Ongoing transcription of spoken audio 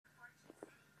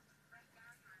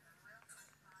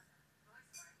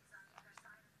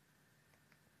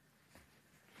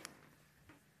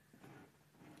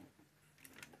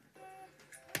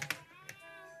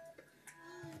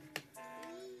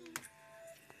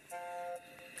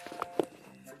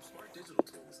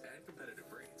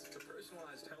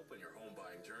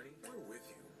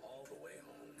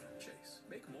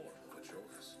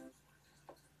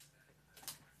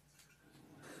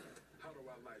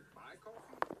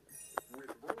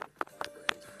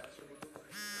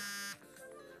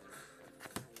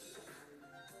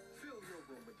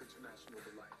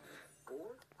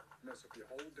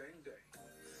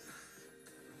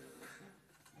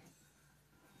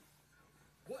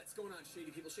What's going on,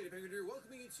 Shady People? Shady Penguin here,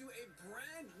 welcoming you to a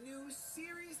brand new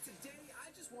series. Today, I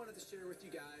just wanted to share with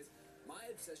you guys my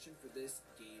obsession for this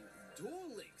game,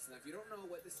 Duel Links. Now, if you don't know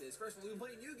what this is, first of all, we've been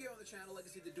playing Yu-Gi-Oh! On the channel,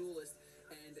 Legacy of the Duelist,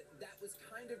 and that was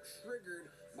kind of triggered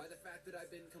by the fact that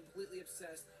I've been completely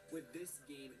obsessed with this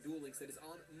game, Duel Links, that is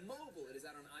on mobile. It is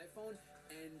out on iPhone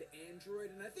and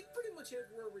Android, and I think pretty much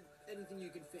everywhere with anything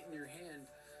you can fit in your hand,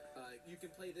 you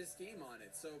can play this game on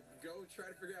it. So go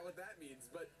try to figure out what that means.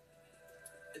 But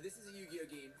this is a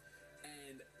Yu-Gi-Oh! Game,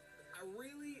 and I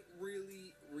really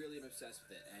am obsessed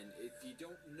with it. And if you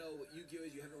don't know what Yu-Gi-Oh!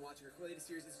 Is, you haven't been watching our latest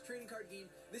series, it's a trading card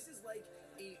game. This is like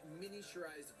a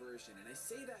miniaturized version, and I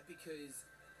say that because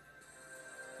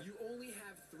you only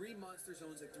have 3 monster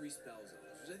zones and 3 spell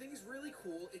zones, which I think is really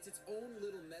cool. It's its own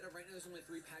little meta. Right now there's only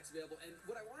 3 packs available, and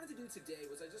what I wanted to do today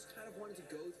was I just kind of wanted to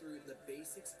go through the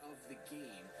basics of the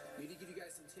game, maybe give you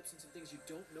guys some tips and some things you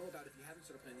don't know about if you haven't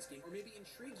started playing this game, or maybe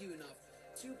intrigue you enough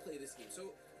to play this game.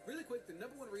 So really quick, the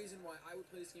number one reason why I would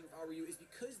play this game if I were you is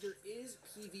because there is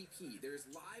PvP. There's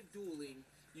live dueling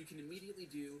you can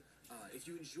immediately do. If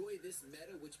you enjoy this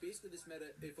meta, which basically this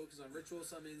meta, it focuses on ritual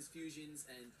summons, fusions,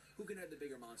 and who can have the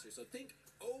bigger monsters. So think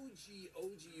OG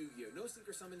Yu-Gi-Oh! No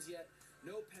synchro summons yet,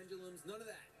 no pendulums, none of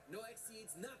that. No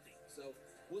X-Seeds, nothing. So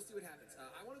we'll see what happens.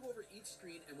 I want to go over each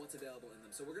screen and what's available in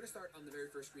them. So we're going to start on the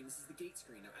very first screen. This is the gate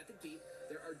screen. Now at the gate,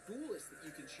 there are duelists that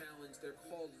you can challenge. They're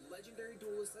called legendary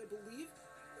duelists, I believe.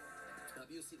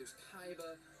 You'll see there's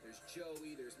Kaiba, there's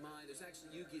Joey, there's mine, there's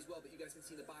actually Yugi as well, but you guys can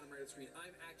see in the bottom right of the screen,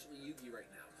 I'm actually Yugi right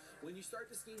now. When you start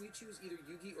this game, you choose either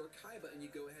Yugi or Kaiba, and you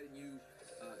go ahead and you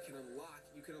can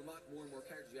unlock more and more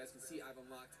characters. You guys can see I've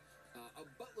unlocked a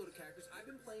buttload of characters. I've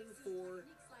been playing for...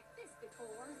 like this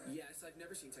before. Yes, I've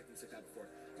never seen techniques like that before.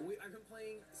 I've been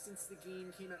playing since the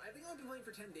game came out. I think I've been playing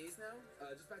for 10 days now.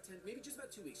 Just about 10, maybe just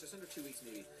about 2 weeks, just under 2 weeks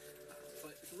maybe.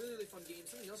 But it's a really fun game.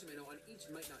 Something else you might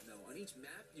not know. On each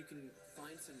map, you can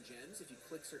find some gems if you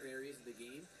click certain areas of the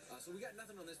game. So we got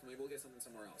nothing on this one. Maybe we'll get something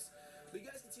somewhere else. But you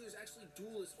guys can see there's actually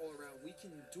duelists all around. We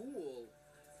can duel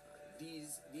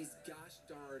these gosh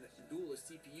darn duelist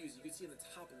CPUs. You can see on the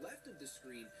top left of the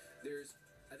screen, there's,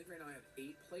 I think right now I have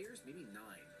 8 players, maybe 9.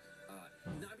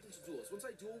 9 potential duelists. Once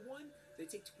I duel one, they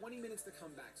take 20 minutes to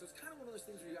come back. So it's kind of one of those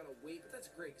things where you gotta wait, but that's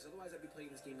great, because otherwise I'd be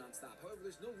playing this game non-stop. However,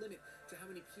 there's no limit to how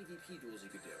many PvP duels you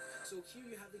could do. So here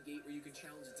you have the gate where you can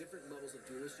challenge different levels of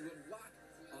duelists. You unlock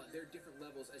their different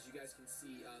levels, as you guys can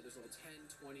see. There's level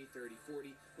 10, 20, 30,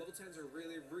 40. Level 10s are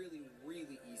really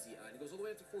easy, and it goes all the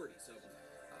way up to 40. So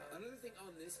another thing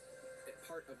on this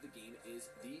part of the game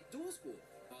is the duel school.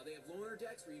 They have loaner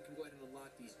decks where you can go ahead and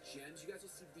unlock these gems. You guys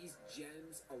will see these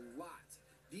gems a lot.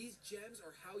 These gems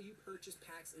are how you purchase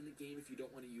packs in the game if you don't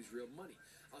want to use real money.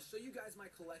 I'll show you guys my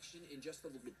collection in just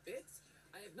a little bit.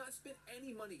 I have not spent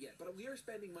any money yet, but we are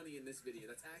spending money in this video.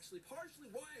 That's actually partially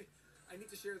why I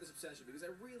need to share this obsession, because I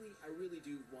really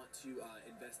do want to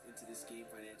invest into this game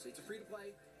financially. It's a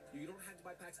free-to-play. You don't have to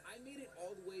buy packs. I made it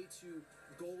all the way to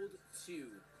Gold 2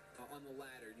 on the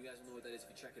ladder. You guys will know what that is if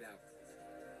you check it out.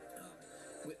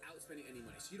 Without spending any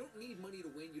money. So you don't need money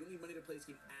to win. You don't need money to play this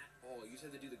game at all. You just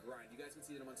have to do the grind. You guys can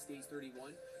see that I'm on stage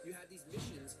 31. You have these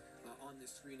missions on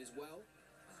this screen as well.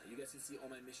 You guys can see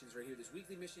all my missions right here. There's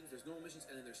weekly missions, there's normal missions,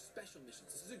 and then there's special missions.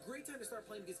 This is a great time to start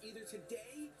playing, because either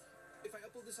today, if I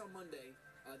upload this on Monday,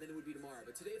 then it would be tomorrow.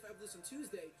 But today, if I upload this on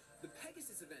Tuesday, the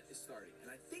Pegasus event is starting. And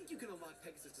I think you can unlock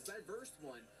Pegasus, because I versed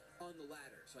one on the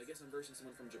ladder. So I guess I'm versing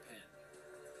someone from Japan.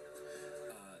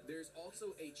 There's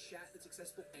also a chat that's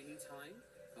accessible anytime.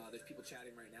 There's people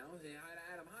chatting right now. Say hi to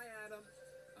Adam. Hi, Adam.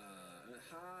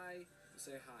 Hi.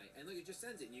 Say hi. And look, it just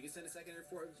sends it. And you can send a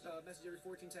message every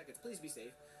 14 seconds. Please be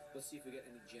safe. Let's see if we get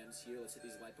any gems here. Let's hit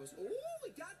these light posts. Oh,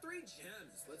 we got 3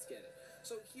 gems. Let's get it.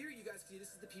 So here you guys can see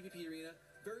this is the PvP arena.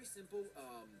 Very simple.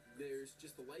 There's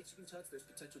just the lights you can touch. There's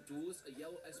potential duelists. A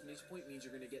yellow exclamation point means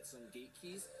you're going to get some gate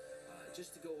keys.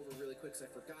 Just to go over really quick, because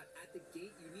I forgot, at the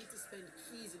gate, you need to spend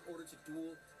keys in order to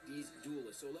duel these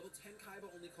duelists. So level 10 Kaiba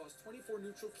only costs 24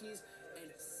 neutral keys and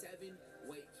 7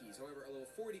 white keys. However, a level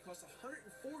 40 costs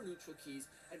 104 neutral keys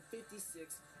and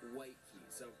 56 white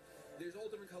keys. So there's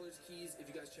all different colors keys. If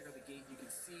you guys check out the gate, you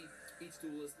can see each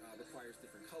duelist requires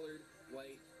different colored: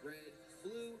 white, red,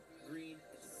 blue, green,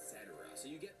 etc.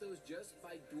 So you get those just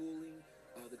by dueling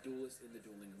the duelists in the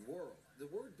dueling world. The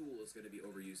word duel is going to be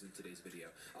overused in today's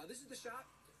video. This is the shop.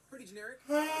 Pretty generic.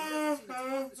 You guys can see the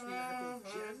top of the screen, I have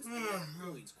both gems and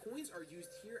coins. Coins are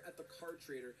used here at the card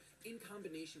trader in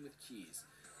combination with keys.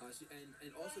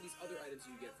 And also these other items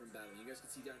you get from battling. You guys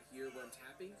can see down here where I'm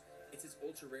tapping, it says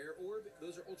ultra rare orb.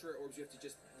 Those are ultra rare orbs you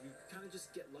kind of just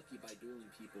get lucky by dueling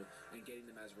people and getting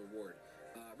them as a reward.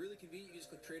 Really convenient. You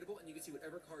just click tradable, and you can see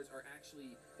whatever cards are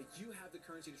actually that you have the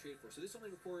currency to trade for. So this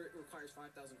only requires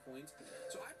 5,000 coins.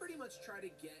 So I pretty much try to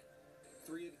get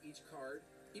 3 of each card.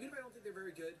 Even if I don't think they're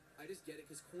very good, I just get it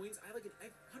because coins. I have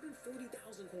 140,000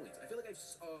 coins. I feel like I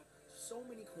have so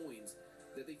many coins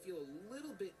that they feel a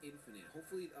little bit infinite.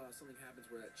 Hopefully something happens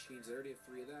where that changes. I already have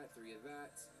 3 of that, 3 of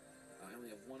that. I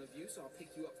only have 1 of you, so I'll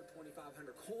pick you up for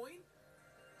 2,500 coin.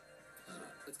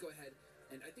 Let's go ahead.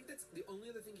 And I think that's the only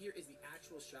other thing here is the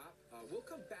actual shop. We'll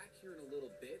come back here in a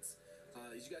little bit.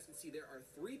 As you guys can see, there are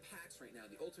 3 packs right now.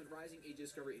 The Ultimate Rising, Age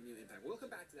of Discovery, and New Impact. We'll come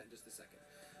back to that in just a second.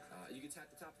 You can tap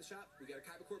the top of the shop. We got a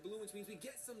Kyber balloon, which means we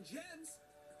get some gems.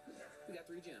 We got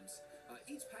 3 gems.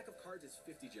 Each pack of cards is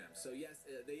 50 gems. So yes,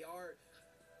 they are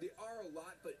a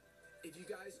lot, but if you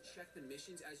guys check the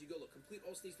missions as you go, look, complete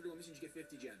all stage 31 missions, you get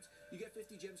 50 gems. You get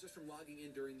 50 gems just from logging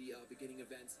in during the beginning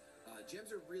events.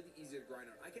 Gems are really easy to grind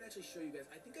on. I can actually show you guys.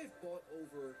 I think I've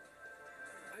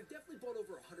definitely bought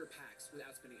over 100 packs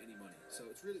without spending any money. So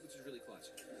which is really clutch.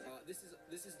 This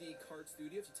is the card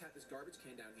studio. If you tap this garbage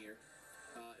can down here,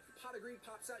 if the pot of green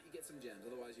pops out, you get some gems.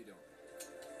 Otherwise, you don't.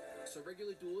 So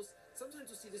regular duels.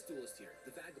 Sometimes you'll see this duelist here,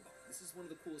 the Vagabond. This is one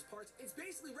of the coolest parts. It's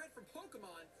basically Red from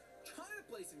Pokemon trying to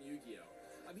play some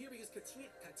Yu-Gi-Oh! I'm here because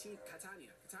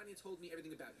Catania told me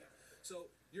everything about you.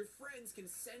 So your friends can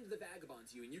send the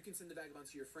Vagabond to you, and you can send the Vagabond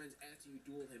to your friends after you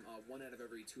duel him 1 out of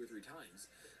every 2 or 3 times.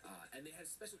 And they have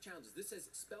special challenges. This says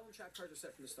spell and trap cards are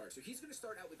set from the start. So he's going to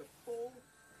start out with a full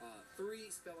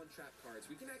 3 spell and trap cards.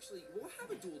 We'll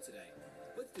have a duel today.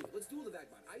 Let's do it. Let's duel the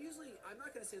Vagabond. I'm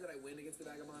not going to say that I win against the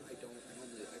Vagabond. I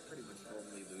pretty much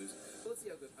normally lose. But let's see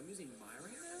how it goes. I'm using my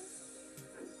right now.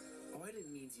 Oh, I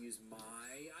didn't mean to use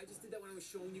my. I just did that when I was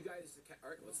showing you guys.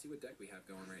 Alright, let's see what deck we have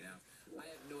going right now. I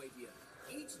have no idea.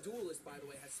 Each duelist, by the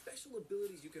way, has special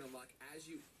abilities you can unlock as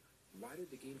you. Why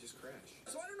did the game just crash?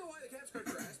 So I don't know why the Caps card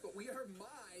crashed, but we are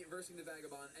versing the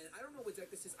Vagabond, and I don't know what deck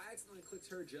this is. I accidentally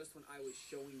clicked her just when I was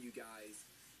showing you guys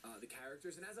the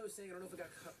characters, and as I was saying, I don't know if it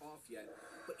got cut off yet,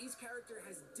 but each character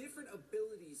has different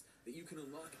abilities that you can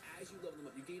unlock as you level them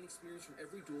up. You gain experience from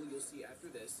every duel you'll see after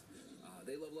this.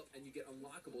 They level up, and you get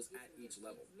unlockables at each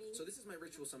level. So this is my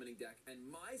Ritual Summoning deck, and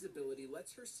Mai's ability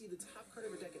lets her see the top card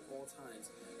of her deck at all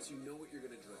times, so you know what you're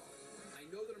going to draw. I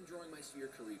know that I'm drawing my Sphere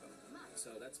Karibo,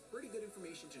 so that's pretty good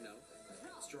information to know.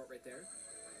 Let's draw it right there.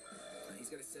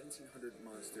 He's got a 1700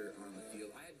 monster on the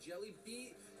field. I have Jerry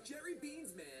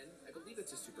Beans Man. I believe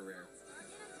that's a super rare.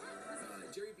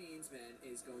 Jerry Beans Man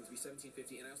is going to be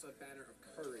 1750, and I also have Banner of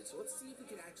Courage. So let's see if we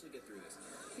can actually get through this.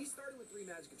 He's starting with 3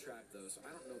 Magic and Trap, though, so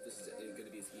I don't know if this is going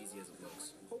to be as easy as it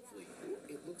looks. Hopefully.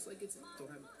 It looks like it's. Don't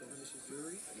have Mission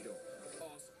Fury? You don't.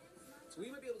 Awesome. So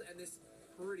we might be able to end this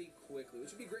pretty quickly,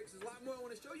 which would be great because there's a lot more I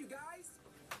want to show you guys.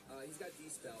 He's got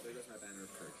D-Spell. There goes my Banner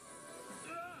of Courage.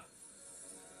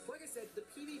 Like I said, the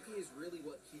PvP is really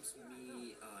what keeps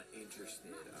me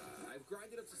interested. I've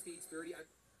grinded up to stage 30.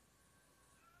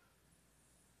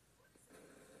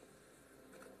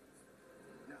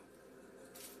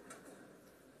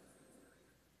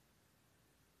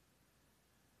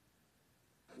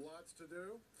 Lots to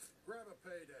do? Grab a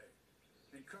payday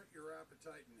and cut your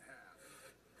appetite in half.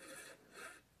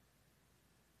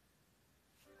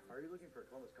 Are you looking for a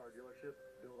Columbus car dealership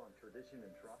built on tradition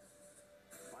and trust?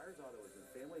 Byers Auto has been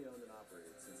family owned and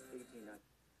operated since 1890.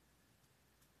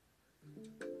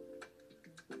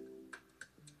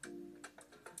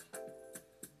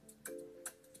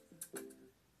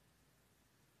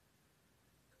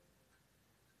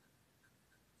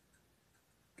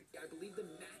 I believe the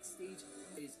max stage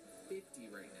is 50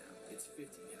 right now. It's 50.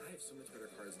 Man, I have so much better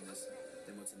cards in this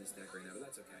than what's in this deck right now, but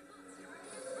that's okay.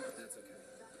 That's okay.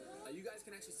 You guys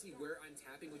can actually see where I'm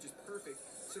tapping, which is perfect.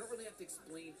 So you don't really have to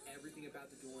explain everything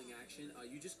about the dueling action.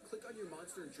 You just click on your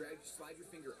monster and slide your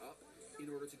finger up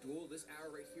in order to duel. This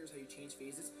arrow right here is how you change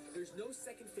phases. There's no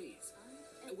second phase,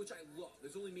 which I love.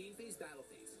 There's only main phase, battle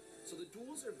phase. So the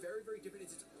duels are very, very different.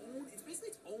 It's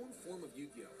basically its own form of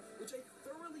Yu-Gi-Oh!, which I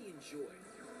thoroughly enjoy.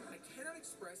 I cannot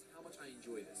express how much I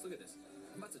enjoy this. Look at this.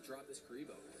 I'm about to drop this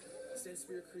Karibo. Send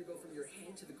Spirit Karibo from your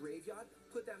hand to the graveyard.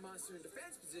 Put that monster in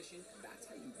defense position. That's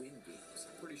how you win games.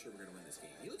 I'm pretty sure we're going to win this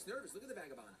game. He looks nervous. Look at the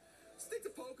Vagabond. Stick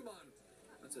to Pokemon.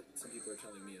 That's what some people are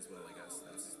telling me as well, I guess.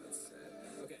 That's sad.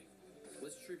 Okay.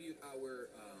 Let's tribute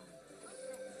our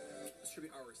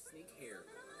snake hair.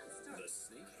 The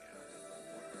snake hair.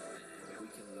 And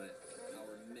we can let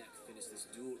our mech finish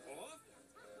this duel off.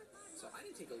 So I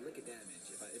didn't take a lick of damage.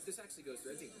 If this actually goes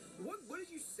through, I think. What did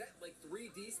you set? Like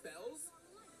 3D spells?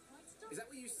 Is that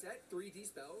what you set? 3D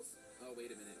spells? Oh,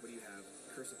 wait a minute. What do you have?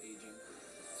 Curse of Aging.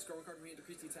 Discard one card from your hand,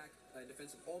 decrease the attack and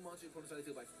defense of all monsters opponents on the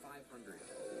field by 500.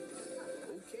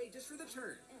 Okay, just for the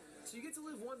turn. So you get to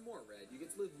live one more, Red. You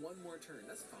get to live one more turn.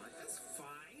 That's fine. That's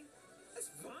fine. That's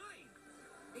fine.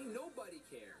 Ain't nobody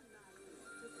care.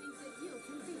 The things that you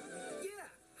can do. Yeah.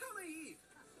 How naive.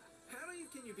 How naive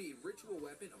can you be? Ritual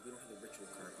weapon. Oh, we don't have the ritual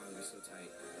card. Oh, we're so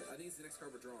tight. I think it's the next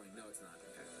card we're drawing. No, it's not.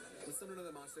 Okay. Let's summon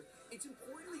another monster. It's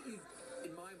important that you,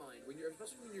 in my mind,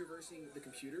 especially when you're versing the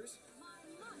computers,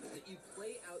 that you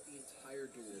play out the entire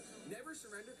duel. Never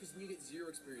surrender, because then you get 0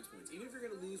 experience points. Even if you're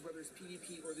going to lose, whether it's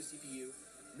PvP or the CPU,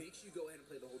 make sure you go ahead and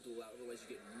play the whole duel out, otherwise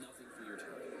you get nothing for your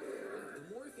turn. The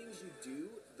more things you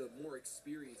do, the more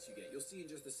experience you get. You'll see in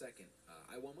just a second.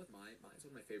 I won with mine's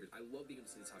one of my favorites. I love being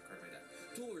able to see the top card of my deck.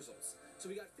 Duel results.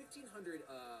 So we got 1,500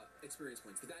 experience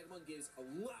points. The Vagabond gives a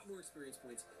lot more experience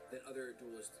points than other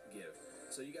duelists give.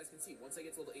 So you guys can see, once I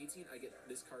get to level 18, I get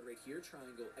this card right here,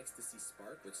 Triangle Ecstasy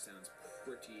Spark, which sounds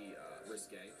pretty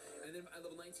risque. And then at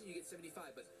level 19, you get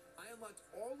 75. But I unlocked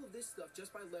all of this stuff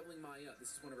just by leveling Maya up.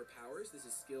 This is one of her powers. This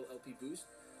is Skill LP Boost.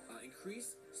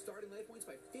 Increase starting life points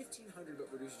by 1,500, but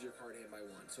reduces your card hand by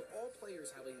 1. So all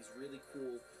players have like these really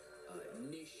cool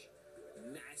niche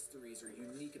masteries or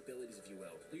unique abilities, if you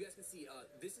will. You guys can see,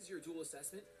 this is your duel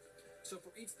assessment. So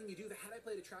for each thing you do, had I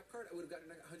played a trap card, I would have gotten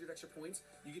 100 extra points.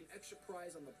 You get an extra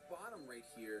prize on the bottom right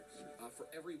here for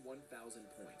every 1,000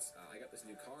 points. I got this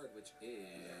new card, which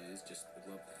is just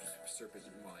Serpent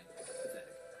Mind.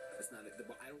 Pathetic. That's not it.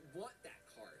 I don't want that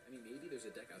card. I mean, maybe there's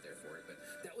a deck out there for it, but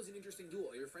that was an interesting duel.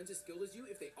 Are your friends as skilled as you?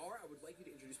 If they are, I would like you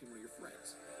to introduce me to one of your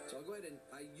friends. So I'll go ahead and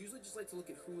I usually just like to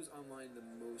look at who is online the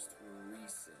most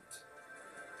recent.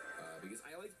 Because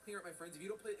I like to clear out my friends.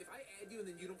 If I add you and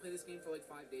then you don't play this game for like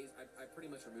 5 days, I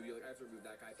pretty much remove you. Like, I have to remove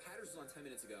that guy. Patters was on 10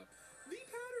 minutes ago. The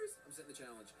Patters! I'm setting the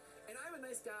challenge. And I'm a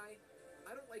nice guy.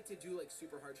 I don't like to do like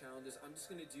super hard challenges. I'm just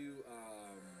gonna do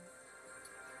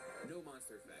no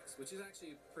monster effects, which is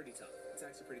actually pretty tough. It's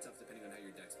actually pretty tough depending on how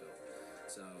your deck's built.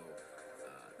 So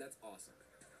that's awesome.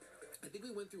 I think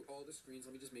we went through all the screens.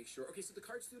 Let me just make sure. Okay, so the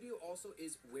card studio also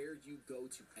is where you go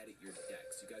to edit your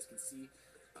decks. You guys can see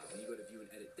when you go to view and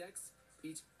edit decks,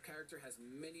 each character has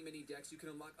many, many decks. You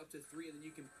can unlock up to 3, and then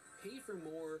you can pay for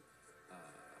more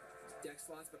deck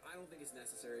slots, but I don't think it's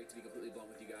necessary, to be completely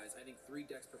blunt with you guys. I think 3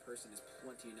 decks per person is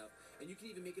plenty enough. And you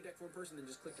can even make a deck for one person and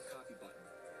just click the copy button.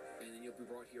 And then you'll be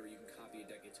brought here where you can copy a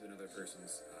deck into another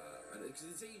person's.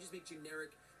 Because say you just make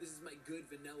generic, this is my good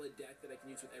vanilla deck that I can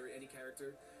use with any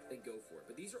character, then go for it.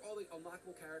 But these are all the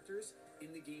unlockable characters in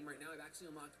the game right now. I've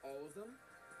actually unlocked all of them.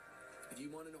 If you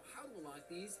want to know how to unlock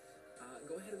these,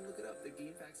 go ahead and look it up. The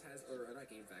GameFAQs has, or not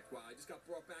GameFAQ, wow, I just got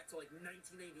brought back to like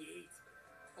 1998.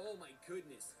 Oh my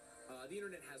goodness. The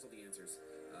internet has all the answers.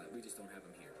 We just don't have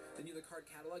them here. Then you have the card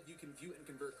catalog. You can view and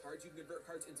convert cards. You can convert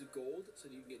cards into gold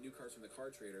so that you can get new cards from the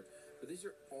card trader. But these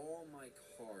are all my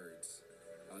cards.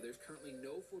 There's currently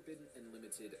no forbidden and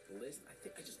limited list.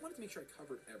 I just wanted to make sure I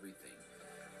covered everything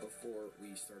before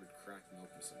we started cracking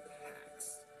open some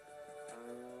packs.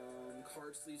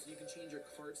 Card sleeves. So you can change your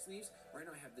card sleeves. Right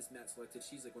now I have this mat selected.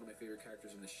 She's like one of my favorite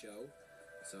characters in the show.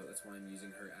 So that's why I'm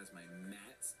using her as my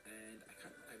mats. And I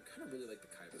kind of really like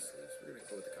the Kaiba sleeves. We're going to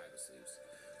go with the Kaiba sleeves.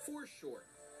 For sure.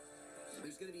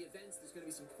 There's going to be events. There's going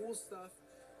to be some cool stuff.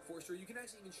 For sure. You can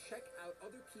actually even check out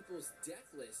other people's deck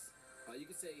lists. You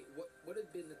could say what have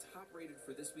been the top rated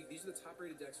for this week. These are the top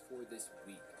rated decks for this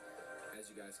week,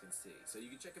 as you guys can see. So you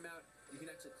can check them out. You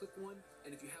can actually click one,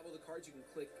 and if you have all the cards, you can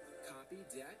click copy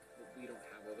deck. But we don't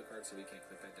have all the cards, so we can't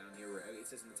click that down here. It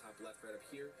says in the top left right up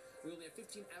here. We only have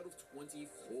 15 out of 24.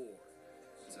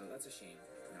 So that's a shame.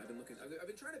 I've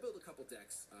been trying to build a couple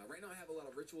decks. Right now I have a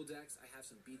lot of ritual decks. I have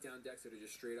some beatdown decks that are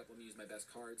just straight up. Let me use my best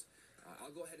cards.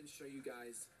 I'll go ahead and show you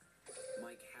guys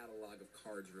my catalog of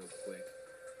cards real quick.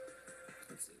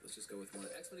 Let's see. Let's just go with one.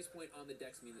 Exclamation point on the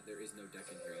decks mean that there is no deck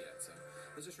in here yet. So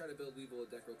let's just try to build Weevil a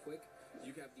deck real quick.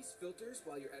 You have these filters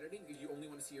while you're editing because you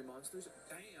only want to see your monsters.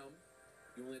 Bam!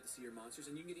 You only have to see your monsters.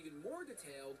 And you can get even more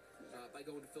detailed by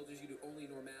going to filters. You do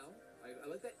only normal. I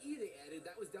like that E they added.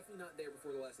 That was definitely not there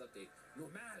before the last update.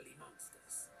 Normally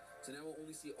monsters. So now we'll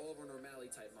only see all of our normally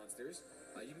type monsters.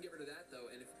 You can get rid of that though.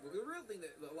 And the real thing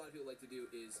that a lot of people like to do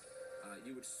is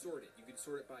you would sort it. You can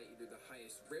sort it by either the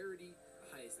highest rarity,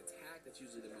 highest attack, that's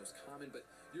usually the most common, but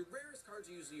your rarest cards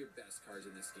are usually your best cards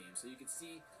in this game. So you can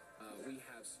see we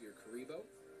have Sphere Karibo,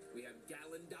 we have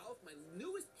Galendalf, my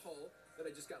newest pull that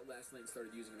I just got last night and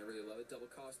started using and I really love it,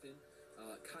 Double Costin,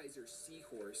 Kaiser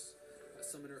Seahorse,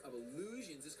 Summoner of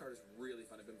Illusions. This card is really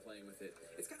fun, I've been playing with it.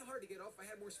 It's kind of hard to get off. If I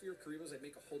had more Sphere Karibos, I'd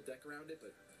make a whole deck around it,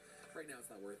 but right now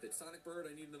it's not worth it. Sonic Bird,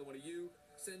 I need another one of you.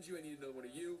 Senju, I need another one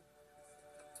of you.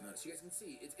 So you guys can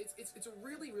see, it's a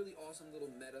really, really awesome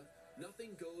little meta.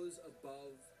 Nothing goes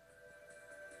above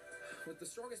With the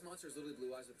strongest monster is literally Blue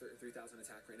Eyes with 3,000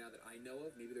 attack right now that I know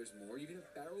of. Maybe there's more. You can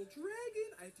have Barrel Dragon.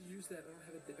 I have to use that. I don't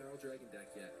have the Barrel Dragon deck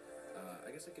yet.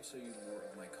 I guess I could show you more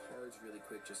of my cards really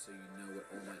quick, just so you know what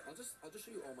all my. I'll just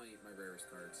show you all my rarest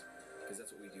cards, because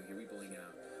that's what we do here. We bling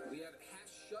out. We have Half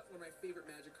Shut, one of my favorite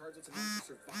Magic cards. Lets a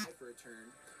monster survive for a turn.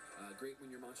 Great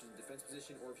when your monster's in defense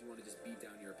position, or if you want to just beat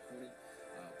down your opponent.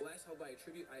 Blast held by a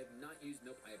tribute. I have not used.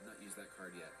 Nope, I have not used that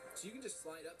card yet. So you can just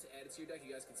slide up to add it to your deck.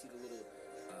 You guys can see the little.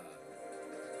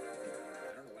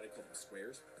 I don't know why they call them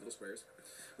squares. Little squares.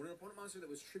 When an opponent monster that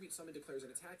was tribute summoned declares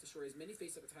an attack, destroy as many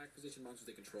face-up attack position monsters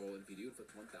they control, and if you do,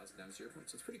 inflict 1,000 damage to your opponent.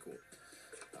 So it's pretty cool.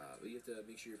 But you have to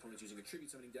make sure your opponent's using a tribute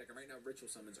summoning deck. And right now, ritual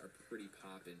summons are pretty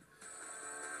poppin'.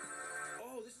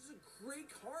 Oh, this is a great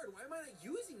card. Why am I not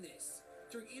using this?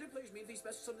 During either player's main phase,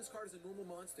 special summon this card as a normal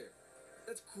monster.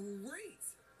 That's great.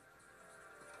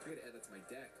 I gotta add that to my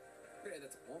deck. I gotta add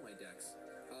that to all my decks.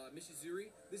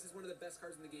 Mishizuri, this is one of the best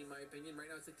cards in the game, in my opinion. Right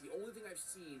now, it's like the only thing I've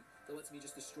seen that lets me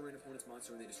just destroy an opponent's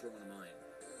monster when they destroy one of mine.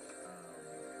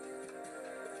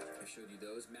 I showed you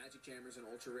those. Magic Jammers and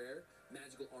Ultra Rare.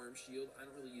 Magical Arm Shield. I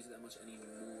don't really use it that much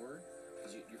anymore,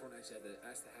 because your opponent actually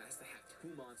has to have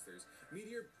 2 monsters.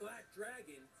 Meteor Black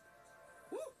Dragon.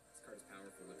 Woo! This card is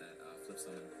powerful with that flip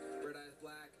summon. Red Eyes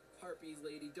Black, Harpies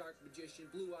Lady, Dark Magician,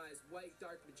 Blue Eyes White,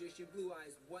 Dark Magician, Blue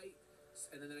Eyes White.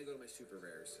 And then I go to my super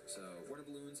rares. So, Warner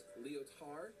Balloons,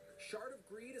 Leotar. Shard of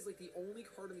Greed is like the only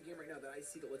card in the game right now that I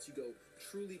see that lets you go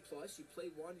truly plus. You play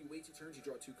 1, you wait 2 turns, you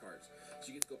draw 2 cards. So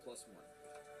you get to go +1.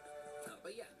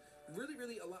 But yeah,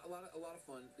 really a lot of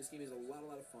fun. This game is a lot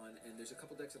of fun, and there's a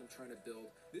couple decks that I'm trying to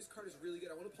build. This card is really good.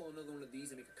 I want to pull another one of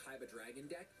these and make a Kaiba Dragon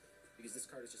deck, because this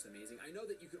card is just amazing. I know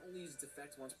that you can only use its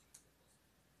effect once.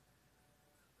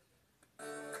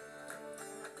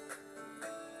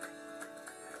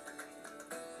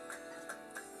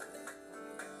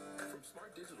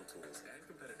 Digital tools and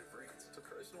competitive rates to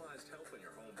personalized help on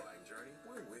your home buying journey,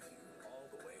 we're with you all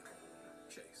the way home.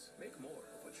 Chase, make more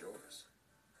of what's yours.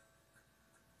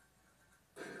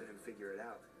 I couldn't figure it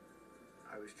out.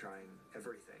 I was trying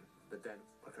everything, but then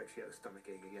she had a stomach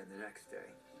ache again the next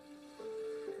day.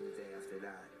 And the day after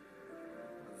that,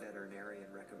 a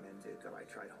veterinarian recommended that I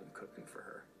try home cooking for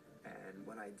her. And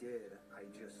when I did, I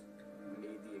just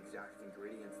made the exact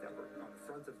ingredients that were on the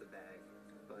front of the bag,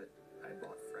 but I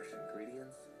bought fresh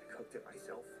ingredients, I cooked it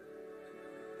myself,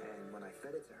 and when I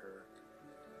fed it to her,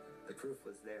 the proof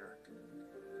was there.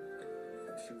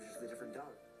 She was just a different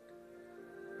dog.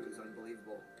 It was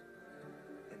unbelievable.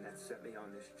 And that set me on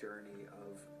this journey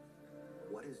of,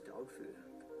 what is dog food?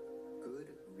 Good,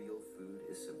 real food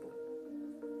is simple.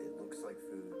 It looks like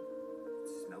food.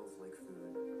 It smells like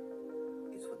food.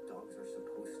 It's what dogs are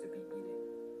supposed to be eating.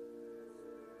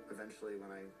 Eventually, when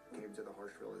I came to the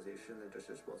harsh realization that there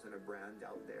just wasn't a brand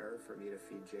out there for me to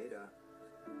feed Jada,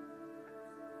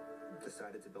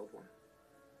 decided to build one.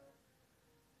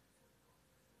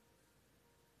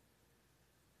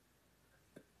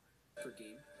 Per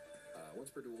game,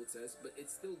 once per duel it says, but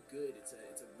it's still good. It's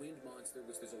a wind monster,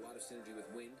 which there's a lot of synergy with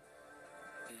wind,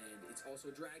 and it's also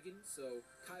a dragon. So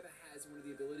Kaiba has one of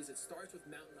the abilities that starts with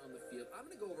mountain on the field. I'm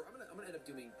gonna end up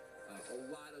doing a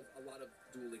lot of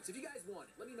duel links. If you guys want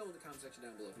it, let me know in the comment section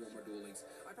down below if you want more duel links.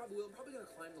 I probably will. I'm probably gonna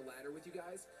climb the ladder with you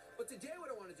guys. But today, what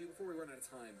I want to do before we run out of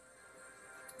time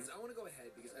is I want to go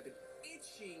ahead, because I've been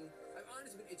itching. I've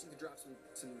honestly been itching to drop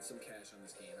some cash on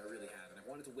this game. I really have, and I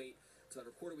wanted to wait until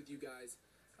I recorded with you guys.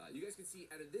 You guys can see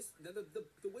out of this,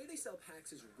 the way they sell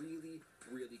packs is really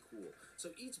cool.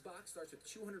 So each box starts with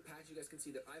 200 packs. You guys can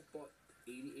see that I've bought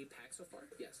 88 packs so far.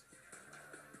 Yes,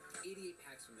 88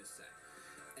 packs from this set.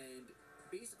 And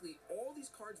basically, all these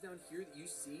cards down here that you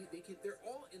see, they're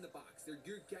all in the box.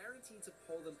 You're guaranteed to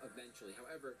pull them eventually.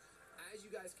 However, as you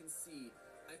guys can see,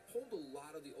 I've pulled a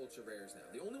lot of the ultra rares now.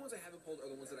 The only ones I haven't pulled are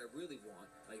the ones that I really want,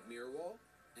 like Mirror Wall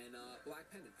and Black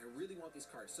Pendant. I really want these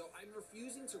cards. So I'm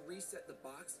refusing to reset the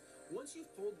box. Once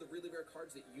you've pulled the really rare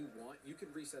cards that you want, you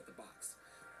can reset the box.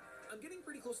 I'm getting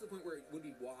pretty close to the point where it would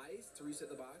be wise to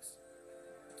reset the box,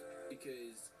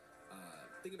 because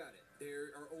think about it.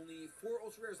 There are only 4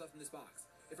 ultra rares left in this box.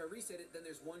 If I reset it, then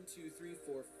there's 1, 2, 3,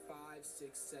 4, 5,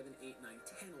 6, 7, 8, 9,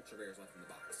 10 ultra rares left in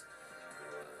the box.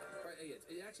 Right,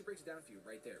 it actually breaks it down for you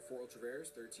right there. 4 ultra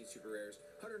rares, 13 super rares,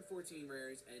 114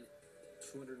 rares, and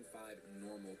 205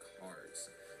 normal cards.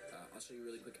 I'll show you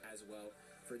really quick as well.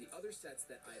 For the other sets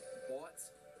that I've bought,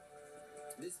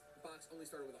 this box only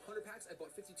started with 100 packs. I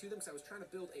bought 52 of them because I was trying to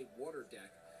build a water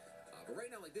deck. But right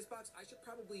now, like this box, I should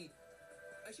definitely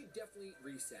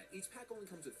reset. Each pack only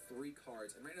comes with 3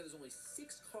 cards, and right now there's only 6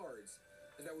 cards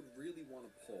that I would really want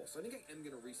to pull. So I think I am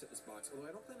going to reset this box, although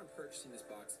I don't plan on purchasing this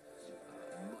box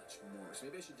much more. So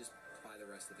maybe I should just buy the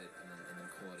rest of it and then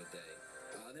call it a day.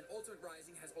 Then Ultimate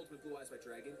Rising has Ultimate Blue Eyes by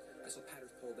Dragon. I saw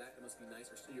Patters pull that. It must be nice.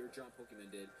 Or your John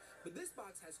Pokemon did. But this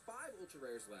box has 5 Ultra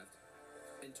Rares left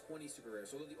and 20 Super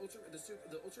Rares. So the Ultra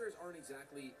Rares aren't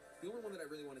exactly... The only one that I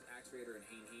really want is Axe Raider and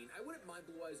Hane. I wouldn't mind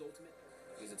Blue Eyes Ultimate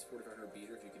because it's 4500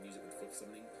 beater if you can use it with Flip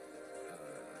Summoning.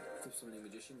 Flip Summoning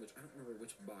Magician, which I don't remember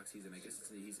which box he's in. I guess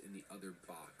he's in the other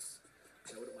box.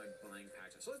 So I wouldn't mind buying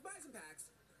packs. So let's buy some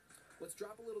packs. Let's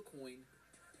drop a little coin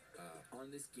on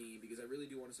this game because I really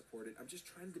do want to support it. I'm just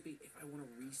trying to debate if I want to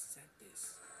reset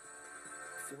this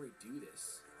before I do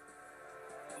this.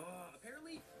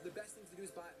 Apparently, the best thing to do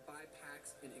is buy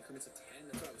packs in increments of 10.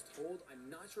 That's what I was told. I'm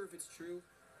not sure if it's true,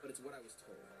 but it's what I was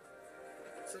told.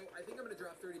 So I think I'm going to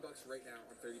drop $30 right now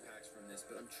on 30 packs from this,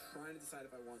 but I'm trying to decide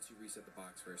if I want to reset the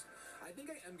box first. I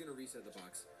think I am going to reset the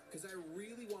box because I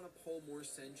really want to pull more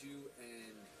Senju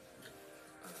and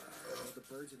the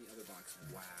birds in the other box.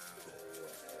 Wow.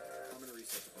 I'm going to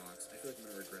reset the box. I feel like I'm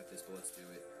going to regret this, but let's do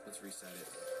it. Let's reset it.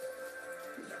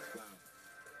 Wow.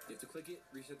 You have to click it,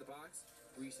 reset the box,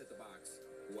 reset the box.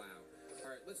 Wow. All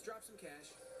right, let's drop some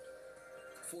cash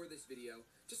for this video,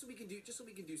 just so we can do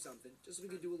something, just so we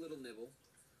can do a little nibble.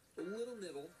 A little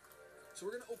nibble. So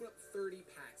we're going to open up 30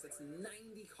 packs. That's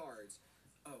 90 cards.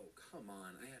 Oh, come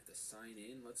on. I have to sign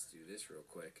in. Let's do this real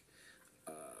quick.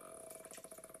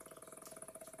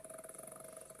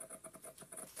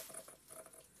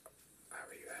 How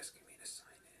are you asking me to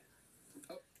sign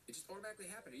in? Oh, it just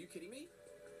automatically happened. Are you kidding me?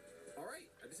 All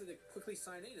right. I just had to quickly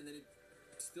sign in, and then it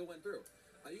still went through.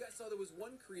 You guys saw there was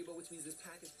one Karibo, which means this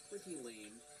pack is pretty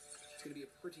lame. It's going to be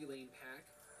a pretty lame pack.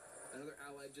 Another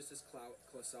Allied Justice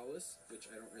Clausalis,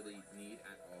 which I don't really need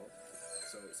at all.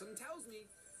 So something tells me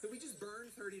that we just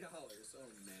burned $30. Oh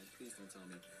man, please don't tell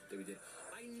me that we did.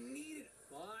 I need it.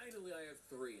 Finally, I have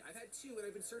 3. I've had 2, and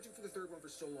I've been searching for the 3rd one for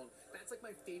so long. That's like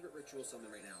my favorite ritual summon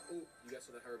right now. Oh, you guys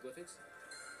saw the hieroglyphics?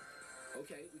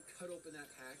 Okay, we cut open that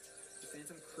pack. The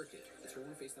Phantom Cricket. The turn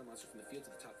one face down monster from the field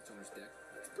to the top of its owner's deck.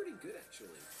 It's pretty good,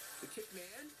 actually. The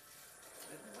Kickman.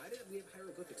 Why did we have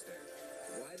hieroglyphics there?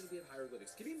 Why did we have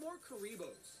hieroglyphics? Give me more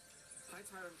Karibos. High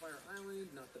Tire on Fire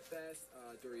Island, not the best.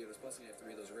 Doriota's Blessing, I have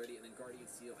 3 of those already. And then Guardian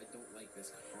Seal, I don't like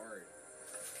this card.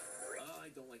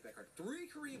 I don't like that card. 3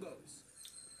 Karibos.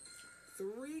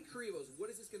 3 Karibos.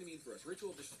 What is this going to mean for us?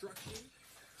 Ritual Destruction,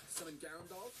 summon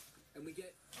Garandolf, and we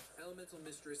get Elemental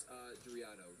Mistress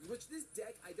Duriado. Which this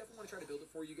deck, I definitely want to try to build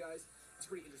it for you guys. It's a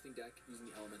pretty interesting deck,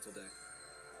 using the Elemental deck.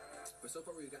 But so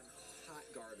far we've gotten hot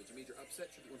garbage. A major upset,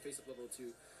 tribute when face up level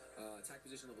 2, attack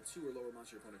position level 2 or lower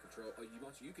monster your opponent control.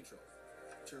 Monster you control.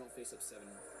 Turn on face up 7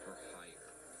 or higher.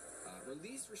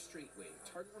 Release Restraint Wave.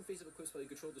 Target one face up equip spell you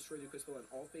control, destroy the equip spell on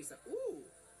all face up. Ooh!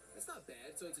 That's not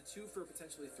bad. So it's a 2 for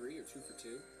potentially 3 or 2 for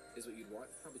 2 is what you'd want.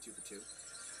 Probably 2 for 2.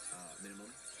 Minimum.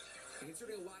 And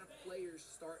considering a lot of players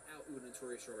start out... Ooh,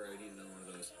 Notorious Shorter, I need another one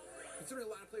of those. Considering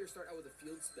a lot of players start out with a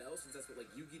field spell, since that's what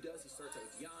like Yugi does. He starts out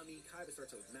with Yami. Kaiba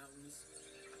starts out with Mountains.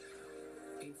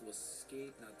 Painful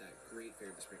Escape, not that great.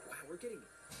 Fair of the Spring. Wow, we're getting...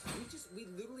 We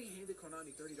literally handed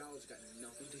Konami $30, got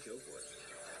nothing to show for it.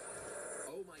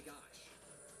 Oh my gosh.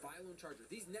 Phylon Charger.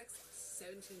 These next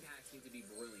 17 packs need to be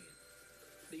brilliant.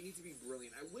 They need to be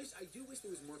brilliant. I do wish there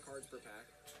was more cards per pack.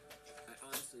 I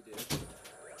honestly do.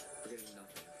 We're getting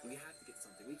nothing. We have to get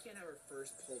something. We can't have our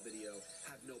first poll video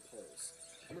have no polls.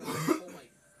 I'm gonna pull my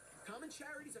Common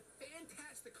Charity is a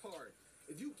fantastic card.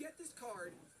 If you get this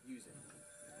card, use it.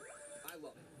 I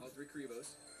love it. All 3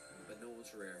 Karibos, but no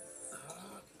ultra rare.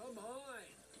 Ah, come on!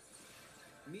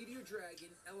 Meteor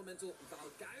Dragon, Elemental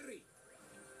Valkyrie.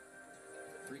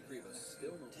 3 Karibos.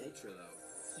 Still no ultra though.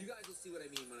 You guys will see what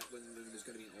I mean when there's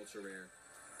going to be an ultra rare.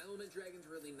 Element Dragon's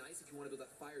really nice if you want to build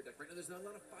that fire deck. Right now there's not a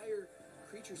lot of fire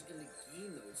creatures in the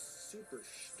game though. It's super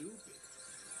stupid.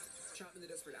 Chopman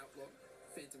the Desperate Outlaw,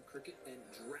 Phantom Cricket, and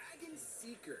Dragon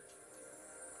Seeker.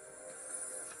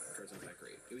 The card's not that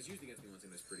great. It was used against me once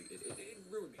and it was pretty... It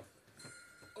ruined me.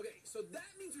 Okay, so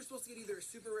that means we're supposed to get either a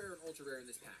super rare or an ultra rare in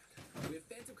this pack. We have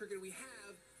Phantom Cricket and we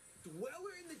have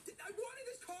Dweller in the... I wanted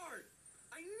this card!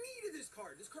 I needed this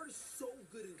card! This card is so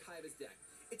good in Kaiba's deck.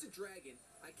 It's a dragon.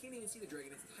 I can't even see the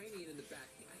dragon. It's tiny and in the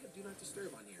back. I have Do Not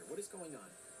Disturb on here. What is going on?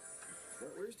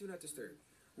 Where's Do Not Disturb?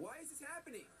 Why is this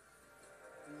happening?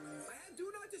 I have Do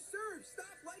Not Disturb!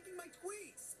 Stop liking my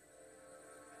tweets!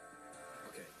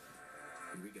 Okay.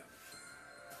 Here we go.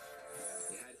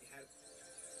 It had...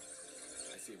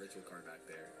 I see a ritual card back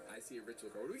there. I see a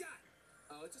ritual card. What do we got?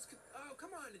 Oh, it's just... Oh,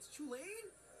 come on. It's Tulane?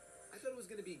 I thought it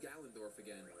was going to be Gallendorf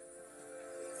again.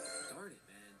 Darn it,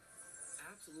 man.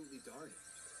 Absolutely darn it.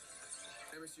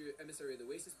 Emissary of the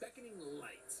Oasis, Beckoning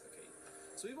Lights. Okay,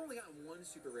 so we've only gotten 1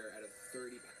 super rare out of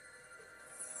 30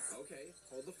 packs. Okay,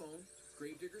 hold the phone.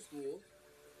 Gravedigger's Ghoul,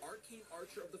 Arcane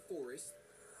Archer of the Forest,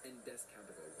 and Death's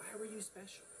Counterbow. Why were you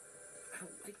special? I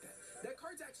don't like that. That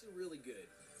card's actually really good.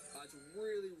 It's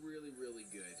really, really, really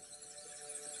good.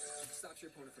 Stops your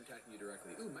opponent from attacking you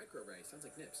directly. Ooh, Micro Ray. Sounds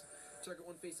like Nips. Target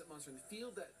one face-up monster in the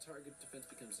field. That target defense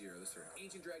becomes 0 this turn.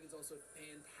 Ancient Dragon's also a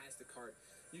fantastic card.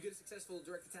 You get a successful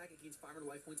direct attack. It gains 500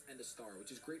 life points and a star,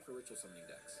 which is great for ritual summoning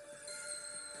decks.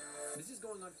 This is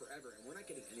going on forever, and we're not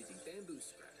getting anything. Bamboo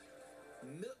Scrap.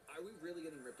 Are we really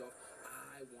getting ripped off?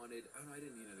 I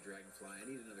didn't need another Dragonfly. I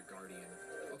need another Guardian.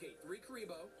 Okay, 3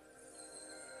 Karibo.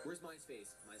 Where's Mind's Face?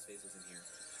 Mind's Face is in here.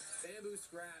 Bamboo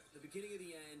Scrap, the beginning of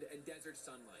the end, and Desert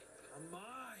Sunlight. Come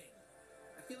on!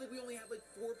 I feel like we only have like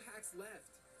 4 packs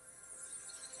left.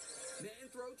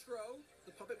 Manthro Tro,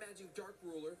 the Puppet Magic Dark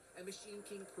Ruler, and Machine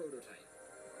King Prototype.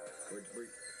 We're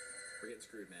getting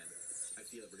screwed, man. I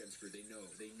feel it, we're getting screwed. They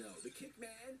know. The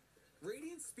Kickman,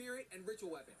 Radiant Spirit, and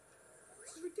Ritual Weapon.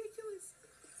 This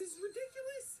is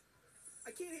ridiculous. I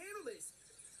can't handle this.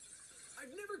 I've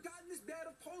never gotten this bad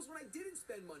of pulls when I didn't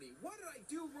spend money. What did I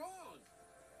do wrong?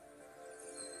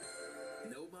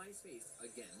 No Mai's Face.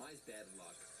 Again, Mai's bad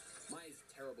luck. Mai's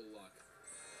terrible luck.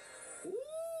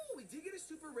 Ooh, we did get a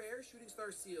super rare Shooting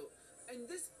Star Seal. And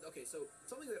this, okay, so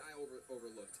something that I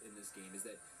overlooked in this game is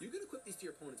that you can equip these to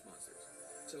your opponent's monsters.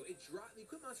 So the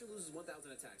equipped monster loses 1,000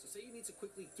 attacks. So say you need to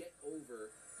quickly get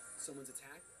over someone's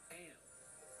attack, bam.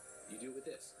 You do it with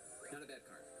this. Not a bad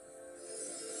card.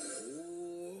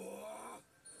 Ooh.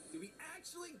 Did we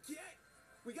actually get?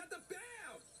 We got the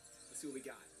BAM! Let's see what we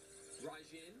got.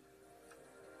 Rajin,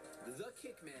 the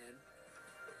Kickman,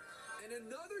 and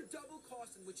another double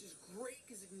costing, which is great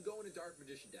because it can go in a Dark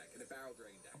Magician deck and a Barrel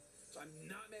Dragon deck. So I'm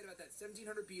not mad about that.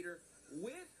 1,700 beater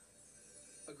with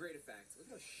a great effect.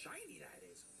 Look how shiny that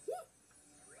is. Woo!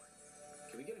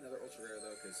 Can we get another ultra rare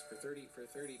though? Because for 30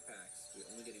 packs,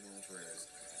 we're only getting 1 ultra rares.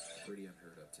 Pretty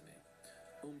unheard of to me.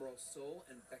 Umbral Soul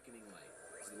and Beckoning Light.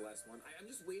 This is the last one. I'm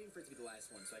just waiting for it to be the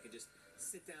last one so I can just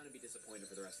sit down and be disappointed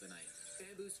for the rest of the night.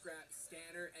 Bamboo Scrap,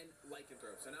 Scanner, and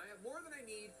Lycanthrope. So now I have more than I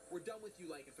need. We're done with you,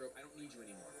 Lycanthrope. I don't need you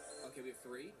anymore. Okay, we have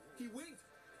 3. He winked.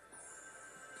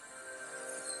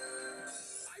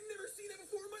 I've never seen that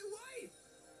before in my life.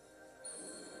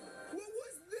 What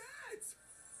was that?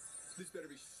 This better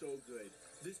be so good.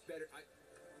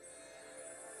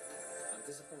 I'm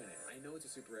disappointed. I know it's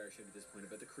a super rare, I should be disappointed,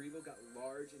 but the Karibo got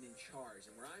large and in charge,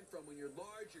 and where I'm from, when you're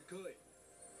large, you're good.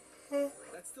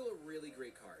 That's still a really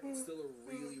great card. It's still a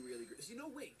really, really great. See, no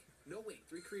wink.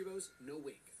 3 Karibos, no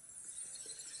wink.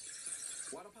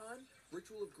 Wadapon,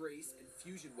 Ritual of Grace, and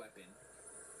Fusion Weapon.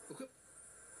 Equip.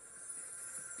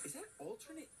 Is that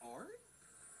alternate art?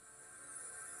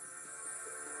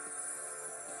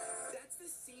 That's the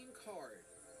same card.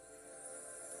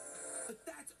 But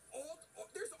that's alt art.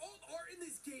 There's alt art in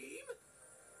this game?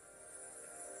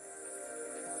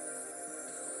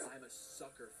 I'm a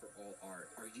sucker for alt art.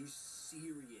 Are you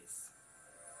serious?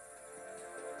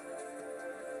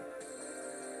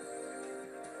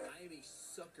 I am a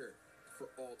sucker for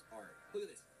alt art. Look at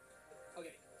this.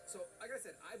 Okay, so like I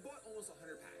said, I bought almost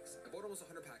 100 packs. I bought almost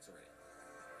 100 packs already.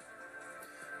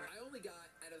 I only got,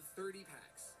 out of 30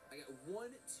 packs, I got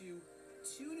 2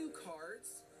 new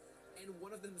cards, and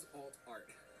one of them is alt art.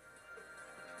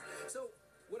 So,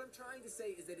 what I'm trying to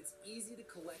say is that it's easy to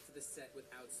collect the set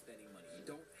without spending money. You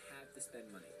don't have to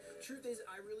spend money. Truth is,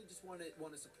 I really just want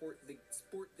to support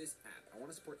this app. I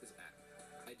want to support this app.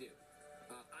 I do.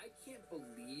 I can't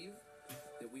believe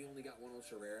that we only got 1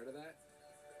 ultra rare out of that.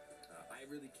 I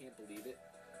really can't believe it.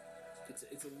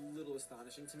 It's a little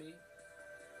astonishing to me.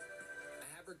 I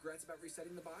have regrets about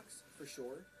resetting the box, for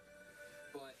sure.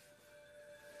 But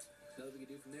nothing we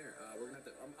can do from there. We're gonna have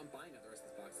to. I'm buying out the rest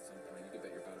of this box at some point. You can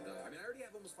bet your bottom dollar. I mean, I already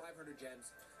have almost 500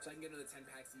 gems, so I can get another 10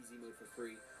 packs easy mode for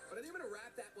free. But I think I'm gonna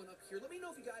wrap that one up here. Let me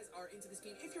know if you guys are into this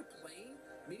game. If you're playing,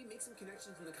 maybe make some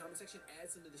connections in the comment section. Add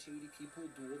some to the shady people,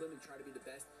 duel them, and try to be the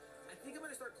best. I think I'm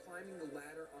gonna start climbing the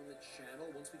ladder on the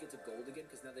channel once we get to gold again,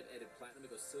 because now they've added platinum.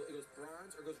 It goes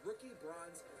bronze, or it goes rookie,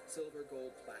 bronze, silver,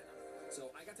 gold, platinum.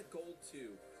 So I got to gold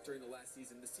 2 during the last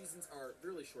season. The seasons are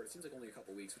really short. It seems like only a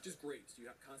couple weeks, which is great. So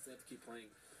you constantly have to keep playing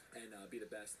and be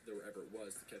the best there ever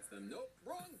was to catch them. Nope,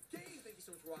 wrong game. Thank you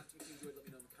so much for watching. If you enjoyed, let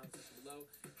me know in the comment section below.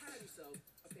 Have yourself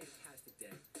a fantastic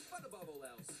day. But above all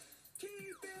else,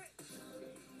 keep it.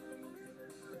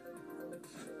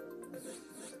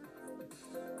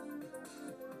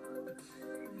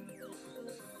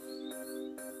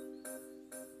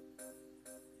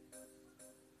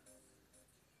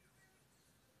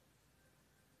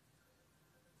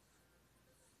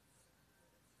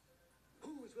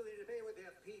 Who's willing to pay with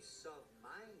their peace of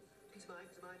mind? Peace of mind,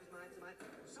 peace of mind, peace of mind, peace of mind.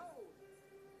 Sold!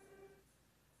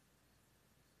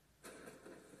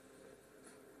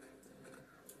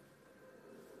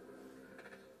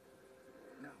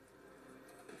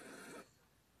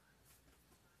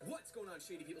 What's going on,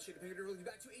 shady people? Shady Pigger, welcome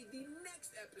back to the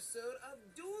next episode of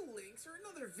Duel Links, or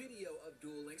another video of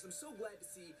Duel Links. I'm so glad to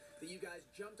see that you guys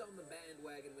jumped on the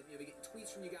bandwagon with me. I've been getting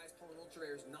tweets from you guys pulling ultra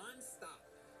rares non-stop.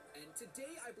 And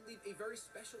today, I believe a very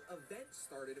special event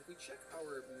started. If we check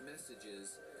our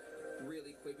messages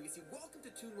really quick, we can see, welcome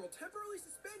to Toon World, temporarily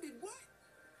suspended. What?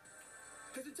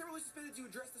 Has been temporarily suspended to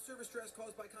address the server stress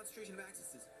caused by concentration of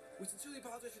accesses. We sincerely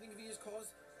apologize for the inconvenience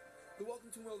caused. The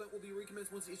Welcome to World event will be recommenced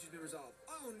once the issue's been resolved.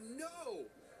 Oh no!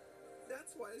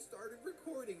 That's why I started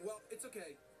recording. Well, it's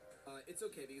okay. It's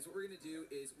okay, because what we're going to do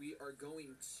is we are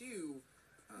going to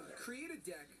create a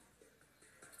deck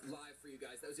live for you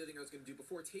guys. That was the other thing I was going to do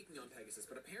before taking on Pegasus,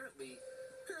 but apparently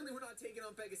we're not taking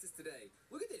on Pegasus today.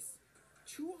 Look at this.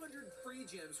 200 free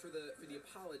gems for the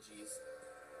apologies.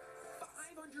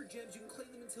 500 gems. You can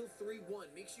claim them until 3-1.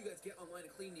 Make sure you guys get online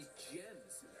and claim these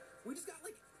gems. We just got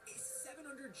like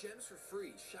 700 gems for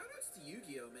free. Shoutouts to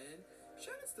Yu-Gi-Oh, man.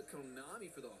 Shoutouts to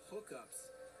Konami for the hookups.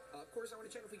 Of course, I want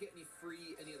to check if we get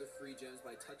any other free gems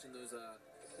by touching those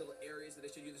little areas that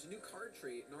I showed you. There's a new card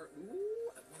trait.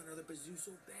 Ooh, I want another Bazoo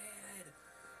so bad.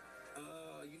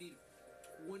 You need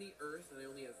 20 Earth, and I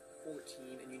only have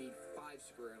 14, and you need 5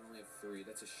 Super, and I only have 3.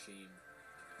 That's a shame.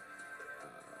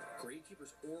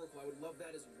 Gravekeeper's Oracle. I would love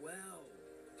that as well.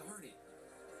 Darn it.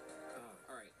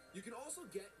 Alright. You can also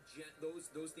get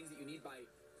those things that you need by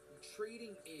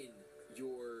trading in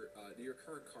your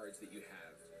current cards that you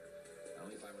have. I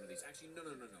only buy one of these. Actually, no.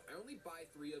 I only buy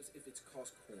 3 ofs if it's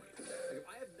cost coin. Like, if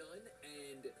I have none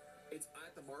and it's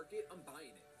at the market, I'm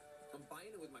buying it. I'm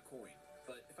buying it with my coin.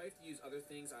 But if I have to use other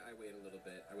things, I wait a little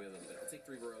bit. I'll take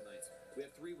 3 Royal Knights. We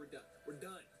have 3, we're done. We're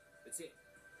done. That's it.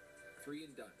 3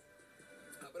 and done.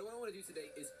 But what I want to do today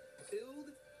is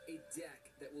build a deck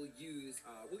that we'll use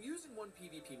in one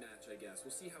PvP match, I guess.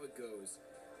 We'll see how it goes.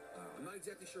 I'm not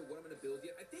exactly sure what I'm going to build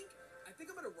yet. I think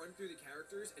I'm going to run through the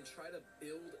characters and try to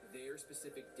build their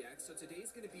specific decks. So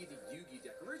today's going to be the Yugi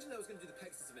deck. Originally, I was going to do the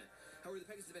Pegasus event. However, the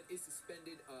Pegasus event is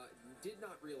suspended. Did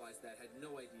not realize that. Had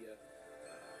no idea.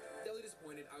 Definitely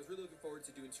disappointed. I was really looking forward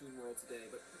to doing Toon World today,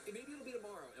 but maybe it'll be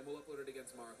tomorrow, and we'll upload it again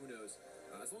tomorrow. Who knows?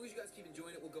 As long as you guys keep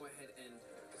enjoying it, we'll go ahead and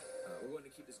we're going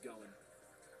to keep this going.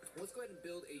 Let's go ahead and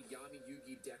build a Yami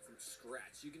Yugi deck from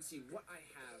scratch. You can see what I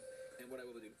have and what I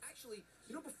will do. Actually,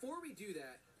 you know, before we do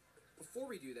that,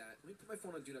 let me put my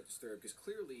phone on Do Not Disturb, because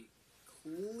clearly,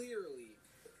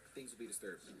 things will be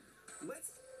disturbed.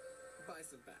 Let's buy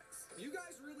some packs. You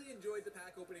guys really enjoyed the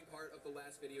pack opening part of the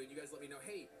last video, and you guys let me know,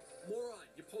 hey, moron,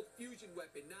 you pulled Fusion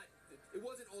Weapon, it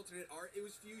wasn't alternate art, it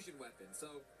was Fusion Weapon.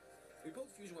 So, we pulled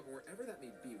Fusion Weapon wherever that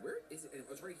may be. Where is it? It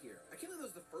was right here. I can't believe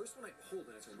that was the first one I pulled,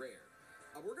 and it's a rare.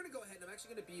 We're going to go ahead, and I'm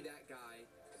actually going to be that guy.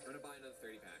 I'm going to buy another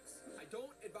 30 packs. I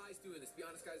don't advise doing this. To be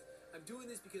honest, guys, I'm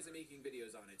doing this because I'm making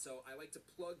videos on it. So I like to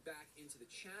plug back into the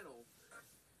channel.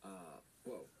 I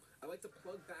like to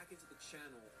plug back into the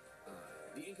channel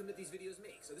the income that these videos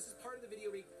make. So this is part of the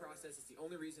video making process. It's the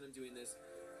only reason I'm doing this.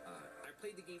 I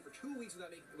played the game for 2 weeks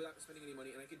without spending any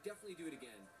money, and I could definitely do it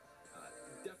again.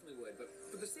 Definitely would. But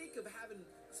for the sake of having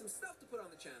some stuff to put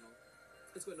on the channel,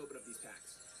 let's go ahead and open up these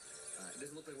packs. It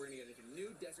doesn't look like we're going to get anything new.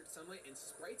 Desert Sunlight and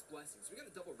Sprite's Blessing. So we got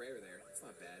a double rare there. That's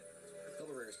not bad.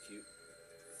 Double rare is cute.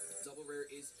 Double rare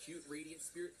is cute. Radiant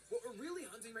Spirit. What we're really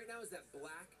hunting right now is that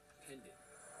black pendant.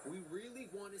 We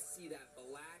really want to see that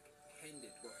black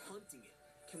pendant. We're hunting it.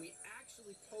 Can we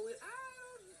actually pull it?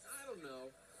 I don't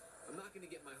know. I'm not going to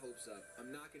get my hopes up. I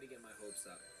will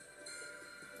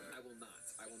not.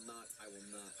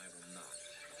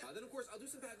 Then, of course, I'll do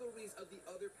some pack openings of the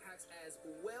other packs as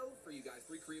well for you guys.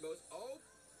 3 Karibos. Oh!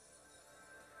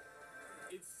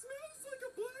 It smells like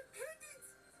a black pendant!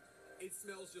 It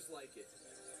smells just like it.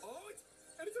 Oh,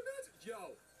 and it's a magic.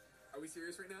 Yo, are we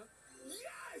serious right now?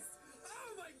 Yes!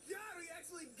 Oh my god, we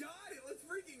actually got it! Let's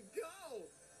freaking go!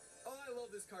 Oh, I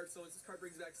love this card so much. This card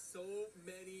brings back so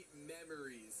many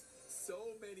memories.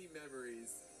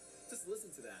 Just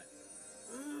listen to that.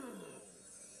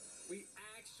 We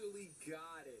actually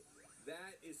got it.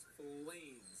 That is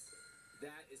flames.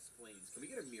 Can we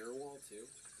get a mirror wall too?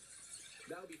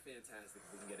 That would be fantastic if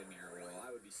we can get a mirror wall.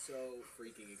 I would be so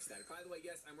freaking ecstatic. By the way,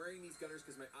 yes, I'm wearing these gunners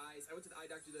because my eyes, I went to the eye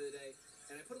doctor the other day,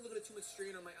 and I put a little bit too much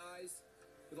strain on my eyes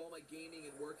with all my gaming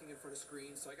and working in front of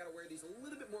screens, so I gotta wear these a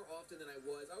little bit more often than I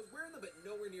was. I was wearing them, but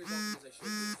nowhere near as often as I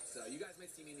should be. So you guys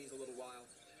might see me in these a little while.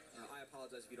 I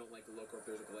apologize if you don't like the look or if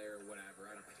there's a glare or whatever.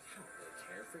 I don't really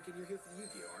care. Freaking, you're here for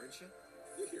Yu-Gi-Oh, aren't you?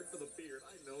 You're here for the beard.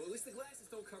 I know. At least the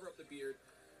glasses don't cover up the beard.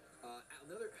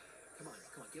 Come on.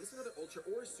 Give us another Ultra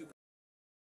or a Super.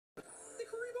 The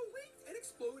Karibo winked and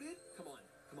exploded. Come on.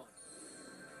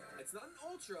 It's not an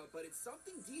Ultra, but it's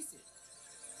something decent.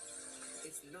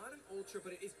 It's not an Ultra,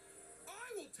 but it is. I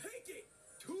will take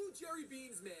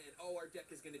deck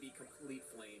is going to be complete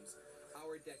flames.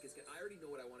 Our deck is going to... I already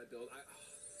know what I want to build.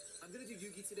 I'm going to do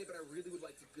Yugi today, but I really would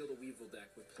like to build a Weevil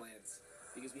deck with plants.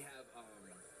 Because we have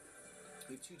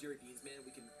 2 Jerry Beans, man.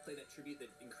 We can play that tribute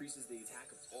that increases the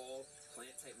attack of all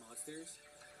plant-type monsters.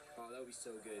 Oh, that would be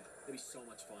so good. That'd be so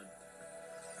much fun.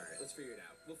 Alright, let's figure it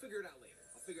out. We'll figure it out later.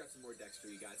 I'll figure out some more decks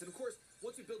for you guys. And of course,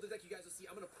 once we build the deck, you guys will see,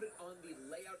 I'm going to put it on the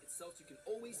layout itself so you can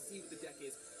always see what the deck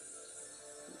is.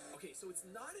 Okay, so it's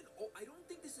not an... I don't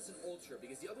think this is an Ultra,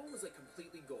 because the other one was, like,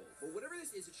 completely gold. But whatever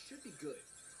this is, it should be good.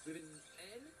 We have an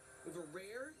N, we have a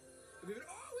Rare, and we have an...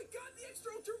 Oh, we got the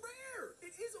extra Ultra Rare!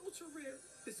 It is Ultra Rare!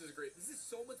 This is great. This is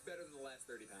so much better than the last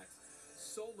 30 packs.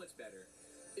 So much better.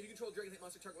 If you control a dragon hit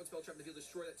monster, target one spell trap in the field,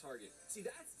 destroy that target. See,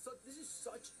 this is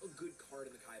such a good card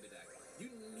in the Kaiba deck. You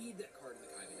need that card in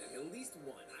the Kaiba deck. At least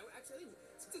one. I think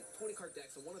it's a 20-card deck,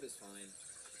 so one of is fine.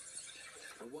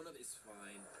 One of is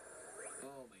fine.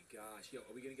 Oh my gosh. Yo,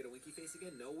 are we gonna get a Winky Face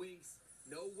again? No winks.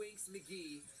 No winks,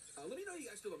 McGee. Let me know how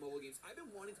you guys feel about mobile games. I've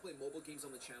been wanting to play mobile games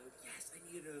on the channel. Yes, I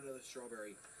needed another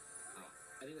strawberry.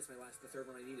 I think that's the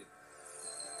third one I needed.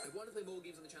 I wanted to play mobile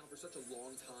games on the channel for such a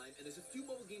long time, and there's a few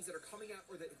mobile games that are coming out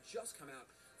or that have just come out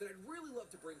that I'd really love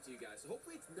to bring to you guys. So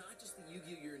hopefully it's not just the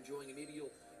Yu-Gi-Oh you're enjoying, and maybe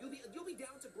you'll be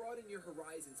down to broaden your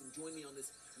horizons and join me on this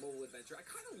mobile adventure. I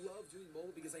kind of love doing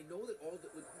mobile because I know that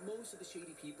most of the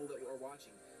shady people that are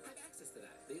watching have access to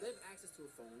that. They have access to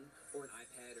a phone or an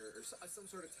iPad or some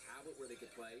sort of tablet where they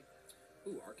could play.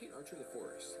 Ooh, Arcane Archer of the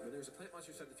Forest. When there's a plant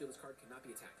monster inside the field, this card cannot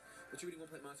be attacked. Attributing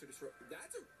one plant monster destroy.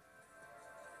 That's a...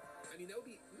 I mean, that would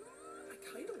be... I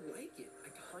kind of like it.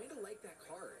 I kind of like that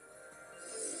card.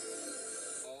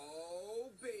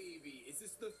 Oh, baby. Is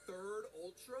this the third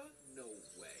Ultra? No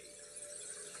way.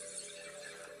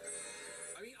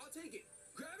 I mean, I'll take it.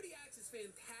 Gravity Axe is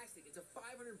fantastic. It's a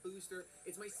 500 booster.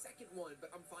 It's my second one, but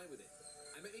I'm fine with it.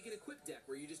 I might make an equip deck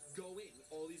where you just go in with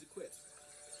all these equips.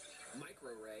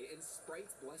 Micro Ray and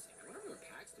Sprite's Blessing. I wonder how many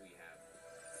packs do we have?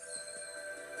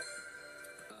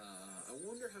 I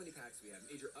wonder how many packs we have.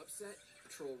 Major Upset,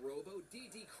 Patrol Robo,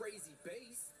 DD Crazy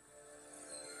Base.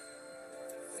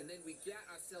 And then we got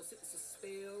ourselves Synthesis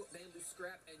Spell, Bamboo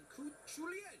Scrap, and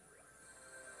Kuchulien.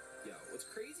 Yo, what's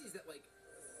crazy is that, like,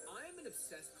 I'm an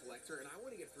obsessed collector, and I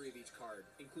want to get 3 of each card,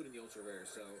 including the Ultra Rare.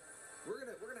 So we're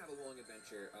gonna have a long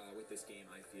adventure with this game,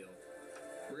 I feel.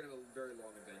 We're gonna have a very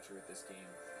long adventure with this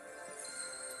game.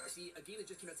 See, a game that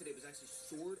just came out today was actually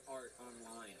Sword Art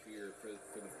Online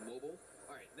for the mobile.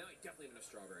 Alright, now I definitely have enough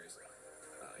strawberries.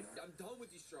 I'm done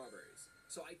with these strawberries.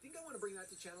 So I think I want to bring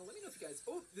that to channel. Let me know if you guys...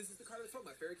 Oh, this is the card I was talking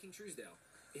about, Fairy King Truesdale.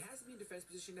 It has to be in defense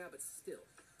position now, but still.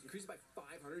 It's increased by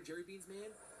 500. Jerry Beans,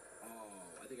 man. Oh,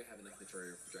 I think I have enough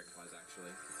material for Dragonflies,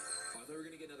 actually. Oh, I thought we were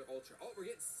going to get another Ultra. Oh,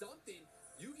 we're getting something.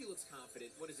 Yugi looks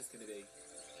confident. What is this going to be?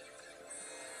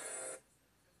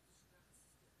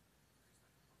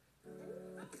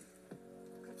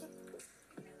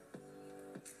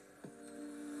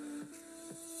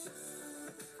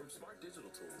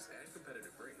 Digital tools and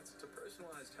competitive rates to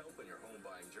personalized help in your home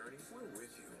buying journey, we're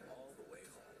with you all the way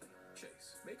home.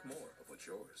 Chase, make more of what's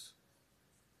yours.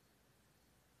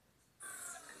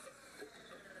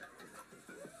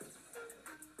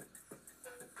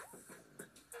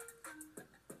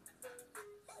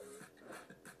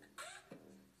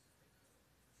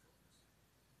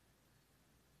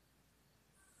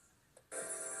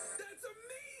 That's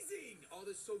amazing! Oh,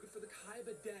 this is so good for the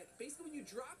Kaiba deck. Basically, when you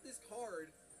drop this card,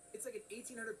 it's like an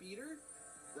 1800 beater,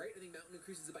 right? I think Mountain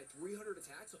increases it by 300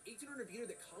 attack, so 1800 beater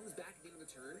that comes back at the end of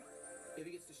the turn if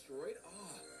it gets destroyed.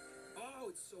 Oh,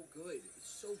 it's so good.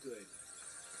 It's so good.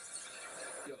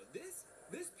 Yo,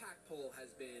 this pack pull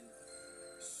has been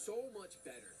so much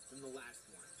better than the last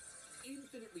one.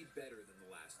 Infinitely better than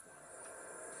the last one.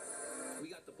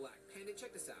 We got the Black Pendant.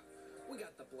 Check this out. We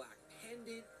got the Black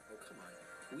Pendant. Oh, come on.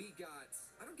 We got...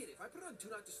 I don't get it. If I put it on Do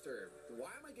Not Disturb,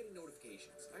 why am I getting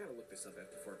notifications? I gotta look this up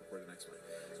before I record the next one.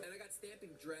 And I got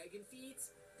Stamping Dragon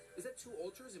Feeds. Is that 2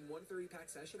 Ultras in one 30-pack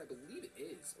session? I believe it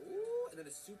is. Ooh, and then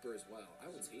a Super as well.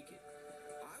 I will take it.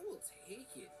 I will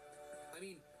take it. I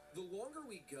mean, the longer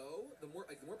we go, the more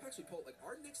packs we pull. Like,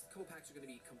 our next co-packs are going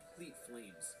to be complete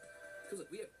flames. Because, look,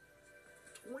 we have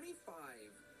 25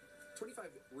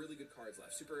 really good cards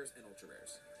left. Super Rares and Ultra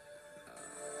Rares.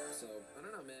 So, I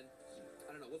don't know, man.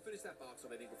 I don't know. We'll finish that box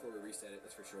up, I think, before we reset it.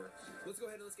 That's for sure. Let's go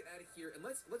ahead and let's get out of here. And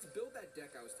let's build that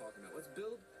deck I was talking about. Let's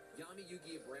build Yami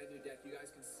Yugi, a brand new deck. You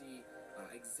guys can see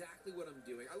exactly what I'm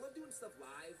doing. I love doing stuff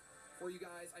live for you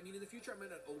guys. I mean, in the future, I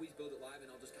might not always build it live,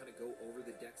 and I'll just kind of go over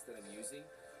the decks that I'm using.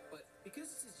 But because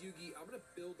this is Yugi, I'm going to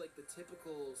build, like, the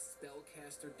typical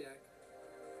spellcaster deck.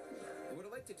 And what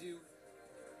I like to do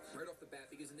right off the bat,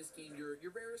 because in this game, your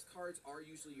rarest cards are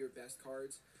usually your best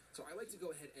cards. So I like to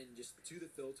go ahead and just do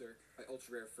the filter by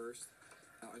ultra rare first,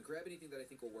 and grab anything that I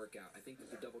think will work out. I think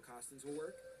that the double Costins will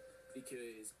work,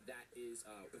 because that is,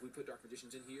 if we put Dark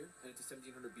Magicians in here, and it's a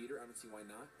 1700 beater, I don't see why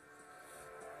not.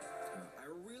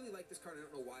 I really like this card. I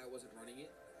don't know why I wasn't running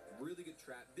it. Really good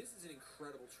trap. This is an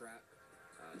incredible trap.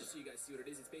 Just so you guys see what it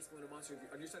is, it's basically when a monster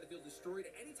on your side of the field destroyed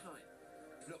at any time.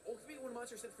 No, ultimate when a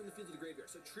monster is sent from the field to the graveyard.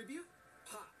 So tribute,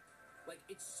 pop. Like,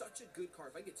 it's such a good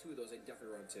card. If I get 2 of those, I'd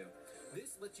definitely run 2.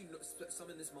 This lets you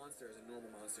summon this monster as a normal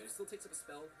monster. It still takes up a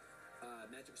spell,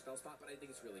 magic or spell spot, but I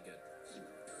think it's really good.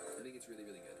 I think it's really,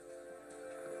 really good.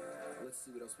 Let's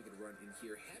see what else we can run in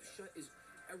here. Half Shut is...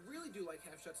 I really do like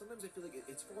Half Shut. Sometimes I feel like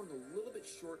it's falling a little bit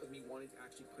short of me wanting to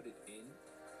actually put it in.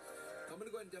 I'm going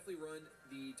to go ahead and definitely run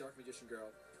the Dark Magician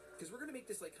Girl, because we're going to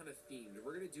make this, like, kind of themed.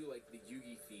 We're going to do, like, the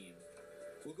Yugi theme.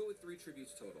 We'll go with 3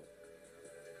 tributes total.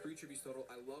 3 tributes total.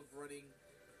 I love running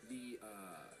the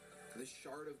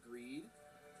Shard of Greed.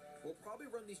 We'll probably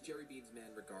run these Jerry Beans,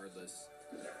 man, regardless.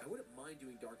 I wouldn't mind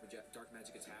doing Dark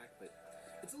Magic Attack, but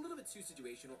it's a little bit too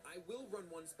situational. I will run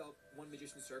one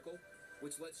Magician Circle,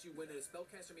 which lets you, when a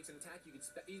spellcaster makes an attack, you can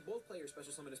both players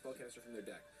special summon a spellcaster from their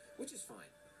deck, which is fine.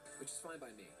 Which is fine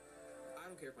by me. I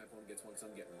don't care if my opponent gets one, because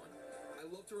I'm getting one. I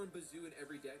love to run Bazoo in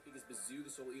every deck, because Bazoo, the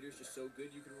Soul Eater, is just so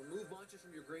good. You can remove monsters from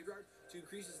your graveyard to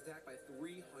increase its attack by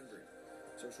 300.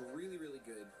 So it's really, really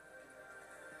good.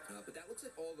 But that looks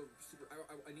like all the super...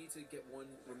 I need to get one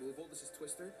removal. This is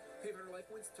Twister. Pay 100 life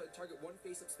points to target one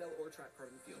face-up spell or trap card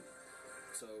on the field.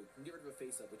 So you can get rid of a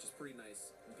face-up, which is pretty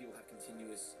nice when people have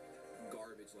continuous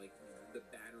garbage like the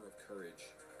Banner of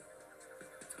Courage.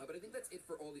 But I think that's it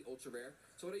for all the ultra rare.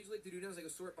 So what I usually like to do now is I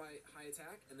go sort by high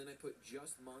attack, and then I put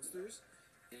just monsters.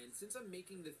 And since I'm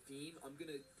making the theme, I'm going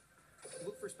to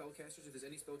look for spellcasters, if there's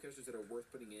any spellcasters that are worth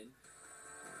putting in.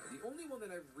 The only one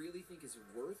that I really think is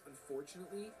worth,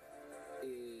 unfortunately,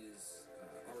 is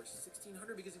our 1600,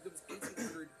 because it goes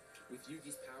 1800 with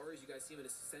Yugi's powers. You guys see him in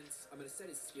a sense. I'm going to set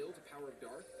his skill to Power of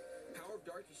Dark. Power of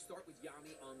Dark, you start with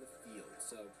Yami on the field.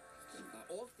 So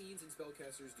all Fiends and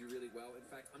Spellcasters do really well. In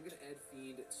fact, I'm going to add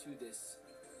Fiend to this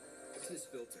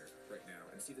filter right now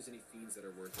and see if there's any Fiends that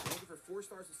are worth it. I'm looking for 4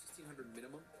 stars with 1600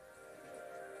 minimum.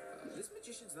 This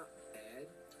Magician's not bad.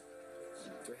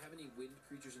 Do I have any wind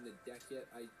creatures in the deck yet?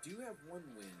 I do have 1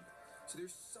 wind. So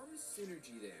there's some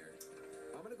synergy there.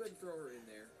 I'm going to go ahead and throw her in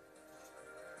there.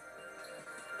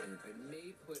 And I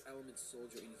may put Element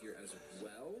Soldier in here as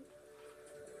well,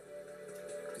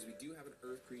 because we do have an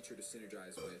Earth creature to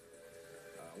synergize with.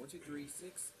 1, 2, 3,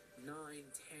 6, 9,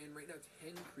 10. Right now,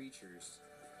 10 creatures.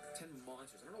 10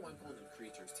 monsters. I don't know why I'm calling them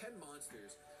creatures. 10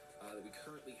 monsters that we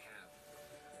currently have.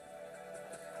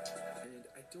 And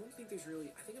I don't think there's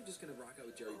really... I think I'm just going to rock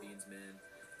out with Jerry Beans, man.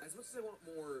 As much as I want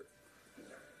more...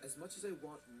 As much as I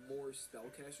want more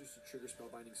spellcasters to trigger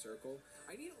Spellbinding Circle,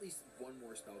 I need at least 1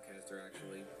 more spellcaster,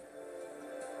 actually.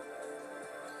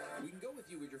 We can go with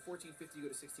you with your 1450, go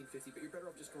to 1650, but you're better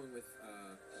off just going with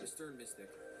the Stern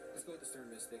Mystic. Let's go with the Stern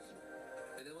Mystic.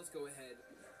 And then let's go ahead,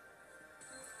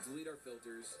 delete our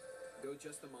filters, go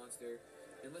just the monster,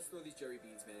 and let's throw these Jerry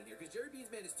Beans Man in here, because Jerry Beans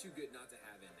Man is too good not to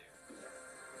have in there.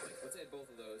 Like, let's add both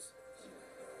of those.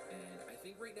 And I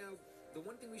think right now, the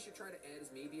one thing we should try to add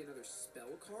is maybe another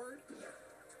spell card.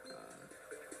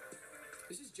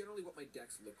 This is generally what my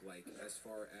decks look like as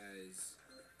far as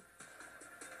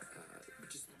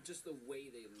just the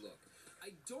way they look.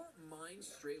 I don't mind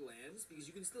stray lands, because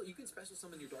you can special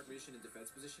summon your Dark Magician in defense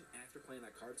position after playing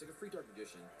that card. It's like a free Dark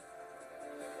Magician.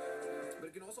 But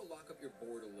it can also lock up your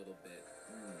board a little bit.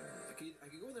 I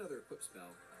could go with another equip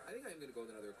spell. I think I am going to go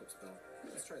with another equip spell.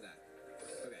 Let's try that.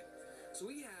 Okay. So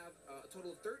we have a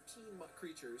total of 13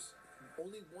 creatures.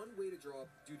 Only 1 way to draw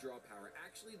power.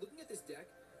 Actually, looking at this deck,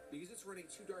 because it's running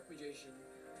 2 Dark Magician,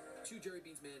 2 Jerry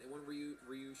Beans Man, and 1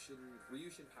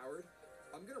 Ryushin powered,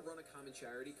 I'm gonna run a Common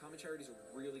Charity. Common Charity is a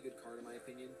really good card in my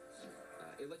opinion.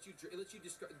 It lets you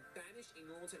banish a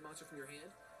normal type monster from your hand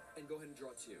and go ahead and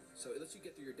draw 2. So it lets you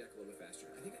get through your deck a little bit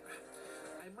faster. I think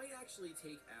I might actually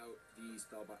take out the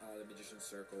Magician's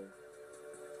Circle.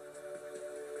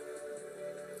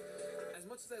 As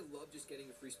much as I love just getting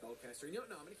a free spellcaster, no,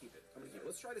 I'm gonna keep it.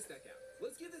 Let's try this deck out.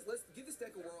 Let's give this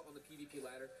deck a whirl on the PvP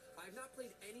ladder. I have not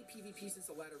played any PvP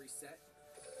since the ladder reset.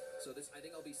 So I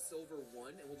think I'll be Silver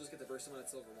 1, and we'll just get the burst summon at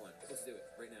Silver 1. Let's do it,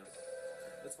 right now.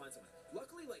 Let's find someone.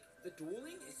 Luckily, like, the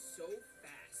dueling is so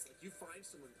fast. Like, you find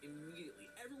someone immediately.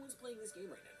 Everyone's playing this game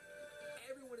right now.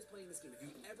 Everyone is playing this game. If you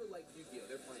ever liked Yu-Gi-Oh!,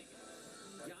 they're playing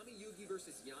it. Yami Yugi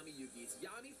versus Yami Yugi. It's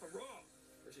Yami Farah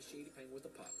versus Shady Penguin with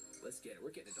the pup. Let's get it.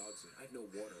 We're getting a dog soon. I have no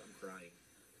water. I'm crying.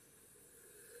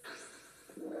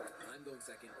 I'm I'm going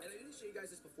second. And I didn't show you guys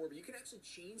this before, but you can actually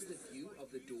change the view of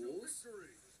the duels.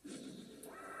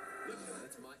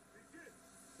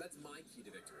 That's my key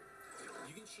to victory.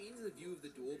 You can change the view of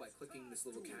the duel by clicking this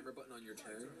little camera button on your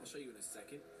turn. I'll show you in a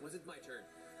second. Once it's my turn.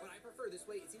 But I prefer this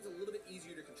way. It seems a little bit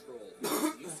easier to control.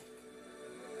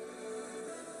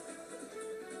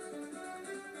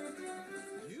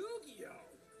 Yu-Gi-Oh!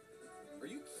 Are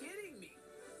you kidding me?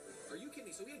 Are you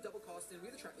kidding me? So we have double cost in. We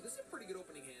have the trap. This is a pretty good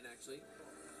opening hand, actually.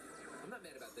 I'm not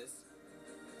mad about this.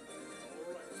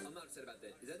 I'm not upset about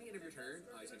that. Is that the end of your turn?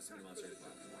 Oh, he's going to summon a monster as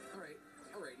well. Alright.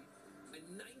 Alrighty. A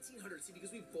 1900. See,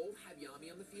 because we both have Yami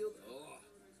on the field. Oh.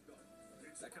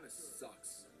 That kind of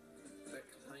sucks. That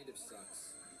kind of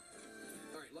sucks.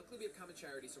 Alright, luckily we have Common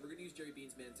Charity, so we're going to use Jerry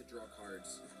Beans Man to draw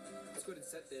cards. Let's go ahead and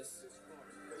set this.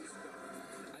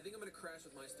 I think I'm going to crash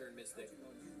with my Stern Mystic.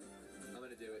 I'm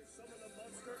going to do it.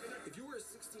 If you were a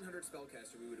 1600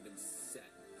 spellcaster, we would have been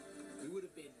set. We would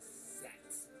have been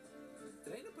set.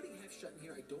 Did I end up putting half shut in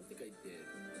here? I don't think I did.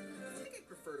 I think I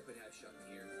prefer to put half shut in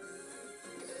here.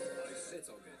 It's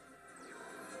all good.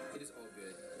 It is all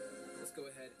good. Let's go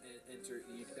ahead and enter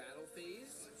the battle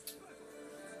phase.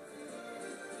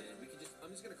 And we can just, I'm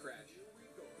just going to crash.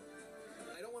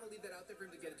 I don't want to leave that out there for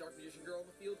him to get a Dark Magician Girl on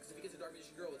the field, because if he gets a Dark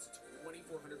Magician Girl, it's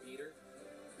 2400 meter.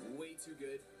 Way too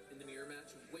good in the mirror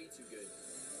match. Way too good.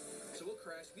 So we'll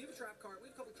crash. We have a trap card. We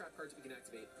have a couple trap cards we can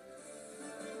activate.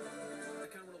 I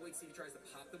kind of want to wait to see if he tries to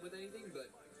pop them with anything, but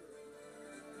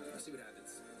I'll see what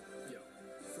happens. Yo.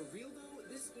 For real, though,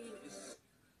 this game is...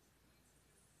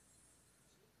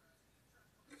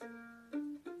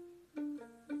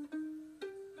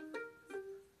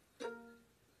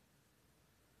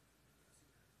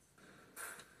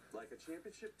 Like a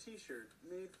championship t-shirt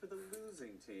made for the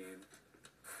losing team.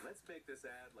 Let's make this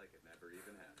ad like it never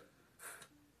even happened.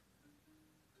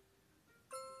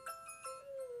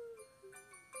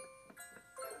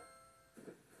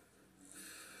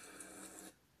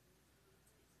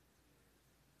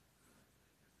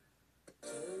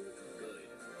 So good.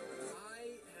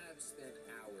 I have spent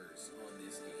hours on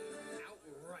this game.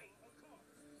 Outright.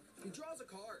 He draws a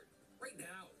card. Right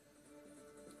now.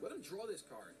 Let him draw this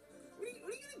card. What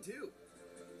are you gonna do?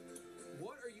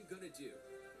 What are you gonna do?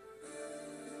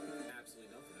 Absolutely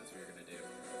nothing. That's what you're gonna do.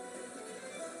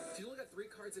 So you only got 3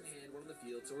 cards in hand, 1 on the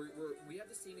field. So we have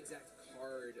the same exact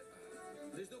card.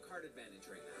 There's no card advantage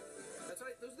right now. That's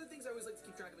why those are the things I always like to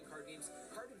keep track of in card games.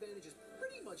 Card advantage is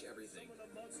pretty much everything.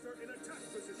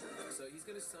 So he's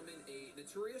gonna summon a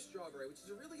Notorious Strawberry, which is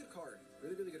a really good card.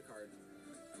 Really, really good card.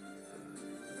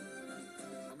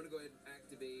 I'm gonna go ahead and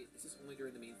activate. This is only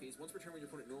during the main phase. Once per turn, when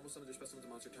your opponent normal summons or special summons a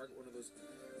monster, target one of those.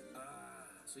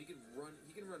 So he can run.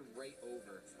 He can run right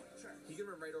over. He can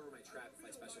run right over my trap if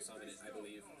I special summon it, I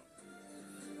believe.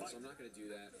 So I'm not gonna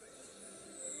do that.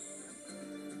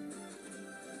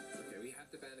 Okay, we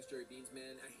have to banish Jerry Beans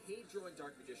Man. I hate drawing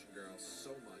Dark Magician Girl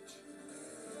so much.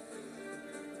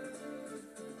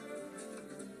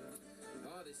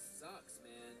 Oh, this sucks,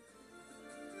 man.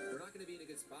 We're not gonna be in a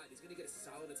good spot. He's gonna get a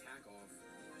solid attack off.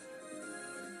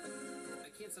 I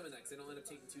can't summon that because then I'll end up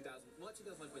taking 2,000, not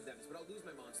 2,000 point damage, but I'll lose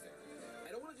my monster. I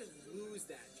don't want to just lose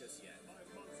that just yet. My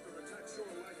monster attacks your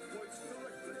life points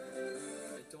directly.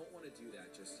 I don't want to do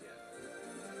that just yet.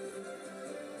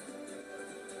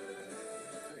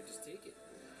 Alright, just take it.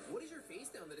 What is your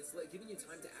face down that it's like giving you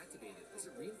time to activate it? Is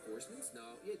it reinforcements?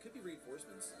 No. Yeah, it could be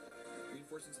reinforcements.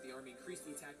 Reinforcements of the army increase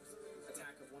the attack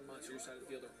of one monster your side of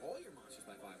the field or all your monsters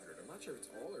by 500. I'm not sure if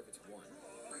it's all or if it's one.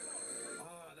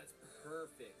 Ah, that's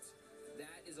perfect.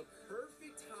 That is a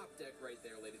perfect top deck right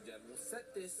there, ladies and gentlemen. We'll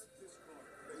set this.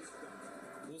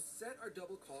 We'll set our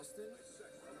double Costin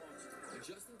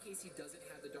just in case he doesn't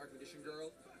have the Dark Magician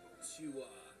Girl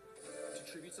to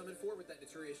tribute summon for with that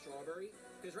Notorious Strawberry.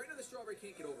 Because right now the Strawberry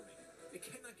can't get over me. It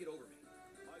cannot get over me.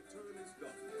 My turn is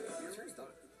done. Your turn's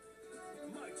done.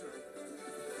 My turn.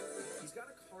 He's got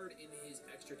a card in his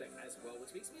extra deck as well,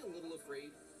 which makes me a little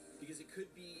afraid because it could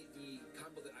be the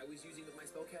combo that I was using with my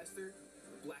spellcaster,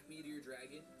 Black Meteor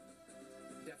Dragon.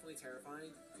 Definitely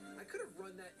terrifying. I could have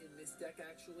run that in this deck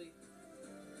actually.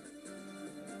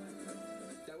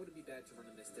 That wouldn't be bad to run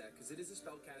in this deck because it is a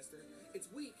spellcaster. It's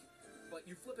weak, but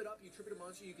you flip it up, you trip it a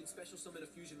monster, you can special summon a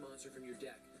fusion monster from your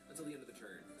deck until the end of the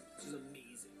turn. This is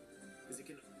amazing because it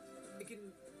can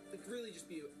really just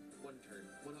be a one turn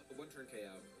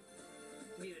KO.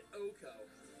 I mean an Oko.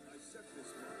 I set this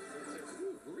monster.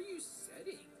 Ooh, who are you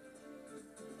setting?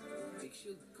 Big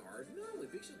Shield Guard? No,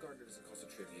 Big Shield Guard doesn't cost a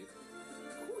tribute.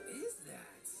 Who is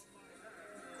that?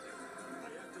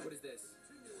 What is this?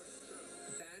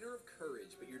 Banner of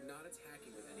Courage, but you're not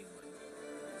attacking with anyone.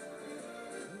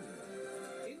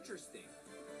 Interesting.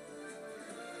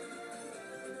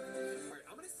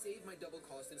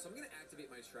 cost in, so I'm gonna activate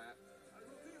my trap I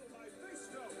reveal my face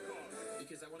down card.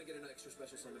 because I want to get an extra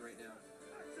special summon right now.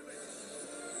 Activate.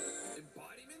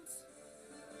 Embodiment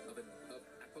of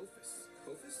Apophis.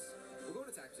 Apophis? We'll go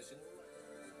in attack position.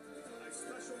 I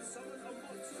special summon a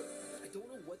monster. I don't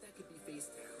know what that could be face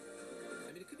down.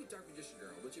 I mean, it could be Dark Magician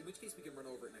Girl, in which case we can run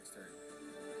over it next turn.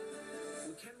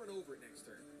 We can run over it next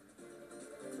turn.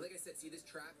 Like I said, see this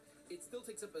trap? It still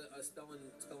takes up a spell and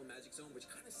magic zone, which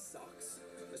kind of sucks.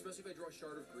 Especially if I draw a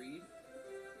Shard of Greed.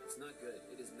 It's not good.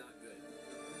 It is not good.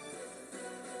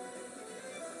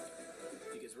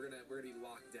 Because we're gonna be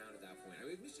locked down at that point.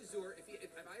 I mean, Mr. Zur,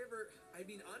 if I ever, I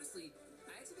mean, honestly,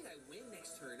 I actually think I win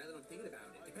next turn. Now that I'm thinking about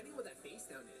it, depending on what that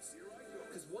face down is.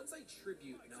 Because once I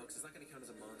tribute, no, because it's not gonna count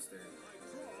as a monster. I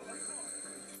draw a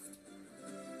card.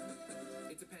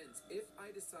 It depends. If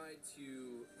I decide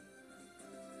to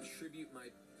tribute my,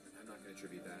 I'm not gonna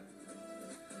tribute that.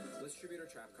 Let's tribute our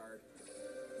trap card.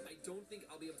 I don't think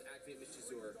I'll be able to activate Mr.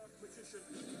 Zur. Dark Magician.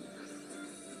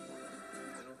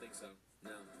 I don't think so.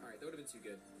 No. Alright, that would have been too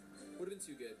good. Would have been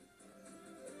too good.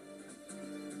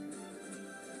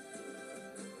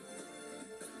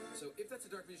 So if that's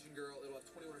a Dark Magician Girl, it'll have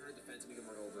 2100 defense and we can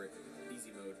run over it. Easy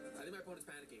mode. I think my opponent's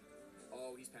panicking.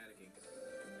 Oh, he's panicking.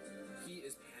 He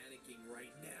is panicking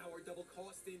right now. Our double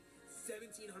costing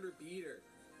 1700 beater.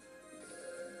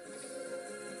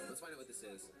 Let's find out what this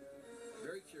is.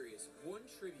 Very curious. One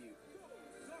tribute.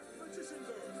 Dark Magician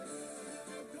Girl.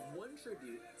 One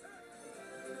tribute.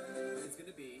 It's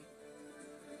gonna be.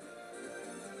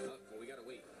 Well, we gotta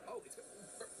wait. Oh, it's.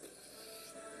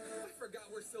 I forgot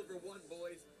we're silver 1,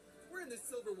 boys. We're in the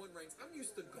silver 1 ranks. I'm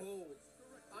used to gold.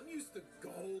 I'm used to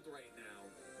gold right now,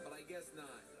 but I guess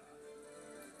not.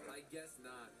 I guess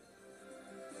not.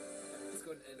 Let's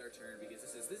go ahead and end our turn because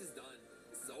this is done.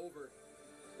 This is over.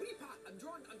 What do you pop? I'm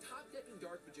top decking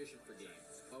Dark Magician for game.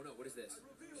 Oh no, what is this?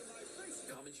 Reveal my face.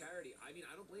 Common Charity. I mean,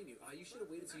 I don't blame you. You should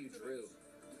have waited till you drew.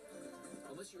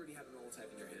 Unless you already have a normal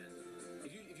type in your hand.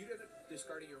 If you end up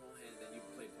discarding your whole hand, then you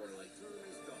played poorly. Turn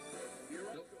is done. Here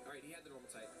I Nope. go. Alright, he had the normal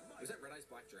type. Was that Red Eyes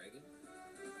Black Dragon?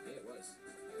 Yeah, it was.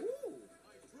 Woo!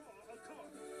 I draw a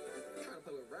card. I'm trying to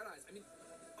play with Red Eyes. I mean,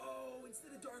 oh,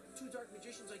 instead of two Dark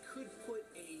Magicians, I could put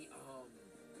a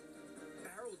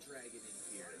Barrel Dragon in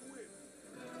here. I win.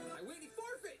 I win. He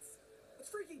forfeits. Let's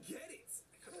freaking get it.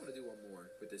 I kind of want to do one more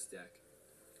with this deck.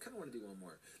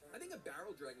 I think a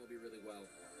Barrel Dragon would be really well.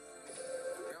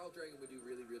 Barrel Dragon would do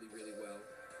really, really, really well.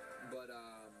 But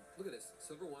look at this,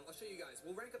 silver 1. I'll show you guys.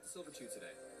 We'll rank up to silver 2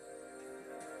 today.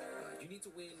 You need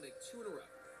to win like 2 in a row.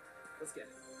 Let's get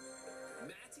it.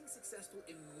 Matching successful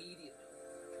immediately.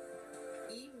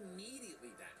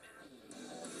 Immediately, Batman.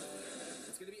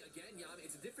 It's gonna be again, Yami.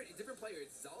 It's a different player.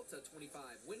 It's Zalta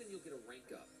 25. Win and you'll get a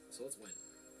rank up. So let's win.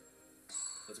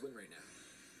 Let's win right now.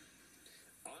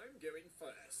 I'm going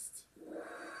first.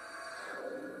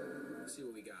 Let's see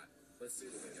what we got. Let's see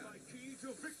what we got. My key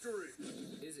to victory.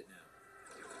 Is it now?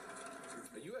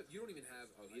 You don't even have.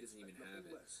 Oh, he doesn't even have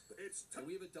it. It's And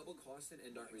we have a double Costin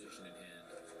and Dark Magician in hand.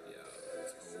 Yeah,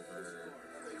 it's over.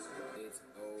 It's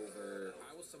over.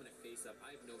 I will summon it face up.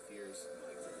 I have no fears.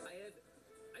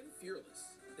 I'm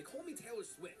fearless. They call me Taylor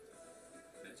Swift.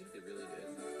 Imagine if they really did.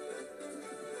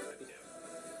 I'd be down.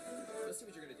 Let's see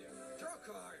what you're gonna do. Draw a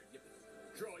card. Yep.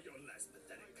 Draw your last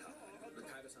pathetic card. The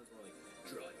Kaiba sounds more like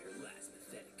draw your last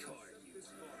pathetic card. this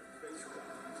card face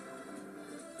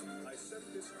down. I set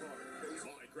this card face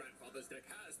My grandfather's deck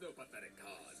has no pathetic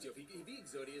cards. Yo, if he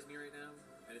Exodias me right now,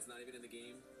 and it's not even in the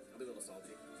game, I'll be a little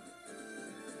salty.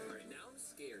 Alright, now I'm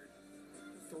scared.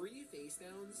 3 face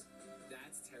downs?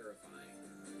 That's terrifying.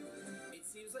 It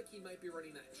seems like he might be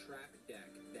running that trap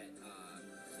deck that,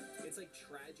 it's like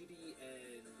Tragedy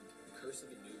and Curse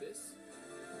of Anubis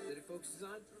that it focuses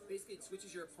on. Basically, it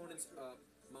switches your opponent's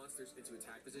monsters into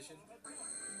attack position.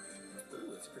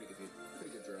 Ooh, that's a pretty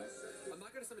good draw. I'm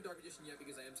not going to summon Dark Magician yet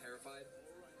because I am terrified.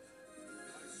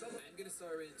 I'm going to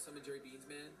summon Jerry Beans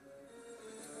Man.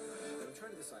 I'm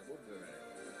trying to decide what would be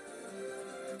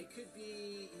better. It could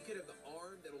be, he could have the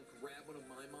arm that'll grab one of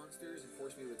my monsters and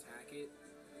force me to attack it.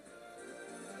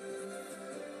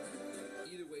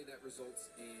 Either way, that results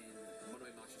in one of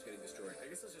my monsters getting destroyed. I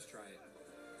guess let's just try it.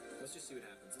 Let's just see what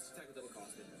happens. Let's attack with double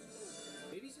costed.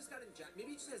 Maybe he's just got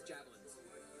maybe he just has javelins.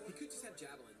 He could just have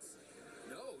javelins.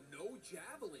 No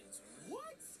javelins.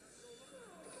 What?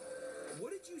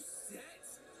 What did you set?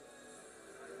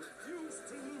 refuse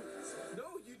to lose. No,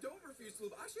 you don't refuse to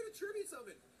lose. I should have tribute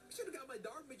summoned. I should have got my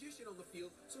Dark Magician on the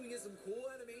field so we get some cool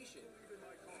animation. Even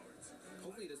my cards.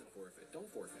 Hopefully he doesn't forfeit. Don't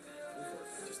forfeit, man. Don't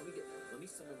forfeit. Just let me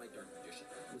summon my Dark Magician.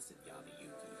 Listen, Yabi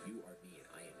Yuki, you are me and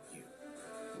I am you.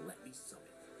 Let me summon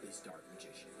this Dark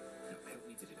Magician. No, I don't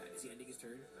need to do that. Is he ending his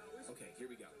turn? Okay,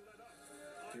 here we go.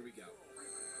 Here we go.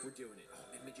 We're doing it.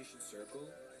 Oh, and Magician Circle.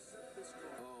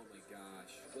 Oh my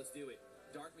gosh. Let's do it.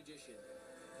 Dark Magician.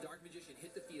 Dark Magician,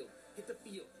 hit the field. Hit the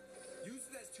field. Use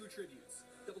it as 2 tributes.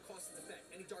 Double cost its effect.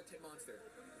 Any dark type monster.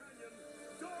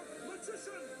 Dark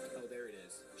Magician! Oh, there it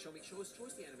is. Show us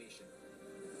the animation.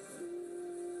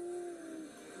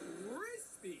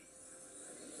 Crispy!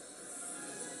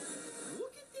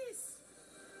 Look at this!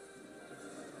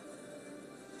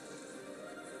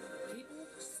 People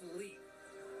sleep.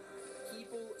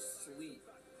 People sleep.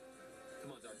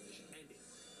 Come on, Dark Magician. End it.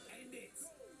 End it!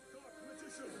 Dark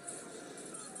Magician!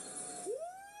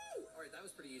 Woo! Alright, that was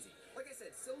pretty easy. Like I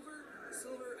said, Silver,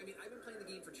 I mean, I've been playing the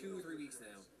game for 2 or 3 weeks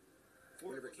now.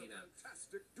 Whenever it came out.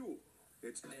 Fantastic duel.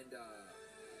 It's And,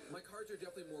 my cards are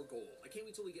definitely more gold. I can't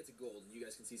wait till we get to gold and you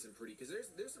guys can see some pretty, because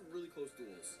there's some really close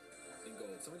duels in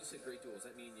gold. Someone just said great duels. Is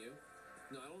that me and you?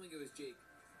 No, I don't think it was Jake.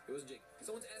 It wasn't Jake.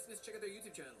 Someone's asking us to check out their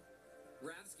YouTube channel.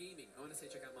 Ravs Gaming. I want to say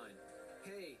check out mine.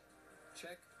 Hey,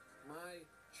 check my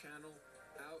channel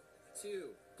out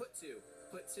too. Put two.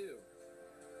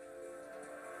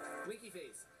 Winky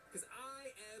face. Because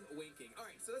I am winking.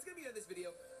 Alright, so that's going to be the end of this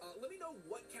video. Let me know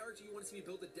what character you want to see me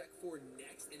build a deck for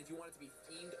next, and if you want it to be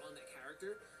themed on that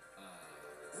character.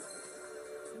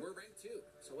 We're ranked 2,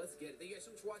 so let's get it. Thank you guys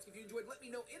so much for watching. If you enjoyed, let me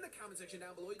know in the comment section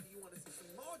down below. Do you want to see some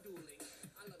more dueling?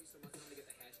 I love you so much. I'm going to get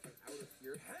the hashtag out of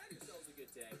here. Have yourselves a good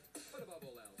day. But above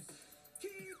all else,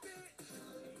 keep it.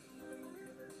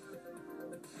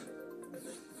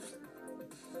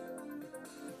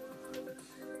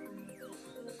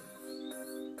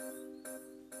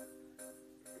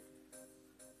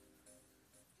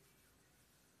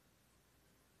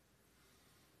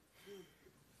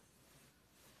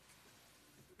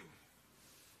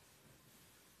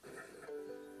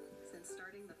 Since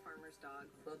starting the farmer's dog,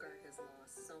 Booger has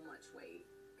lost so much weight,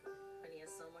 and he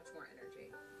has so much more energy.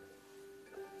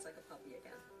 It's like a puppy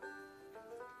again.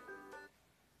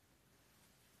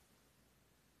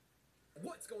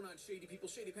 What's going on, Shady people?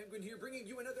 Shady Penguin here, bringing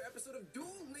you another episode of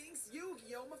Duel Links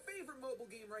Yu-Gi-Oh! My favorite mobile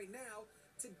game right now.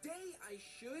 Today, I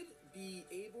should be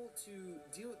able to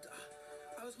deal with...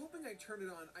 I was hoping I'd turn it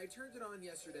on. I turned it on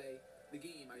yesterday, the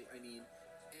game, I mean,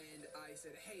 and I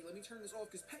said, hey, let me turn this off,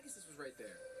 because Pegasus was right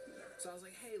there. So I was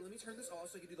like, hey, let me turn this off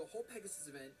so I can do the whole Pegasus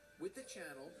event with the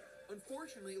channel.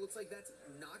 Unfortunately, it looks like that's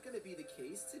not going to be the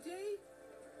case today.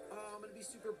 I'm going to be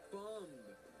super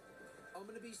bummed. I'm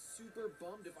going to be super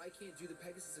bummed if I can't do the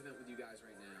Pegasus event with you guys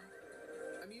right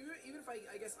now. I mean, even if I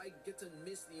guess I get to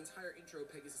miss the entire intro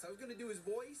of Pegasus. I was going to do his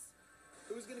voice.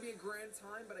 It was going to be a grand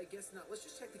time, but I guess not. Let's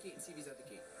just check the gate and see if he's at the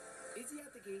gate. Is he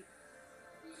at the gate?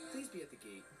 Please be at the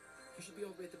gate. He should be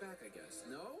all the way at the back, I guess.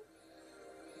 No?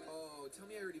 Oh, tell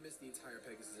me I already missed the entire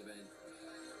Pegasus event.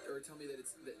 Or tell me that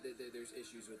there's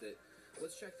issues with it.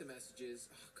 Let's check the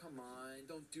messages. Oh, come on.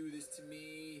 Don't do this to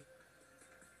me.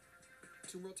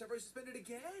 Tomb World temporarily suspended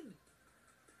again.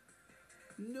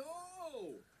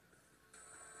 No!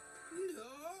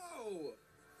 No!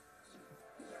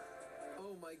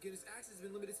 Oh my goodness, access has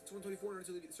been limited since 124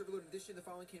 until the server load edition. The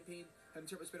following campaign having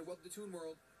temporarily suspended. Welcome to Toon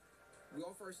World. We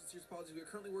offer our sincere apologies. We are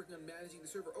currently working on managing the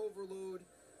server overload.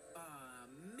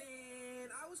 Man,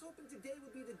 I was hoping today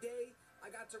would be the day I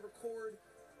got to record.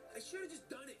 I should have just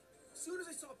done it. As soon as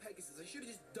I saw Pegasus, I should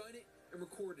have just done it and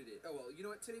recorded it. Oh well, you know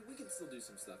what? Today we can still do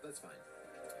some stuff. That's fine.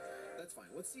 That's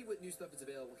fine. Let's see what new stuff is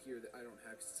available here that I don't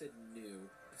have. It said new.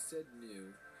 It said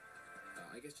new.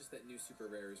 I guess just that new super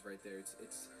rare is right there.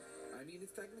 I mean,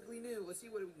 it's technically new. Let's see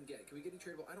what we can get. Can we get any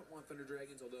tradable? I don't want Thunder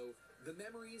Dragons, although the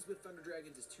memories with Thunder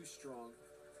Dragons is too strong.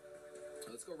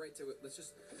 Let's go right to it.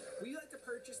 We like to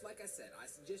purchase, like I said, I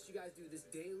suggest you guys do this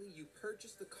daily. You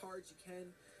purchase the cards you can.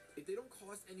 If they don't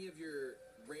cost any of your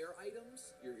rare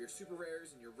items, your super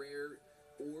rares and your rare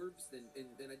orbs, then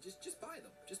I just buy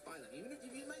them. Just buy them. Even if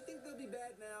you might think they'll be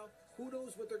bad now, who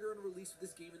knows what they're going to release with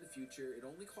this game in the future. It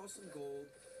only costs some gold.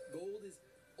 Gold is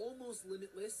almost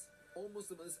limitless. Almost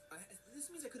limitless. This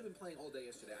means I could have been playing all day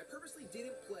yesterday. I purposely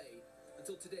didn't play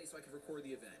until today so I could record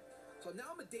the event. So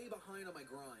now I'm a day behind on my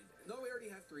grind. No, we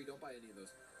already have 3. Don't buy any of those.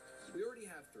 We already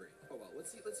have 3. Oh well,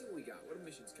 let's see what we got. What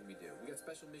missions can we do? We got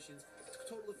special missions.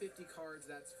 Total of 50 cards.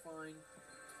 That's fine.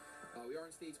 We are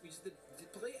on stage. We just did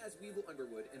play as Weevil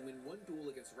Underwood and win 1 duel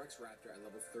against Rex Raptor at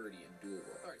level 30 in Duel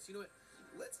World. All right, so you know what?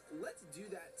 Let's do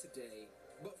that today.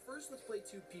 But first, let's play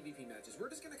 2 PvP matches. We're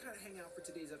just gonna kind of hang out for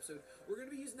today's episode. We're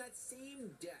gonna be using that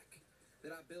same deck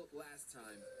that I built last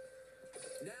time.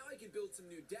 Now I can build some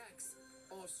new decks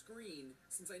off screen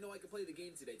since I know I can play the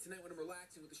game today. Tonight when I'm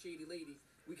relaxing with the Shady Lady,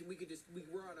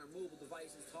 we're on our mobile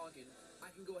devices talking. I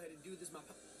can go ahead and do this.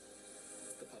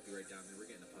 It's the puppy right down there. We're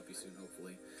getting a puppy soon,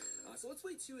 hopefully. So let's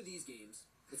play 2 of these games.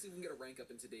 Let's see if we can get a rank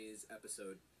up in today's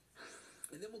episode.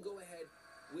 And then we'll go ahead.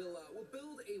 We'll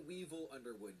build a Weevil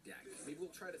Underwood deck. Maybe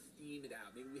we'll try to theme it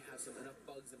out. Maybe we have enough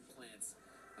bugs and plants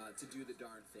to do the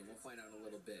darn thing. We'll find out in a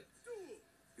little bit.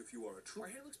 If you are a true...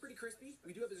 Our hand looks pretty crispy.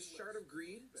 We do have a Shard of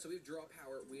Greed, so we have draw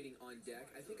power waiting on deck.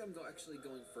 I think I'm actually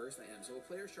going first. I am. So we'll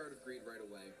play our Shard of Greed right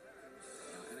away.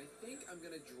 And I think I'm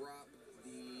going to drop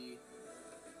the...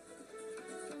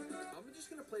 I'm just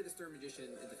going to play the Stern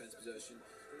Magician in defense position.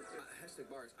 Hashtag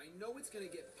bars. I know it's going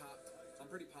to get popped. I'm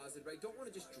pretty positive, but I don't want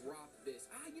to just drop this.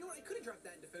 You know what? I could have dropped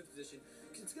that in defense position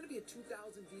because it's going to be a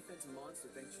 2,000 defense monster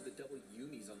thanks to the double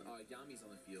Yamis on the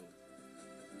field.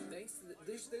 Thanks to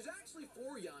there's actually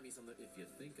 4 Yamis on the. If you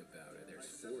think about it, there's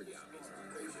 4 Yamis on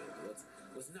the field.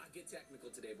 Let's not get technical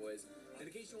today, boys. And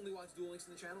in case you only watch Duel Links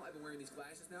in the channel, I've been wearing these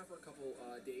glasses now for a couple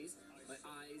days. My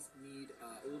eyes need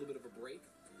a little bit of a break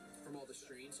from all the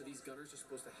strain, so these gunners are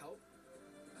supposed to help.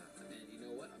 And you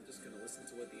know what? I'm just going to listen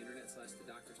to what the internet / the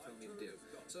doctors tell me to do.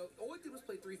 So all I did was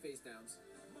play 3 face downs.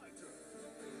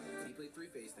 He played 3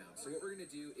 face downs. So what we're going to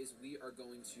do is we're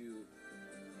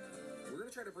going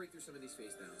to try to break through some of these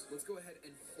face downs. Let's go ahead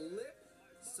and flip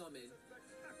summon.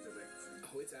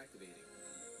 Oh, it's activating.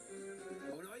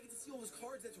 Oh, now I get to see all those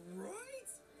cards. That's right.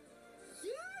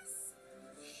 Yes.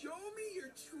 Show me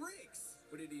your tricks.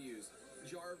 What did he use?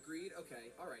 Jar of Greed. Okay.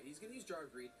 All right. He's going to use Jar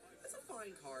of Greed. That's a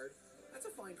fine card. That's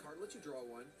a fine card. Let you draw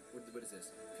one. What is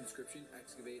this? Conscription,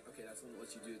 Excavate. Okay, that's the one that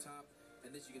lets you do the top.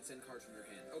 And this you can send cards from your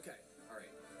hand. Okay, all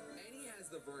right. And he has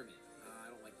the Vermin.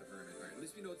 I don't like the Vermin. All right, at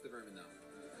least we know it's the Vermin, though.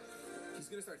 He's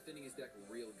gonna start thinning his deck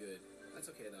real good. That's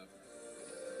okay, though.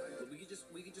 But we could just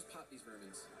pop these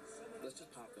Vermins. Let's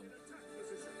just pop them.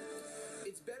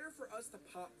 It's better for us to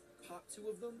pop 2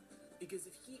 of them. Because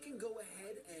if he can go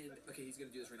ahead and... Okay, he's going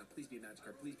to do this right now. Please be a magic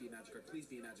card. Please be a magic card. Please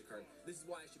be a magic card. This is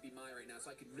why I should be Mai right now,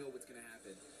 so I can know what's going to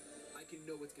happen. I can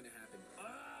know what's going to happen.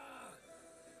 Ah!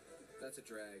 That's a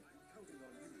drag.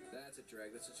 That's a drag.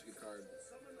 That's such a good card.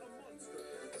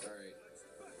 Alright.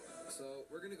 So,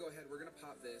 we're going to go ahead. We're going to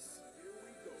pop this.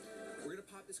 We're going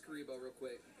to pop this Karibo real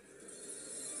quick.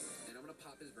 And I'm going to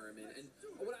pop his Vermin. And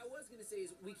what I was going to say is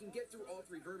we can get through all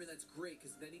 3 Vermin. That's great,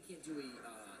 because then he can't do a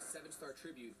 7-star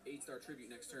tribute, 8-star tribute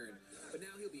next turn. But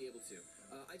now he'll be able to.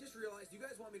 I just realized you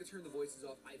guys want me to turn the voices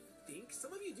off. I think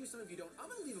some of you do, some of you don't. I'm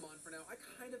going to leave them on for now. I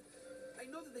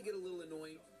know that they get a little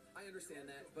annoying. I understand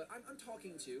that. But I'm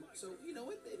talking too. So, you know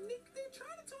what? They're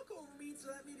trying to talk over me, so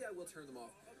that maybe I will turn them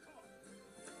off.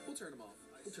 We'll turn them off.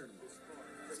 We'll turn them off.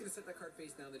 He's going to set that card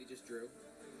face down that he just drew.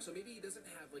 So maybe he doesn't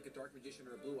have like a Dark Magician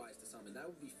or a Blue Eyes to summon. That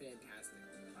would be fantastic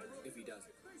if he does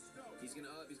it. He's gonna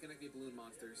activate Balloon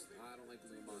Monsters. I don't like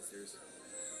Balloon Monsters.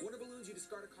 Wonder Balloons, you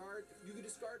discard a card. You can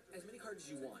discard as many cards as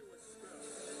you want.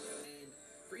 And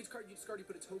for each card you discard, you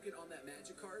put a token on that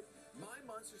magic card. My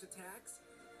monster's attack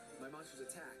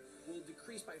will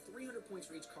decrease by 300 points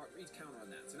for each counter on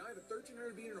that. So now I have a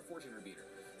 1300 beater and a 1400 beater.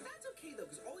 That's okay though,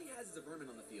 because all he has is a Vermin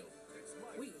on the field.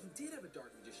 Wait, he did have a Dark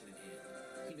Magician in hand.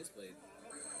 He misplayed.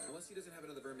 Unless he doesn't have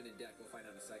another Vermin in deck, we'll find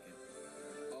out in a second.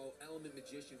 Oh, Element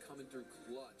Magician coming through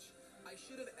clutch. I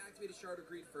should have activated Shard of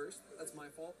Greed first. That's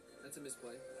my fault. That's a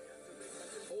misplay.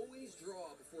 Always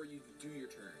draw before you do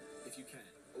your turn, if you can.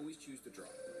 Always choose to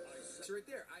draw. So right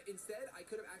there, instead, I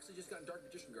could have actually just gotten Dark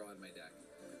Magician Girl out of my deck.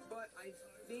 But I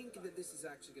think that this is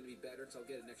actually going to be better, so I'll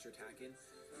get an extra attack in.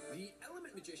 The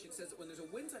Element Magician says that when there's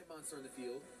a Wind-type monster on the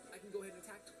field, I can go ahead and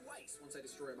attack twice once I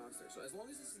destroy a monster. So as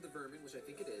long as this is the Vermin, which I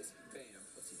think it is, bam.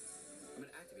 Let's see. I'm going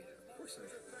to activate it. Of course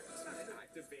I'm going to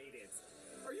activate it.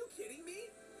 Are you kidding me?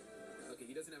 Okay,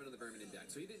 he doesn't have another Vermin in deck,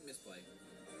 so he didn't misplay. He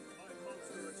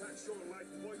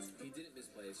didn't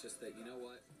misplay. It's just that, you know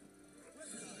what?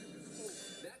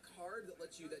 That card that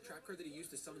lets you, that trap card that he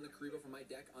used to summon the Karibo from my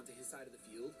deck onto his side of the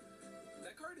field,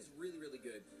 that card is really, really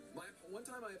good. One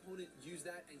time my opponent used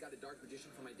that and got a Dark Magician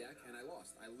from my deck, and I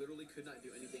lost. I literally could not do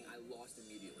anything. I lost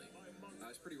immediately. It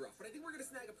was pretty rough. But I think we're going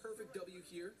to snag a perfect W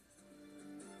here.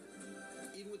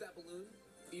 Even with that balloon,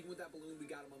 we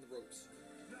got him on the ropes.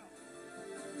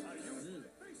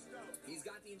 He's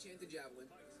got the Enchanted Javelin.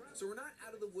 So we're not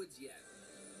out of the woods yet.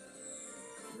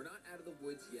 But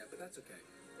that's okay.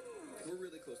 We're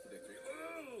really close to victory.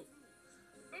 Oh!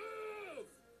 Oh!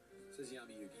 Says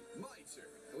Yami Yugi. My turn.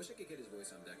 I wish I could get his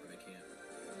voice on deck, but I can't.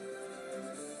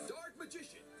 Dark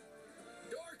Magician.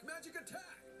 Dark Magic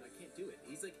Attack. I can't do it.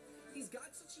 He's got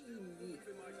such a unique...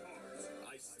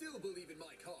 I still believe in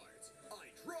my cards. I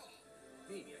draw.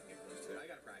 Maybe I can get close to it. I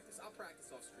gotta practice. I'll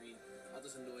practice off screen. I'll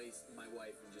just annoy my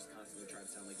wife and just constantly try to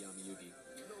sound like Yami Yugi.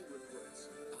 No regrets.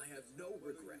 I have no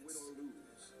regrets. Win or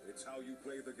lose. It's how you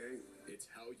play the game. It's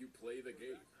how you play the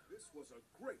game. This was a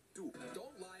great duel.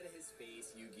 Don't lie to his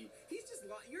face, Yugi. He's just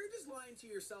you're just lying to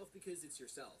yourself because it's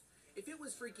yourself. If it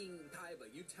was freaking Kaiba,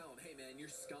 you'd tell him, hey man,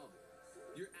 you're scum.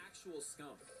 You're actual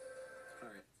scum.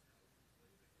 Alright.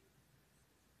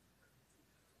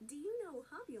 Do you know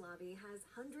Hobby Lobby has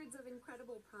hundreds of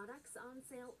incredible products on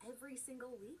sale every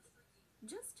single week?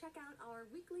 Just check out our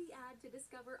weekly ad to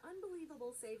discover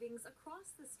unbelievable savings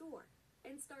across the store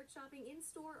and start shopping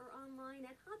in-store or online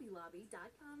at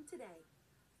hobbylobby.com today.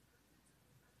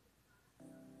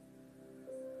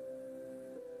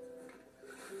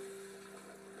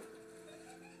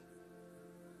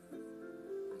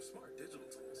 From smart digital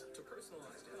tools to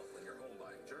personalized help in your home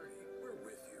buying journey, we're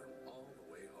with you all the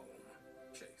way home.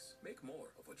 Chase, make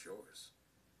more of what's yours.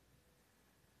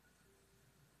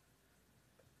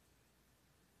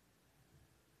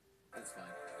 That's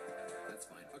fine. That's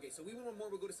fine. Okay, so we win one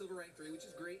more. We'll go to Silver Rank 3, which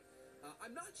is great.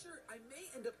 I'm not sure. I may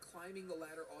end up climbing the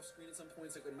ladder off screen at some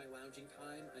points, like in my lounging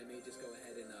time. I may just go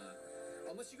ahead and,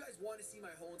 unless you guys want to see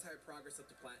my whole entire progress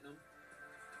up to Platinum,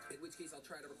 in which case I'll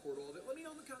try to record all of it. Let me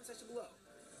know in the comment section below.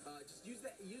 Just leave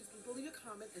a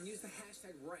comment and use the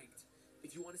hashtag ranked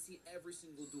if you want to see every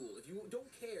single duel. If you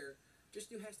don't care, just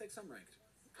do hashtag some ranked,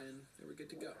 and then we're good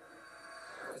to go.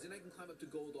 Because then I can climb up to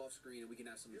gold off screen and we can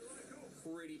have some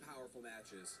pretty powerful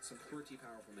matches.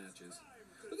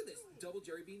 Look at this. Double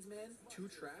Jerry Beans, man. 2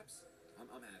 traps. I'm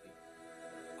happy.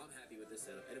 I'm happy with this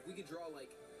setup. And if we could draw,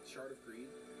 like, Shard of Greed,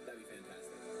 that'd be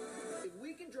fantastic. If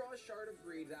we can draw a Shard of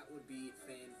Greed, that would be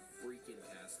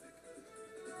fan-freaking-tastic.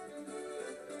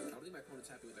 I don't think my opponent's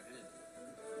happy with their hand.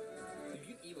 You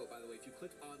can emote, by the way, if you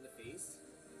click on the face.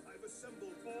 I've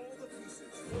assembled all the pieces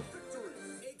for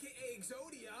victory. AKA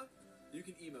Exodia. You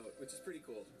can emote, which is pretty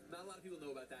cool. Not a lot of people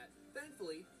know about that.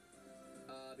 Thankfully,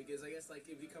 because I guess like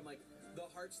it become like the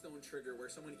Hearthstone trigger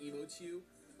where someone emotes you,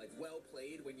 like well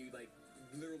played, when you like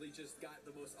literally just got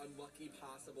the most unlucky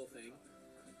possible thing.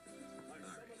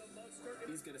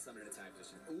 Alright. He's gonna summon an attack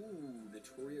position. Ooh,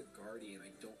 Notoria Guardian.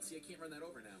 I can't run that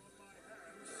over now.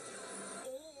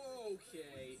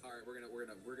 Okay. Alright, we're gonna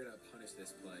punish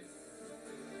this play.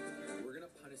 We're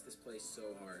gonna punish this play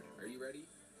so hard. Are you ready?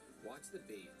 Watch the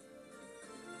bait.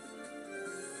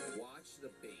 Watch the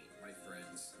bait, my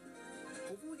friends.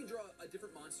 Hopefully we can draw a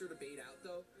different monster to bait out,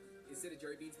 though, instead of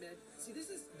Jerry Beans Man. See, this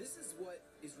is what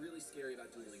is really scary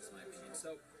about Duel Links, in my opinion.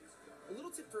 So, a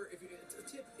little tip for if you're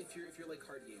like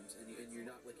card games and you're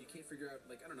not like you can't figure out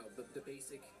like I don't know the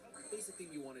basic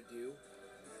thing you want to do.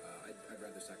 I'd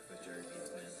rather sacrifice Jerry Beans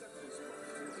Man.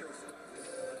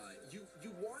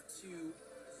 You want to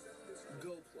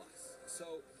go plus.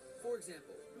 So, for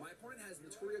example, my opponent has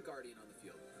Notoria Guardian on the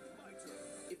field.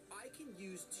 If I can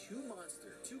use 2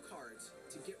 cards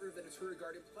to get rid of the Notoria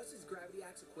Guardian plus his Gravity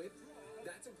Axe equip,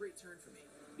 that's a great turn for me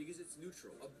because it's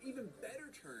neutral. An even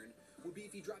better turn would be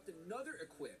if he dropped another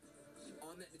equip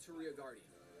on that Notoria Guardian.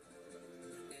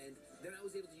 And then I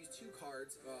was able to use 2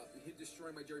 cards, him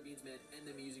destroying my Jerry Beans Man and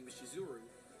then me using Mishizor,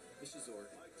 I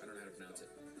don't know how to pronounce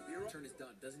it. Turn is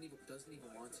done. Doesn't even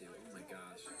want to. Oh my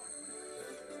gosh.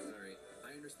 Alright,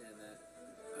 I understand that.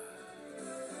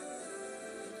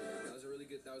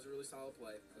 That was a really solid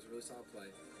play. I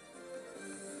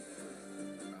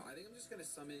think I'm just gonna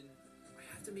summon. I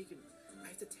have to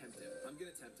tempt him. I'm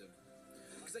gonna tempt him.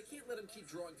 Because I can't let him keep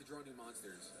drawing to draw new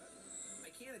monsters.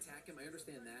 I can't attack him, I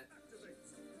understand that. But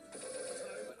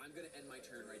I'm gonna end my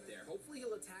turn right there. Hopefully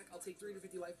he'll attack, I'll take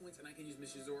 350 life points and I can use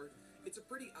Mishizor. It's a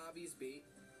pretty obvious bait.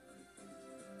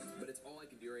 But it's all I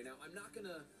can do right now. I'm not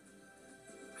gonna...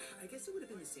 I guess it would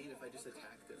have been the same if I just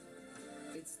attacked him.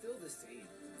 It's still the same.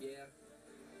 Yeah.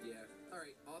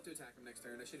 Alright, I'll have to attack him next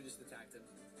turn. I should have just attacked him.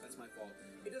 That's my fault.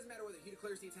 It doesn't matter whether he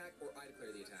declares the attack or I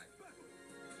declare the attack.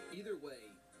 Either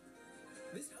way,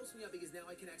 this helps me out because now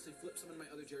I can actually flip some of my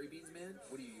other Jerry Beans, man.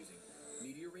 What are you using?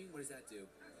 Meteor Ring? What does that do?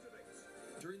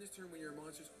 During this turn when your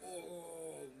monsters...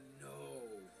 Oh,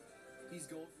 no. He's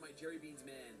going for my Jerry Beans,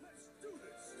 man.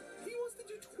 He wants to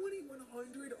do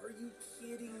 2100? Are you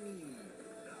kidding me?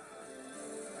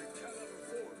 I cannot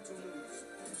afford to lose.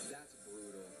 That's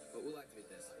brutal. But we'll activate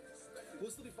this.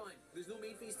 We'll still be fine. There's no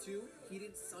main phase 2. He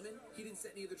didn't summon. He didn't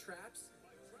set any other traps.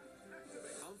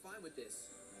 I'm fine with this.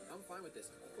 Of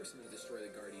course I'm going to destroy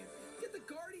the Guardian. Get the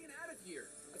Guardian out of here.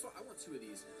 That's why I want 2 of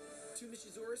these. 2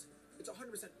 Mishizors. It's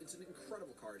 100%. It's an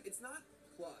incredible card. It's not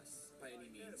plus by any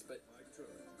means, but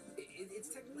it's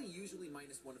technically usually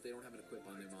 -1 if they don't have an equip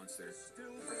on their monster.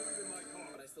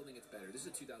 But I still think it's better. This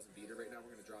is a 2000 beater right now.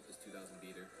 We're going to drop this 2000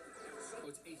 beater. Oh,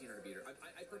 it's 1800 beater.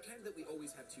 I pretend that we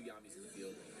always have 2 Yamis in the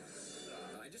field.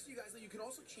 I just so you guys know, you can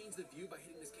also change the view by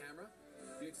hitting this camera.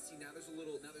 You get to see now there's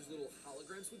little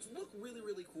holograms, which look really,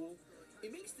 really cool.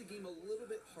 It makes the game a little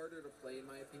bit harder to play, in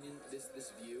my opinion, this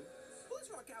view. But let's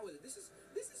rock out with it. This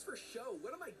is for show.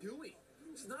 What am I doing?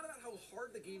 This is not about how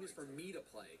hard the game is for me to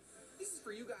play. This is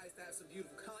for you guys to have some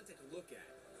beautiful content to look at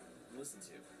and listen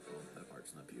to. Well, that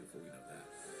part's not beautiful, we know that.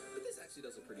 But this actually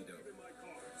does look pretty dope.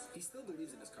 He still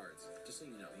believes in his cards, just so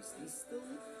you know. He still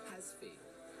has faith.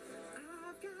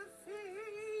 I've got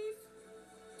faith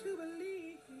to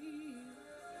believe.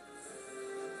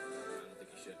 I don't think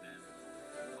you should, man.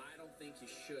 I don't think you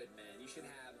should, man. You should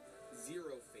have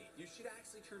zero faith. You should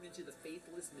actually turn into the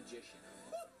faithless magician.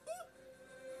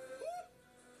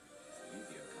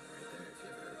 Yu-Gi-Oh pun right there, if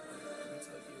you ever heard one. Let me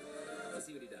tell you. Let's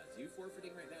see what he does. You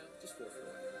forfeiting right now? Just forfeit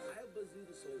one. I have Bazoo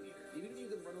the Soul Eater. Even if you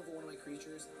can run over one of my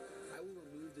creatures, I will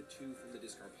remove the 2 from the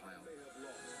discard pile.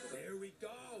 There we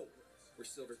go! We're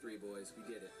silver 3, boys. We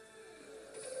did it.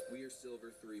 We are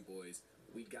silver 3, boys.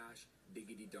 We gosh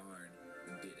diggity darn.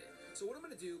 We did it. So what I'm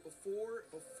going to do before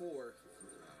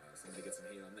somebody get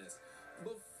some hate on this.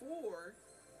 Before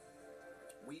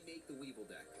we make the Weevil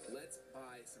deck, let's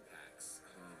buy some packs.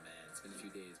 Oh man, it's been a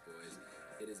few days, boys.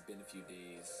 It has been a few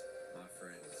days, my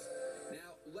friends.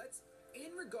 Now,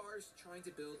 in regards to trying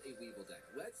to build a Weevil deck,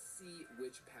 let's see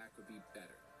which pack would be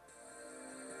better.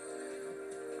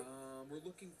 We're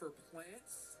looking for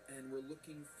plants, and we're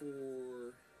looking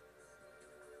for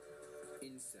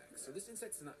insects. So this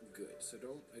insect's not good, so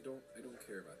I don't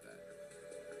care about that.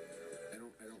 I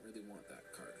don't really want that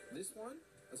card. This one,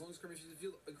 as long as current the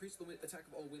field, increase the attack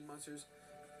of all wind monsters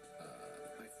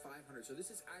by 500. So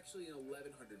this is actually an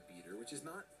 1100 beater, which is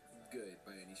not good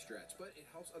by any stretch, but it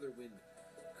helps other wind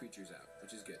creatures out,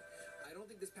 which is good. I don't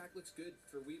think this pack looks good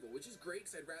for Weevil, which is great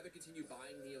because I'd rather continue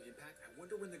buying Neo Impact. I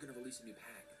wonder when they're going to release a new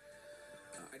pack.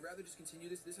 I'd rather just continue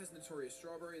this. This has Notoria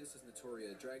Strawberry. This has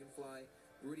Notoria Dragonfly.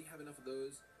 We already have enough of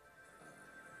those.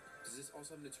 Does this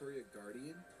also have Notoria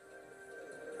Guardian?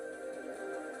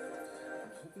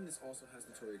 I'm hoping this also has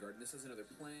Notoria Guardian. This has another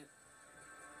plant.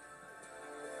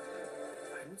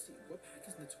 I don't see... What pack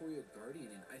is Notoria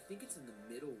Guardian in? I think it's in the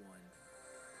middle one,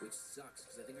 which sucks,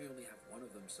 because I think I only have one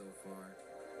of them so far.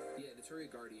 Yeah,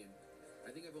 Notoria Guardian. I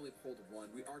think I've only pulled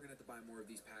one. We are going to have to buy more of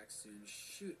these packs soon.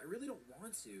 Shoot, I really don't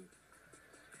want to.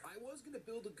 I was going to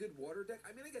build a good water deck.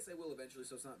 I mean, I guess I will eventually,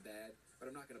 so it's not bad. But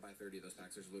I'm not going to buy 30 of those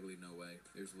packs. There's literally no way.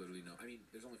 There's literally no... I mean,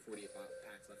 there's only 48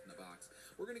 packs left in the box.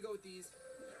 We're going to go with these.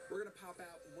 We're going to pop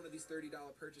out one of these $30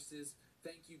 purchases.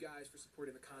 Thank you guys for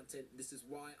supporting the content. This is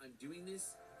why I'm doing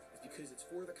this. It's because it's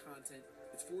for the content.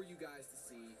 It's for you guys to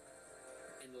see.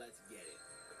 And let's get it.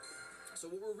 So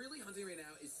what we're really hunting right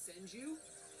now is Senju.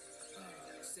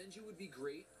 Senju would be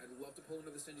great. I'd love to pull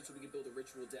another Senju so we can build a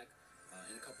ritual deck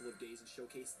in a couple of days and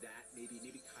showcase that. Maybe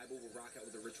Kaibo will rock out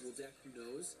with a ritual deck. Who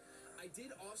knows? I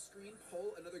did off-screen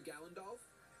pull another Gallandolf.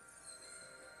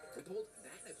 I pulled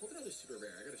that, and I pulled another super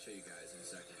rare. I gotta show you guys in a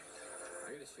second.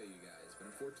 But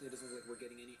unfortunately, it doesn't look like we're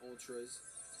getting any ultras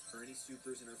or any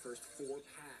supers in our first 4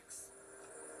 packs.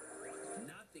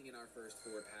 Nothing in our first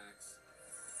 4 packs.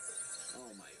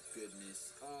 Oh my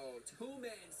goodness. Oh,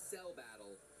 2-man cell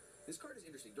battle. This card is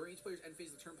interesting. During each player's end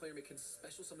phase of the turn, player may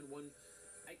special summon one.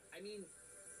 I mean,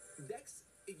 decks,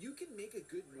 you can make a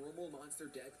good normal monster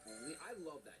deck only. I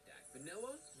love that deck.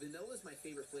 Vanilla is my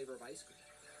favorite flavor of ice cream.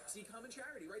 See, common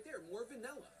charity right there. More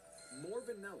vanilla. More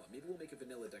vanilla. Maybe we'll make a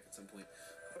vanilla deck at some point.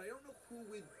 But I don't know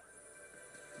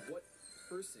what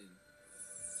person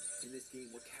in this game,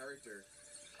 what character,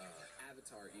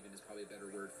 avatar even is probably a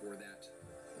better word for that,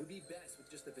 would be best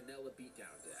with just a vanilla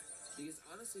beatdown deck. Because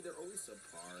honestly, they're always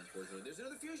subpar, unfortunately. There's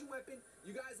another fusion weapon.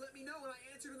 You guys let me know when I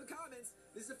answered in the comments.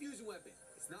 This is a fusion weapon.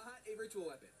 It's not a ritual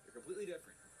weapon. They're completely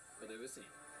different, but they're the same.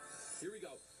 Here we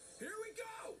go. Here we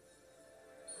go!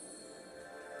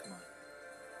 Come on.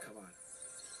 Come on.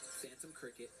 Phantom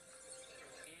Cricket.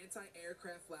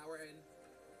 Anti-aircraft flower, and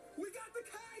we got the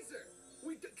Kaiser!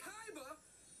 We got Kaiba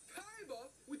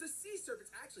with the sea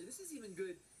serpents. Actually, this is even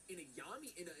good in a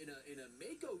Yami, in a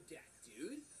Mako deck,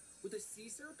 dude. With a sea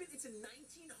serpent, it's a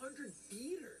 1900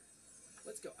 beater.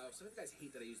 Let's go. Oh, some of you guys hate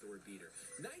that I use the word beater.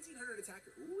 1900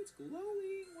 attacker. Ooh, it's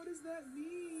glowing. What does that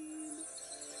mean?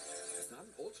 It's not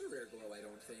an ultra rare glow, I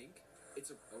don't think. It's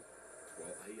a... Oh,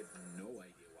 well, I have no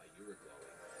idea why you were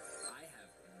glowing. I have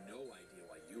no idea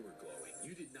why you were glowing.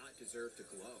 You did not deserve to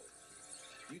glow.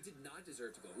 You did not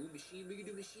deserve to glow. Ooh, machine. We can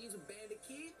do machines with Bandit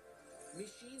Keith.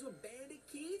 Machines with Bandit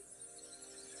Keith.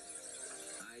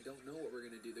 I don't know what we're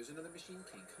gonna do. There's another Machine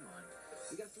King. Come on.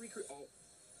 We got 3 Oh.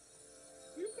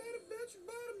 You better bet your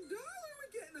bottom dollar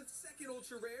we're getting a second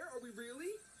ultra rare. Are we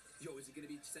really? Yo, is it gonna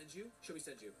be Senju? Show me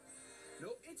Senju.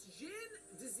 Nope, it's Jin,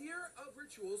 Desir of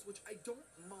Rituals, which I don't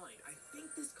mind. I think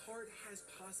this card has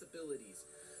possibilities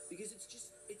because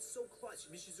it's so clutch.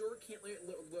 Mishizuru can't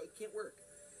work.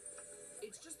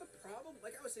 It's just the problem,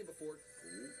 like I was saying before,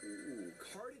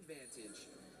 card advantage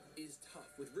is tough.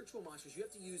 With ritual monsters, you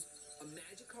have to use a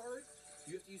magic card,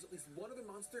 you have to use at least one other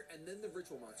monster, and then the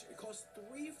ritual monster. It costs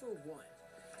 3 for 1.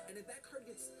 And if that card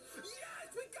gets...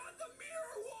 Yes! We got the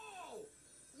mirror wall!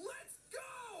 Let's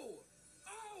go!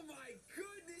 Oh my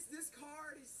goodness, this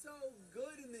card is so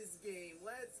good in this game.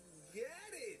 Let's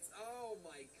get it! Oh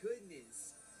my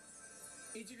goodness.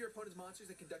 Each of your opponent's monsters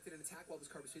that conducted an attack while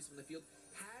this card was facing on the field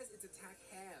has its attack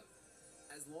halved,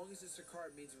 as long as it's a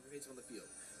card made to face on the field.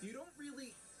 You don't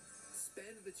really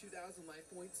spend the 2,000 life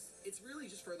points. It's really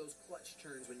just for those clutch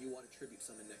turns when you want to tribute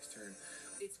summon next turn.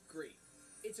 It's great.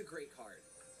 It's a great card.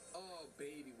 Oh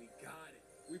baby, we got it.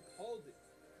 We pulled it.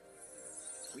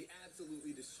 We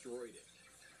absolutely destroyed it.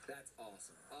 That's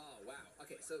awesome. Oh wow.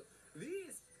 Okay, so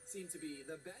these seem to be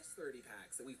the best 30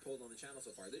 packs that we've pulled on the channel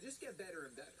so far. They just get better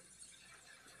and better.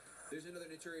 There's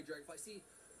another Naturia Dragonfly. See,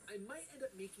 I might end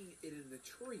up making it a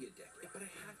Naturia deck, but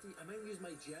I might use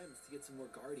my gems to get some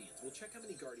more Guardians. We'll check how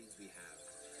many Guardians we have.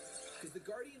 Because the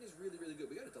Guardian is really, really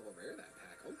good. We got a double rare that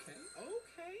pack. Okay,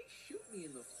 okay. Shoot me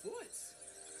in the foot.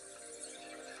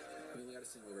 We only got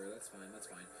a single rare. That's fine. That's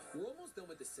fine. We're almost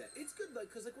done with the set. It's good, like,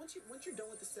 because like once you're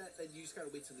done with the set, then you just gotta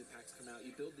wait till new packs come out.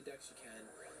 You build the decks you can.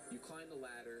 You climb the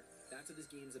ladder. That's what this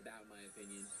game's about, in my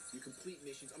opinion. You complete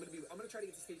missions. I'm gonna try to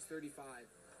get to stage 35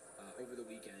 over the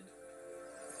weekend.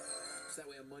 So that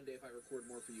way on Monday, if I record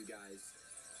more for you guys,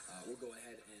 we'll go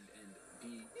ahead and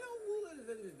be, we'll let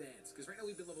it advance. Because right now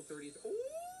we've been level 30.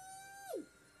 Ooh!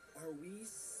 Are we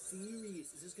serious?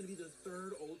 Is this going to be the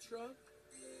 3rd Ultra?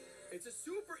 It's a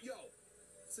super,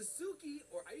 Sasuke,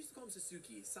 or I used to call him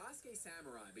Sasuke, Sasuke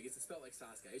Samurai, because it's spelled like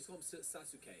Sasuke. I used to call him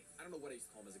Sasuke. I don't know what I used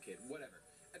to call him as a kid. Whatever.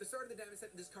 At the start of the damage set,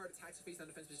 this card attacks a face-down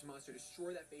defense position monster.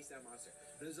 Destroy that face-down monster.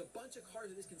 And there's a bunch of cards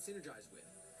that this can synergize with.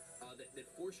 That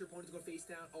force your opponent to go face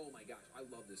down. Oh my gosh, I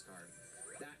love this card.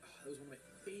 That was one of my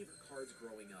favorite cards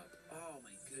growing up. Oh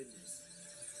my goodness.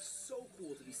 So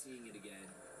cool to be seeing it again.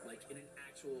 Like in an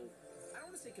actual, I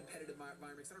don't want to say competitive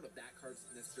environment, because I don't know if that card's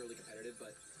necessarily competitive,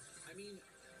 but I mean,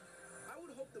 I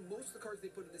would hope that most of the cards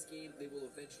they put in this game, they will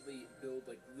eventually build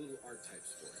like little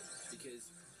archetypes for it.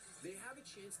 Because they have a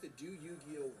chance to do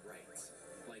Yu-Gi-Oh! Right.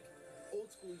 Like,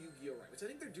 old school Yu-Gi-Oh! Right, which I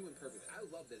think they're doing perfect. I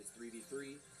love that it's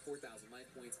 3v3, 4,000 life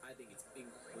points. I think it's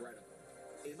incredible.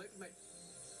 It might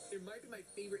be my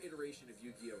favorite iteration of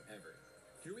Yu-Gi-Oh! Ever.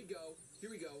 Here we go.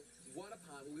 One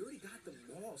upon. Well, we already got the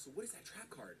wall, so what is that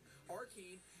trap card?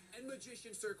 Arcane and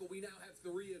Magician Circle. We now have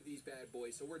 3 of these bad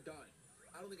boys, so we're done.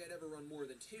 I don't think I'd ever run more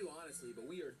than 2, honestly, but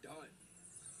we are done.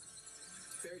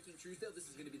 Fairy King Truesdale, this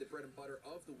is going to be the bread and butter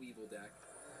of the Weevil deck.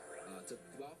 To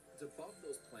buff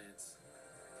those plants.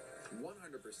 100%.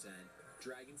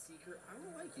 Dragon Seeker. I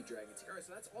don't like you, Dragon Seeker. Alright,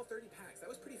 so that's all 30 packs. That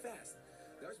was pretty fast.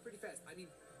 I mean,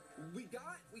 we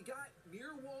got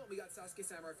Mirror Wall, we got Sasuke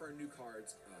Samurai for our new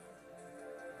cards.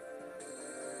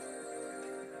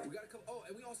 We got a couple,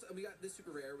 and we got this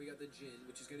super rare, we got the Jin,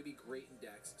 which is gonna be great in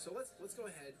decks. So let's go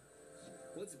ahead.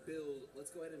 Let's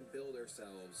go ahead and build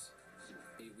ourselves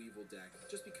a Weevil deck.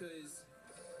 Just because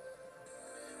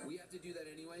we have to do that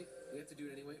anyway.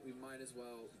 We might as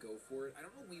well go for it. I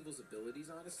don't know Weevil's abilities,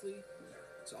 honestly.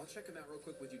 So I'll check them out real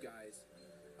quick with you guys.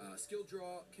 Skill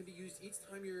Draw can be used each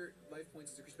time your life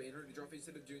points is decreased by 800. Draw phase.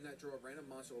 Instead of doing that, draw a random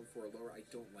monster level 4 or lower. I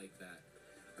don't like that.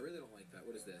 I really don't like that.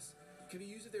 What is this? Can be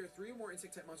used if there are 3 or more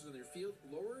insect-type monsters on your field.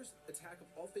 Lowers attack of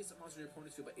all face-up monsters on your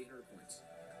opponent's field by 800 points.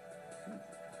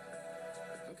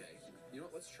 Okay. You know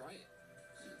what? Let's try it.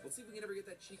 Let's see if we can ever get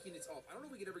that cheekiness off. I don't know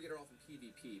if we can ever get it off in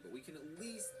PvP, but we should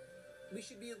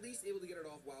be at least able to get it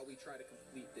off while we try to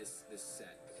complete this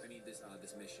set. I mean, this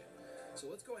mission. So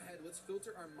let's go ahead. Let's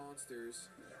filter our monsters.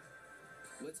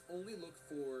 Let's only look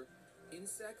for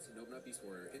insect. Nope, not beast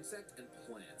warrior. Insect and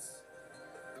plants.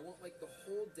 I want like the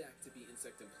whole deck to be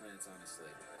insect and plants,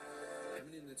 honestly. How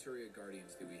many Naturia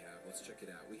Guardians do we have? Let's check it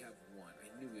out. We have 1. I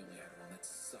knew we only had 1. That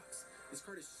sucks. This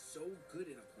card is so good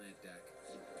in a plant deck.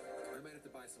 I might have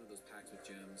to buy some of those packs with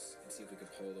gems and see if we can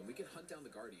pull them. We can hunt down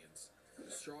the Guardians.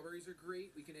 Strawberries are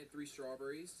great. We can add 3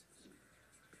 strawberries.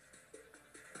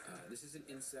 This is an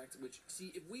insect, which,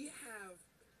 see, if we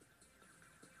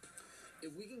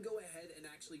can go ahead and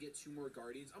actually get 2 more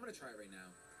Guardians, I'm going to try it right now.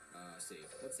 Save.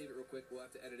 Let's save it real quick. We'll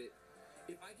have to edit it.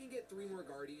 If I can get 3 more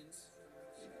Guardians,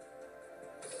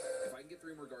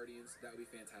 that would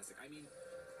be fantastic. I mean,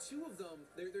 2 of them,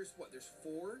 there's what? There's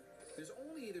 4? There's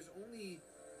only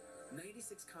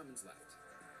 96 commons left.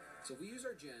 So if we use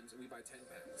our gems and we buy 10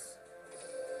 packs,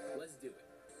 let's do it.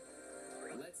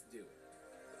 Let's do it.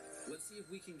 Let's see if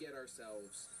we can get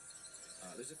ourselves...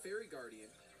 there's a Fairy Guardian,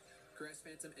 Grass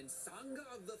Phantom, and Sangha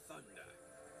of the Thunder.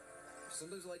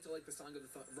 Sometimes I like to run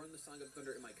the Sangha of the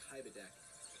Thunder in my Kaiba deck.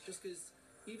 Just because,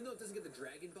 even though it doesn't get the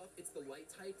Dragon buff, it's the light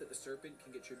type that the Serpent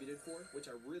can get tributed for, which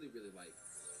I really, really like.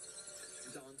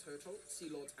 Dawn Turtle, Sea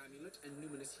Lord's Amulet, and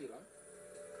Numinous Healer.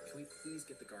 Can we please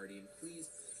get the Guardian? Please,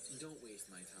 don't waste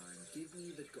my time. Give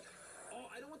me the... Oh,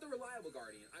 I don't want the Reliable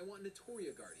Guardian. I want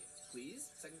Notoria Guardian.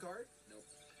 Please? Second card? Nope.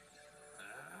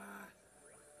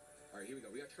 Alright, here we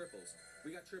go. We got triples.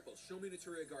 Show me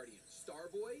Notoria Guardian.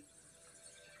 Starboy,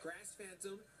 Grass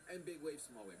Phantom, and Big Wave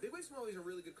Small Wave. Big Wave Small Wave is a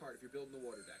really good card if you're building the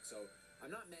water deck, so I'm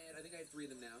not mad. I think I have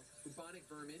 3 of them now. Bubonic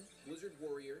Vermin, Blizzard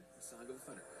Warrior, and Song of the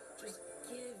Thunder. Just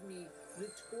give me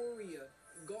Notoria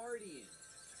Guardian.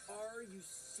 Are you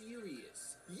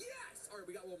serious? Yes! Alright,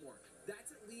 we got one more.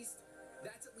 That's at least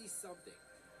something.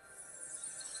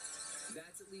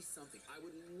 That's at least something. I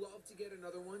would love to get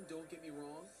another one, don't get me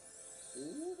wrong.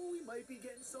 Ooh, but we might be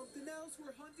getting something else.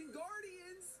 We're hunting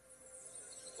Guardians.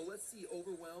 Well, let's see.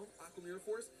 Overwhelm, Aquamirror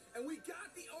Force, and we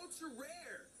got the ultra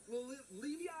rare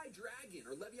Levi Dragon,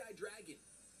 or Levi Dragon.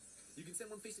 You can send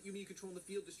one face at you control in the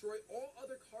field, destroy all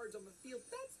other cards on the field.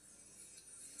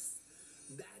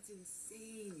 That's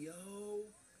insane, yo.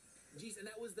 Jeez, and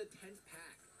that was the 10th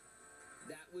pack.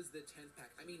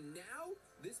 I mean, now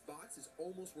this box is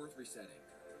almost worth resetting.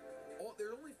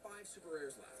 There are only 5 super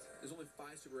rares left.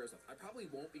 I probably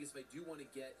won't, because if I do want to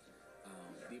get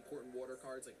the important water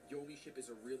cards, like Yomi Ship is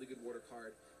a really good water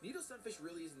card. Needle Sunfish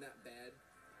really isn't that bad.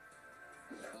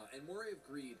 And Moray of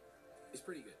Greed is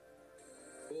pretty good.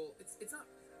 Well, it's not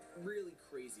really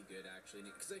crazy good, actually.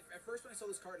 Because at first when I saw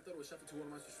this card, I thought it was shuffle to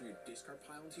one monsters from your discard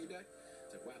pile into your deck.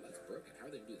 It's like, wow, that's broken. How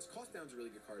are they going to do this? Cost Down's a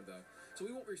really good card, though. So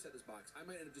we won't reset this box. I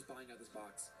might end up just buying out this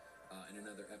box in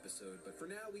another episode. But for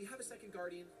now, we have a second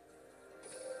Guardian.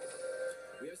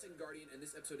 And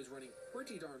this episode is running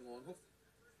pretty darn long.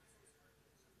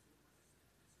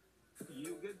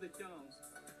 You get the chance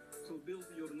to build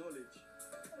your knowledge.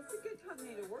 It's a good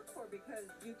company to work for because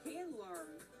you can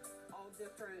learn all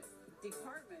different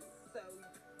departments. So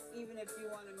even if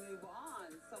you want to move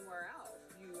on somewhere else,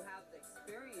 you have the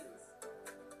experience.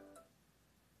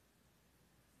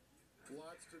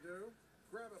 Lots to do?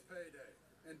 Grab a payday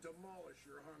and demolish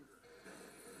your hunger.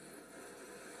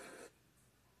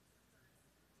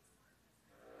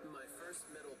 My first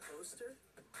metal poster?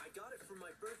 I got it for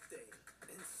my birthday.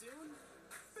 And soon,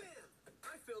 bam!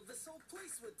 I filled this whole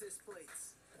place with disc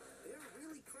plates. They're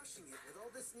really crushing it with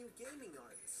all this new gaming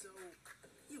art, so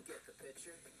you get the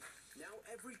picture. Now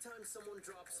every time someone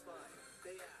drops by,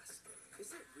 they ask,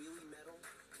 is it really metal?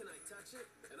 Can I touch it?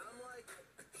 And I'm like,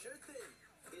 sure thing.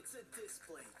 It's a disc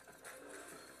plate.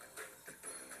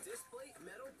 Displate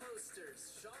metal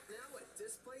posters. Shop now at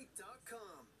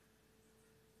displate.com.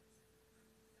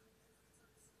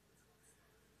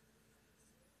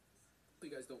 You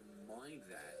guys don't mind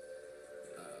that.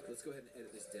 Let's go ahead and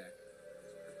edit this deck.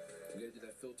 We gotta do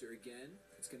that filter again.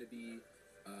 It's gonna be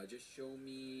just show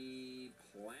me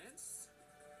plants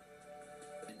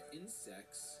and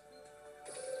insects.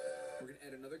 We're gonna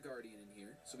add another Guardian in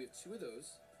here. So we have 2 of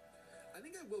those. I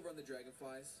think I will run the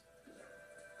Dragonflies.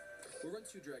 We'll run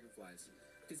 2 Dragonflies.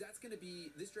 Because that's gonna be,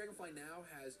 this Dragonfly now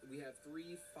has, we have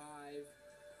 3, 5,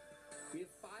 we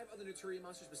have 5 other Notoria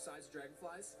monsters besides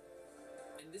Dragonflies.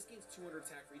 And this gains 200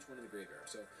 attack for each one in the graveyard.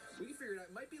 So we can figure it out.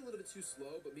 It might be a little bit too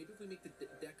slow, but maybe if we make the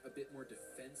deck a bit more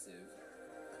defensive,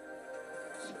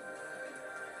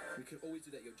 we could always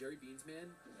do that. Yo, Jerry Beans, man,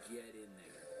 get in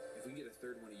there. If we can get a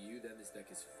third one of you, then this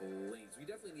deck is flames. We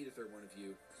definitely need a third one of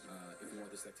you if we want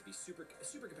this deck to be super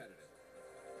competitive.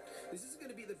 This is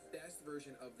going to be the best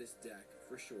version of this deck,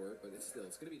 for sure, but it's going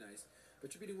to be nice.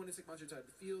 Attributing 1 insect monster inside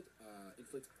the field,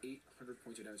 inflicts 800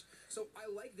 points of damage. So I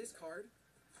like this card.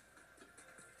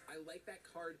 I like that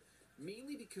card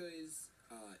mainly because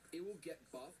it will get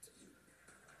buffed.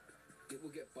 It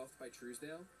will get buffed by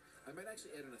Truesdale. I might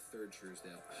actually add in a 3rd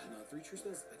Truesdale. No, 3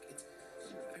 Truesdales, like, it's...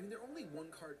 I mean, they're only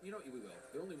 1 card... You know what? We will.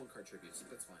 They're only 1 card tributes.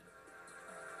 That's fine.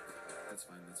 That's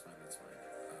fine.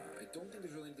 I don't think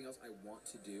there's really anything else I want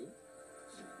to do.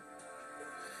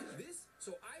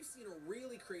 So I've seen a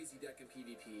really crazy deck in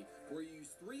PvP where you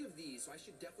use 3 of these, so I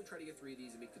should definitely try to get 3 of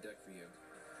these and make the deck for you.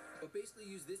 But basically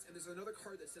use this, and there's another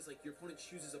card that says, like, your opponent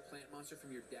chooses a plant monster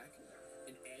from your deck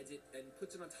and adds it and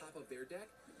puts it on top of their deck.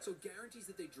 So it guarantees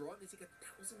that they draw it and they take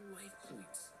 1,000 life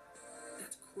points.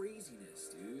 That's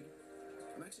craziness, dude.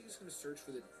 I'm actually just gonna search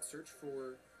for the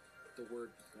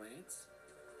word plants.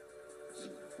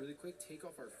 Really quick, take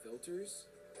off our filters.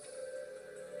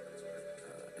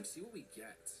 And see what we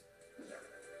get.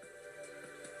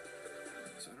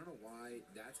 So I don't know why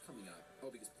that's coming up.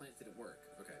 Oh, because plant didn't work.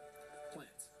 Okay.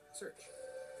 Plant. Search.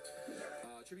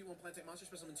 Tribute 1 plant type monster,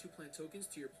 special summon 2 plant tokens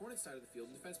to your opponent's side of the field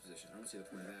in defense position. I don't see the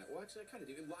point of that. Well, actually, I kind of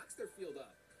do. It locks their field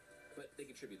up, but they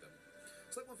contribute them.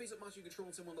 Select 1 face-up monster you control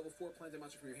and send 1 level 4 plant type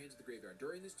monster from your hands to the graveyard.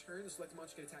 During this turn, the selected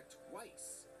monster can attack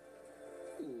twice.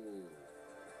 Ooh.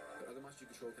 But other monsters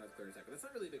you control can have a third attack, but that's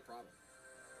not really a big problem.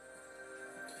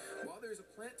 While there is a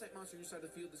plant-type monster on your side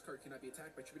of the field, this card cannot be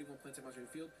attacked by tributing 1 plant-type monster in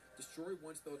the field. Destroy 1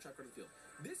 spell trap card of the field.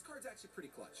 This card's actually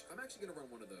pretty clutch. I'm actually going to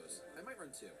run 1 of those. I might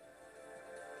run 2.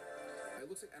 It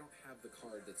looks like I don't have the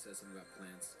card that says something about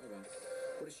plants. Oh well.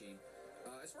 What a shame.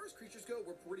 As far as creatures go,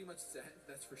 we're pretty much set,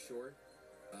 that's for sure.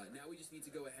 Now we just need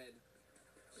to go ahead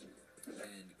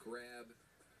and grab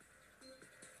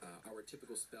our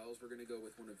typical spells. We're going to go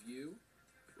with 1 of you.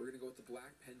 We're going to go with the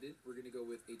Black Pendant. We're going to go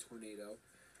with a Tornado.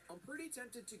 I'm pretty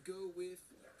tempted to go with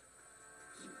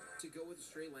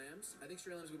Stray Lambs. I think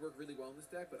Stray Lambs would work really well in this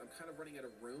deck, but I'm kind of running out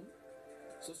of room.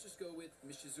 So let's just go with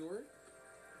Mishazur,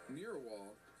 Mirror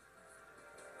Wall,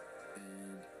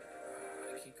 and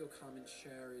I can't go Common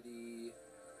Charity.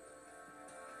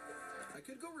 I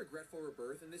could go Regretful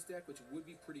Rebirth in this deck, which would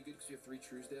be pretty good because we have 3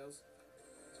 Truesdales.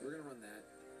 So we're going to run that.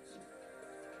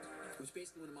 Which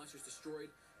basically, when a monster is destroyed,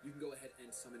 you can go ahead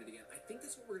and summon it again. I think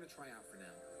that's what we're going to try out for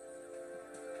now.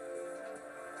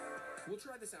 We'll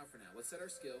try this out for now. Let's set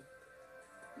our skill.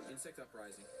 Insect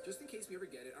Uprising. Just in case we ever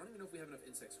get it. I don't even know if we have enough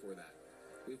insects for that.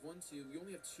 We have 1, 2. We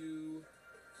only have 2.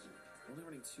 We're only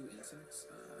running 2 insects.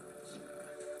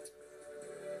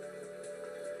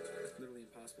 Literally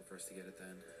impossible for us to get it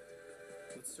then.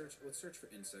 Let's search for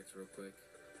insects real quick.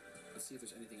 Let's see if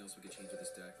there's anything else we could change with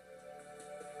this deck.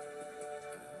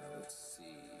 Let's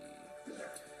see.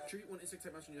 Treat 1 insect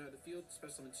type monster on your side of the field.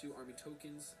 Special summon 2 army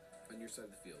tokens on your side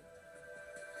of the field.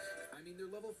 I mean, they're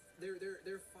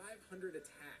 500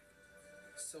 attack.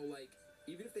 So like,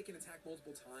 even if they can attack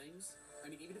multiple times, I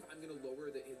mean, even if I'm gonna lower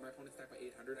my opponent's attack by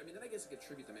 800, I mean, then I guess I could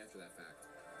tribute them after that fact.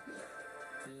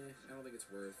 I don't think it's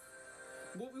worth.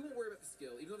 Well, we won't worry about the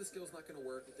skill. Even though the skill's not gonna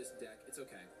work with this deck, it's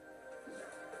okay.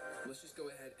 Let's just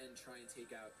go ahead and try and take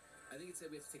out. I think it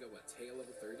said we have to take out what? Tail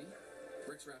level 30,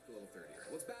 Rex Raptor level 30. Right,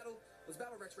 let's battle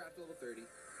Rex Raptor level 30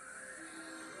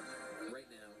 right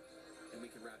now. And we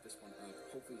can wrap this one up,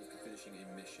 hopefully with finishing a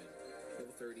mission.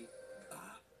 Level 30.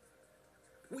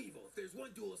 Weevil, if there's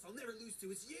one duelist I'll never lose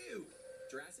to, it's you!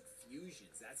 Jurassic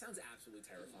Fusions. That sounds absolutely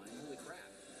terrifying. Holy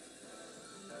crap.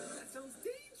 That sounds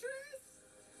dangerous!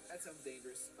 That sounds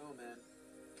dangerous. Oh, man.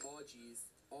 Oh,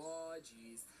 jeez. Oh,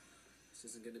 jeez.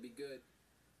 This isn't gonna be good.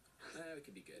 It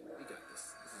could be good. We got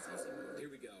this. This is easy.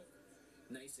 Here we go.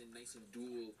 Nice and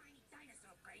duel. My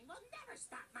dinosaur brain will never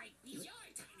stop my beat. Your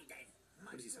tiny dinosaur.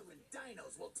 My dueling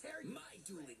dinos will tear you. My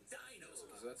dueling dinos.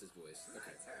 Okay, so that's his voice.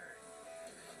 Okay. Turn.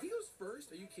 He goes first.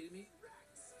 Are you kidding me?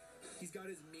 He's got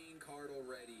his main card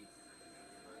already.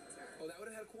 Oh, that would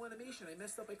have had a cool animation. I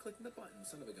messed up by clicking the button.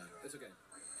 Son of a gun. That's okay.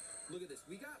 Look at this.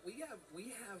 We have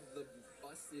the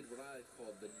busted, what I call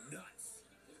the nuts.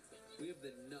 We have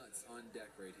the nuts on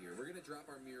deck right here. We're gonna drop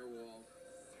our Mirror Wall.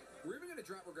 We're even gonna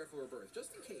drop Regretful Rebirth,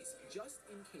 just in case. Just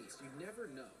in case. You never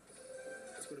know.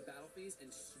 Let's go to battle phase and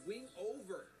swing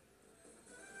over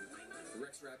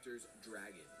Rex Raptor's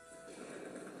dragon.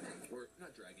 Or,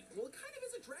 not dragon. Well, it kind of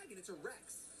is a dragon. It's a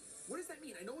Rex. What does that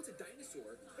mean? I know it's a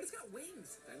dinosaur, but it's got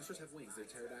wings. Dinosaurs have wings. They're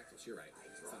pterodactyls. You're right.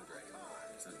 It's not a dragon.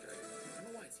 It's not a dragon. I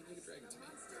don't know why. It seemed like a dragon to me.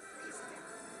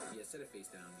 Yeah, set it face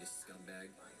down, you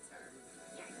scumbag.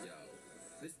 Yo.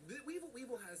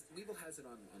 Weevil has it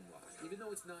on lock. Even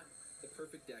though it's not the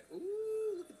perfect deck.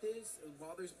 Ooh, look at this.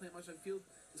 While there's a plant monster on the field,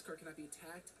 this card cannot be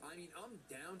attacked. I mean, I'm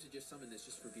down to just summon this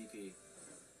just for VP.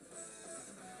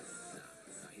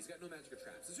 Nah, he's got no magic or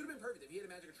traps. This would have been perfect. If he had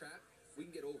a magic or trap, we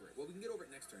can get over it. Well, we can get over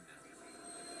it next turn now.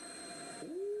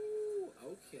 Ooh,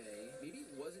 okay. Maybe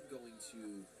it wasn't going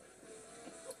to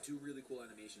do really cool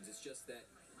animations. It's just that,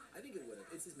 I think it would have.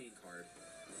 It's his main card.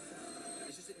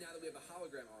 It's just that now that we have a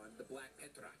hologram on, the Black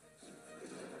Petra.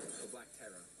 The Black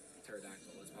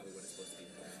Pterodactyl, that's probably what it's supposed to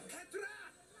be. Petra!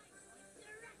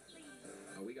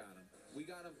 Oh, we got him. We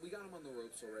got him on the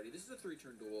ropes already. This is a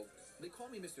 3-turn duel. They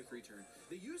call me Mr. 3-turn.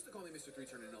 They used to call me Mr.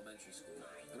 3-turn in elementary school.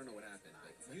 I don't know what happened,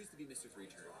 but it used to be Mr.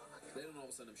 3-turn. Then all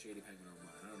of a sudden I'm Shady Penguin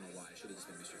Online. I don't know why. I should have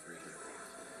just been Mr. 3-turn.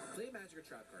 Play a magic or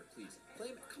trap card, please.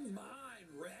 Come on,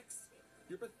 Rex!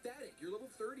 You're pathetic. You're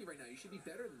level 30 right now. You should be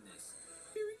better than this.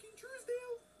 Harry King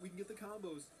Truesdale! We can get the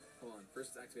combos. Hold on.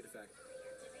 First, activate effect.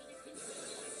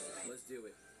 Let's do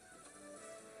it.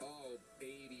 Oh,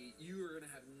 baby. You are going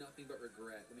to have nothing but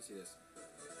regret. Let me see this.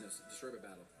 No, destroy by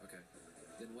battle. Okay.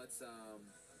 Then let's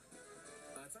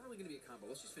it's not really going to be a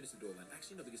combo. Let's just finish the duel then.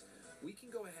 Actually, no, because we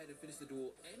can go ahead and finish the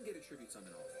duel and get a tribute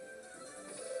summon off.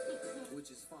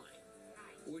 Which is fine.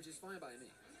 Which is fine by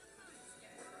me.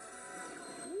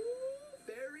 Ooh,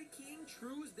 Fairy King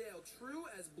Truesdale. True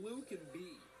as blue can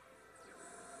be.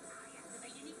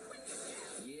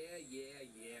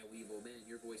 Yeah, Weevil. Man,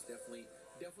 your voice definitely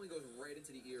goes right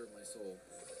into the ear of my soul.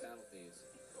 Battle phase.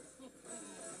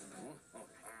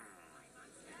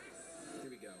 Here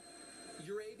we go.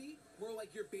 Your AB, more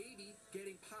like your baby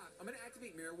getting popped. I'm gonna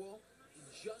activate Mirror Wall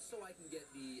just so I can get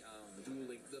the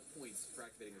the points for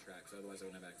activating the tracks. Otherwise, I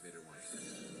wouldn't have activated one.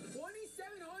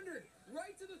 2,700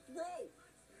 right to the throat.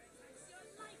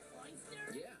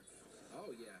 Yeah.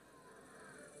 Oh yeah.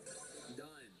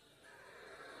 Done.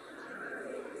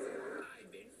 I've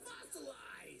been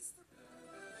fossilized.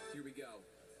 Here we go.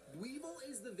 Weevil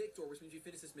is the victor, which means we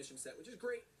finish this mission set, which is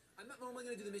great. I'm not normally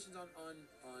going to do the missions on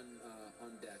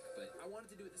deck, but I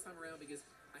wanted to do it this time around because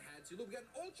I had to. Look, we got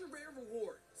an ultra rare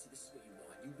reward. See, this is what you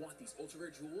want. You want these ultra rare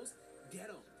jewels?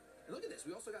 Get them. And look at this.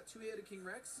 We also got 2-headed King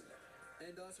Rex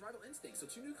and Survival Instinct. So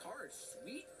 2 new cards.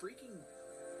 Sweet freaking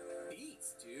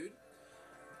beats, dude.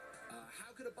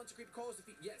 How could a bunch of creepy crawlers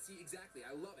defeat? Yeah, see, exactly.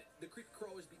 I love it. The creepy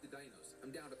crawlers beat the dinos. I'm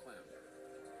down to clown.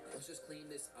 Let's just claim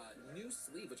this new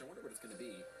sleeve, which I wonder what it's going to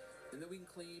be. And then we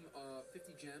can claim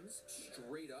 50 gems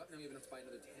straight up. Now we have enough to buy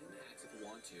another 10 packs if we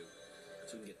want to.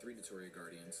 So we can get 3 Notoria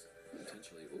Guardians,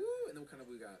 potentially. Ooh, and then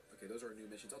we got, okay, those are our new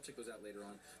missions. I'll check those out later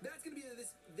on. That's gonna be the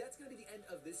end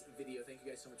of this video. Thank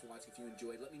you guys so much for watching. If you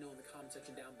enjoyed, let me know in the comment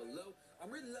section down below.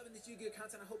 I'm really loving this Yu-Gi-Oh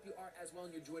content. I hope you are as well,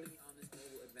 and you're joining me on this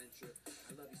mobile adventure.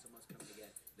 I love you so much, but don't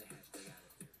forget the hashtag out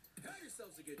of here. Have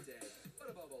yourselves a good day,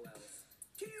 but above all else,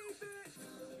 keep it!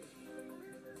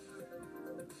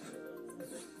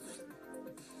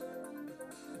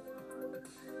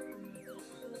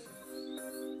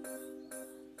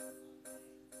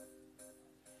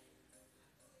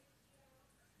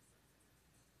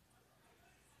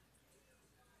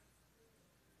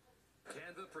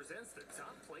 Canva presents the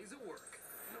top plays at work.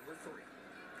 Number 3.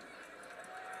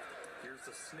 Here's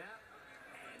the snap,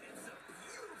 and it's a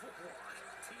beautiful block.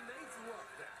 Teammates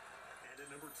love that. And at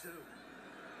number 2.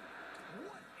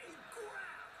 What a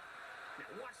grab! Now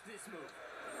watch this move.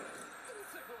 Full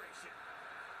separation.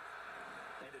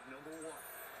 And at number 1.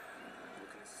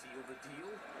 Looking to seal the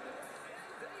deal.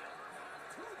 And they are off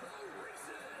to the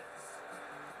races.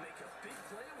 Make a big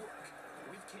play at work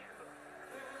with Canva.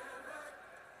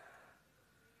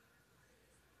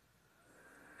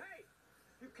 Hey,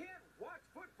 you can't watch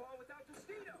football without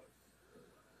Tostitos.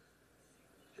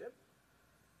 Chip?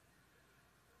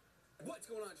 What's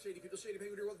going on, Shady People? Shady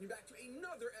Penguin here. Welcome you back to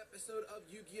another episode of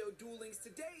Yu-Gi-Oh! Duel Links.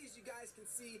 Today, as you guys can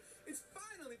see, it's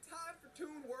finally time for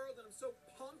Toon World, and I'm so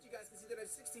pumped. You guys can see that I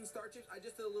have 16 star chips. I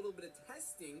just did a little bit of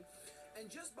testing,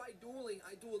 and just by dueling,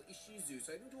 I dueled Ishizu.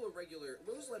 So I didn't duel a regular.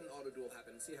 We'll just let an auto duel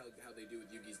happen and see how they do with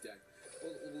Yugi's deck.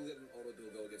 We'll let an auto duel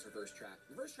go against Reverse Trap.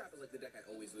 Reverse Trap is like the deck I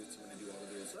always lose to when I do auto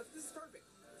duels, so this is perfect.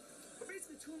 But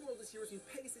basically, Toon World is here, which means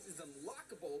Pegasus is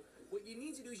unlockable. What you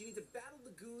need to do is you need to battle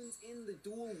the goons in the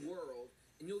duel world,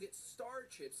 and you'll get star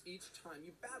chips each time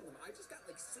you battle them. I just got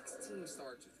like 16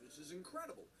 star chips, which is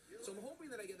incredible. So I'm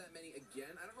hoping that I get that many again.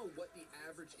 I don't know what the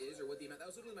average is or what the amount. That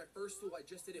was literally my first duel. I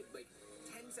just did it like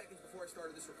 10 seconds before I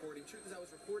started this recording. Truth is, I was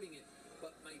recording it,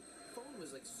 but my phone was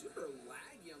like super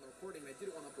laggy on the recording, and I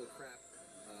didn't want to upload crap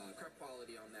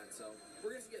quality on that. So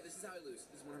we're gonna see. Yeah, this is how I lose.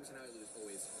 This is 100% how I lose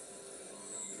always.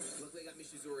 Luckily, I got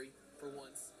Mishizuri for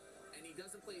once, and he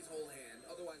doesn't play his whole hand.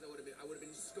 Otherwise, I would have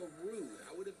been screwed.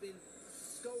 I would have been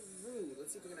screwed.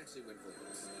 Let's see if we can actually win for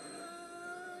once.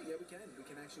 Yeah, we can. We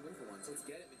can actually win for once. Let's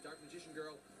get it. Dark Magician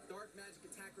Girl, Dark Magic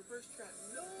Attack, Reverse Trap.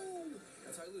 No!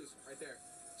 That's how I lose, right there.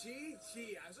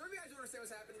 GG. I'm sorry if you guys don't understand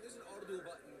what's happening. There's an auto duel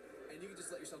button, and you can just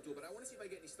let yourself duel. But I want to see if I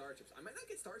get any star chips. I might not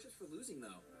get star chips for losing,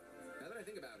 though. Now that I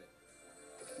think about it.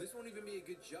 This won't even be a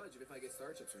good judge of if I get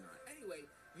star chips or not. Anyway,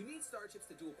 you need star chips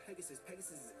to duel Pegasus.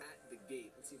 Pegasus is at the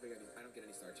gate. Let's see if I don't get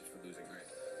any star chips for losing. All right,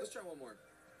 let's try one more.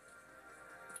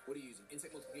 What are you using?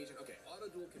 Insect multiplication? Okay, auto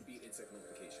duel can beat insect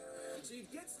multiplication. So you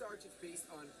get star chips based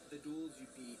on the duels you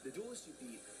beat, the duelists you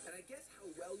beat, and I guess how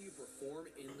well you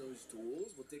perform in those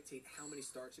duels will dictate how many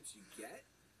star chips you get.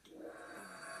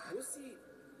 We'll see.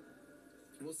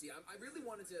 We'll see. I really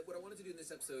wanted to. What I wanted to do in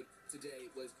this episode today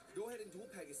was go ahead and duel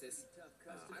Pegasus.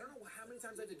 I don't know how many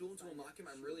times I have to duel him to unlock him.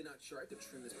 I'm really not sure. I have to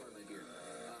trim this part of my beard.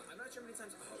 I'm not sure how many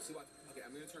times. Oh, see what? Okay, I'm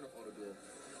gonna turn up auto duel.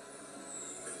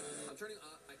 I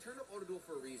turned up auto duel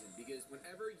for a reason because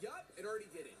whenever, it already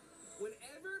did it.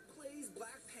 Whenever it plays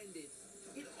Black Pendant,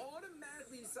 it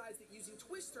automatically decides that using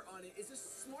Twister on it is a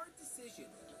smart decision.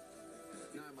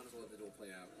 Now I might as well let the duel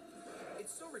play out.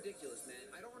 It's so ridiculous, man.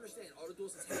 I don't understand. Auto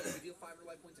duels is hey, you deal 500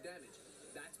 life points of damage.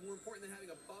 That's more important than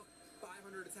having a buff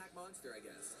 500 attack monster, I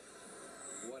guess.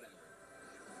 Whatever.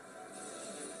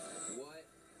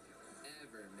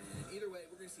 Whatever, man. Either way,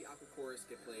 we're gonna see Aqua Chorus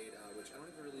get played, which I don't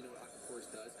even really know what Aqua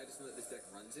Chorus does. I just know that this deck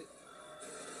runs it.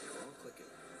 I'll click it.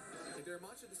 If there are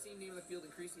monsters with the same name on the field,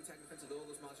 increase the attack and defense of all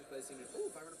those monsters by the same name. Ooh,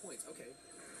 500 points. Okay.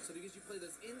 So because you play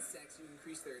those insects, you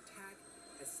increase their attack,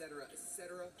 etc.,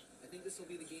 etc. I think this will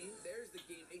be the game. There's the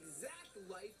game. Exact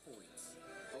life points.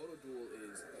 Auto duel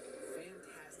is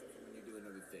fantastic when you're doing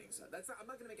other things. I'm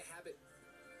not gonna make a habit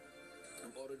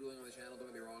of auto dueling on the channel. Don't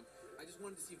get me wrong. I just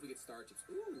wanted to see if we get star chips.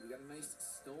 Ooh, we got a nice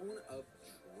Stone of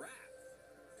Trap.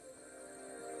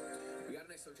 We got a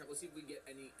nice Stone Trap. Let's see if we get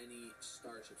any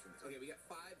star chips from this. Okay, we got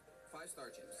five star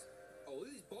chips. Oh, look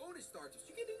at these bonus star chips.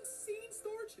 You get insane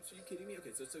star chips. Are you kidding me?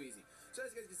 Okay, so it's so easy. So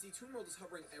as you guys can see, Toon World is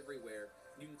hovering everywhere.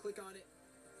 You can click on it,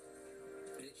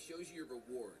 and it shows you your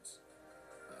rewards.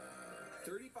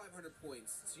 3,500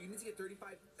 points. So you need to get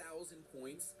 35,000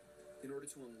 points in order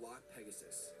to unlock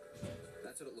Pegasus.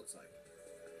 That's what it looks like.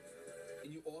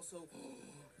 And you also,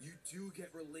 you do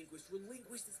get Relinquished.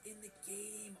 Relinquished is in the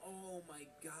game. Oh my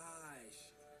gosh.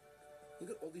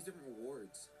 Look at all these different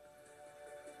rewards.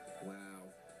 Wow.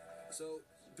 So,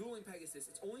 dueling Pegasus,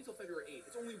 it's only until February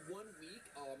 8th. It's only 1 week.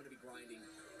 Oh, I'm going to be grinding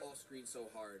off screen so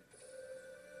hard.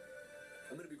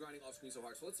 So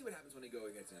let's see what happens when I go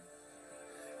against him.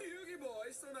 Yugi boy,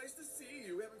 so nice to see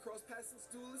you. We haven't crossed paths since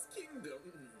Duelist Kingdom.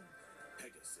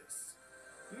 Pegasus.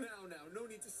 Now, no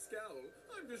need to scowl.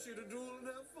 I'm just here to duel and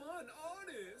have fun,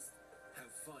 honest.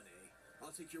 Have fun, eh?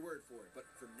 I'll take your word for it, but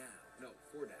for now.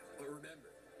 But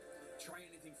remember, try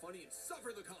anything funny and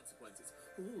suffer the consequences.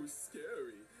 Ooh,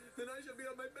 scary. Then I shall be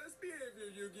on my best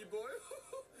behavior, Yugi boy.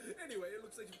 Anyway, it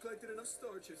looks like you've collected enough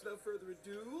star chips. Without further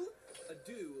ado,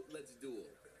 let's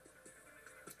duel.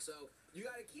 So, you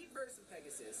gotta keep versing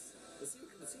Pegasus. Let's see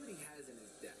what he has in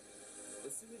his deck.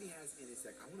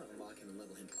 I wanna unlock him and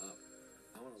level him up.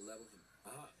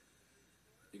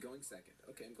 You're going second.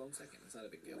 Okay, I'm going second. It's not a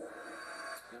big deal.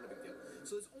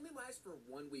 So this only lasts for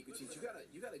 1 week, which means you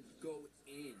gotta go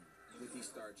in with these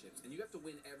star chips, and you have to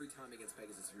win every time against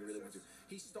Pegasus if you really want to.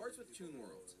 He starts with Toon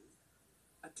World.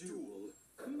 A duel.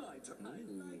 My turn. I'd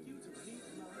like you to read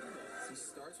my lips. He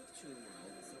starts with Toon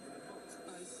World.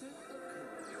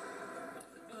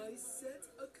 I set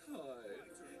a card.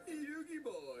 Yugi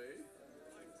boy.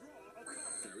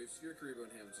 Alright, we have Sphere Karibo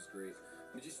in hand, which is great.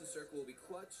 Magician's Circle will be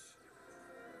clutch.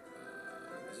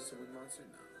 Is this a wind monster?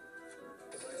 No.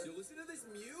 Yo, listen to this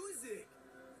music!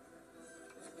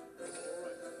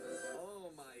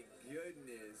 Oh my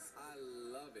goodness. I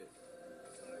love it.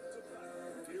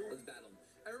 Let's battle him.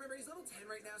 And remember, he's level 10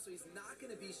 right now, so he's not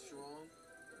going to be strong.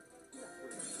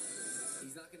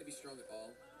 He's not going to be strong at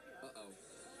all. Uh-oh.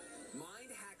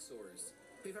 Mind Hacksaws.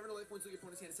 Pay 500 life points to your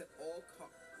opponent's hand and set all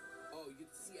cards. Oh, you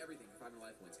get to see everything for 500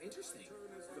 life points. Interesting.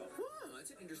 Huh, that's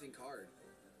an interesting card.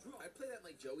 I'd play that in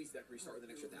like Joey's deck where you start with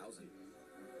an extra 1,000.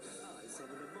 I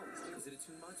summon a monster. Is it a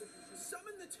Toon monster?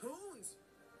 Summon the Toons!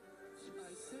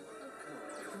 I set a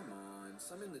card. Come on,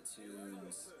 summon the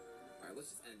Toons. Alright,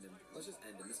 let's just end him.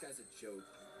 This guy's a joke.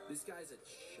 This guy's a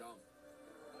chump.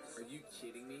 Are you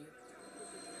kidding me?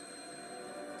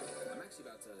 I'm actually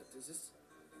about to... I'm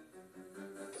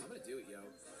gonna do it, yo.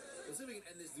 Let's see if we can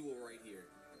end this duel right here.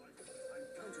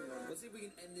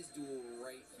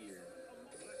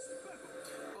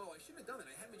 Oh, I shouldn't have done that.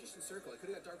 I had Magician's Circle. I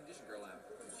could have got Dark Magician Girl out.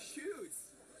 Shoot!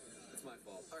 That's my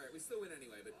fault. Alright, we still win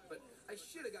anyway, but I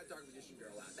should have got Dark Magician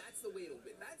Girl out. That's the way to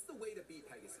win. That's the way to beat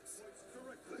Pegasus.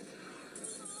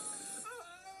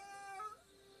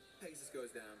 Pegasus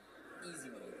goes down. Easy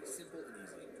mode. Simple and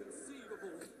easy.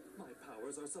 Conceivable. My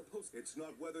powers are supposed to... It's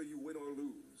not whether you win or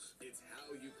lose. It's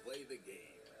how you play the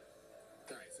game.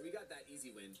 Alright, so we got that easy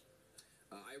win.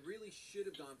 I really should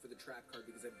have gone for the trap card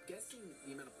because I'm guessing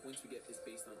the amount of points we get is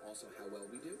based on also how well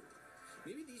we do.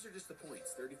 Maybe these are just the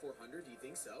points. 3,400, do you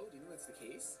think so? Do you think that's the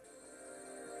case?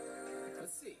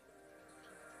 Let's see.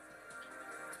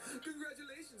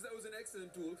 Congratulations, that was an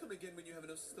excellent duel. Come again when you have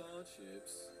enough star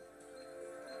chips.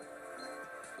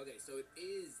 Okay, so it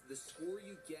is, the score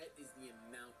you get is the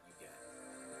amount you get.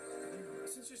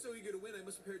 Since you're so eager to win, I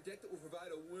must prepare a deck that will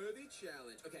provide a worthy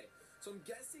challenge. Okay, so I'm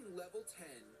guessing level 10.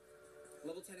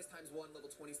 Level 10 is times 1,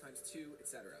 level 20 is times 2,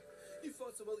 etc. You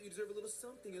fought so well that you deserve a little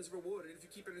something as a reward, and if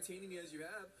you keep entertaining me as you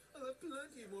have, I'll have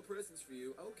plenty more presents for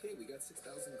you. Okay, we got 6,000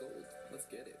 gold. Let's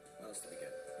get it. What else did we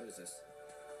get? What is this?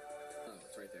 Oh,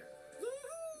 it's right there.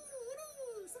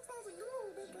 6,000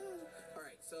 gold.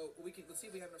 Alright, so let's see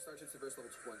if we have enough star chips to verse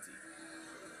level 20.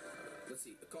 Let's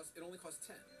see. It only costs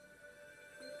 10.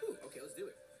 Ooh, okay, let's do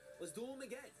it. Let's duel him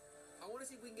again. I want to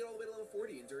see if we can get all the way to level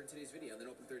 40 during today's video and then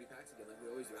open 30 packs again like we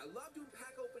always do. I love doing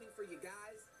pack opening for you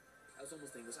guys. That was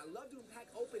almost English. I love doing pack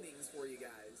openings for you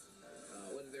guys.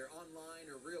 Whether they're online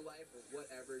or real life or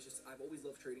whatever. It's just, I've always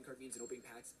loved trading card games, and opening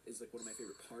packs is like one of my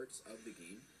favorite parts of the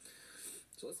game.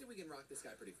 So let's see if we can rock this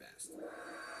guy pretty fast.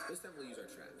 This time we'll use our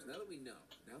traps. Now that we know.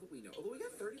 Although we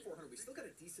got 3,400, we still got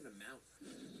a decent amount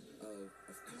of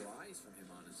prize from him,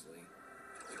 honestly.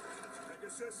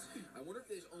 I wonder if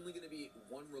there's only going to be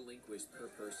one relinquished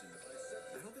per person.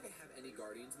 I don't think I have any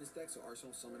guardians in this deck, so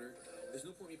Arsenal Summoner. There's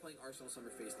no point in me playing Arsenal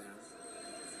Summoner face down.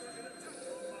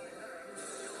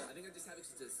 I think I just have it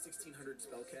because it's a 1600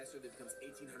 spellcaster that becomes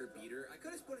 1800 beater. I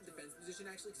could have put a defense position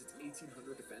actually because it's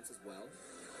 1800 defense as well.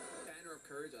 Banner of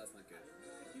Courage, oh, that's not good.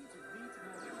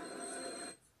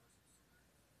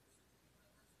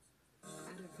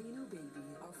 At Aveeno Baby,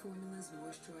 our formulas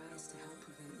moisturize to help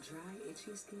prevent dry,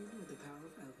 itchy skin with the power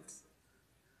of oats.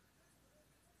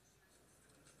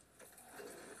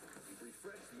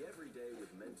 Refresh the everyday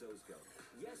with Mentos Go.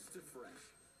 Yes to fresh.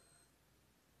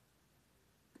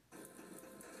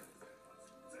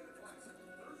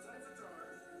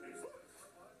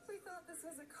 We thought this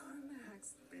was a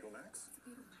CarMax. Beetle Max? It's a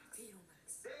Beetle Max. Beetle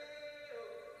Max.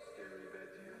 Scary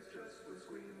bedtime stress will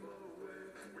scream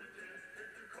away. We can't get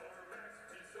to CarMax.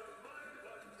 Peace of mind,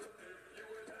 but to give you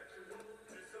an actual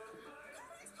peace of mind.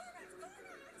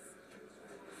 CarMax!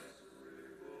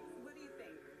 What do you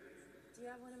think? Do you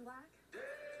have one in black?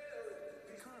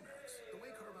 CarMax, the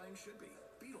way car buying should be.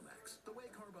 Beetle Max, the way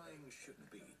car buying shouldn't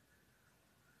be.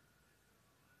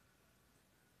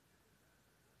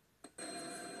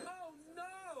 Oh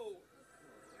no!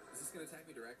 Is this gonna attack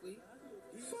me directly?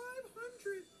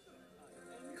 500!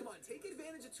 Come on, take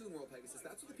advantage of Toon World, Pegasus.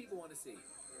 That's what the people want to see.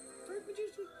 Dark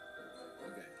Magician.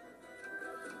 Okay.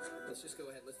 Let's just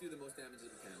go ahead. Let's do the most damage that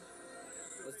we can.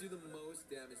 Let's do the most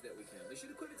damage that we can. We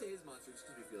should equip it to his monster just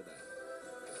because we feel that.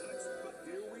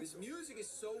 This music is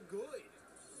so good.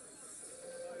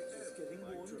 It's getting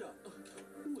warmed up.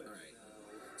 Alright.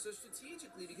 So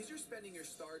strategically, because you're spending your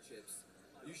star chips,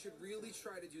 you should really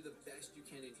try to do the best you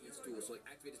can in each duel. So like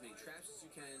activate as many traps as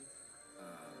you can,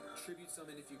 tribute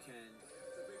summon if you can.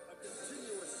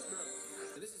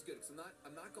 And this is good because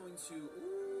I'm not going to.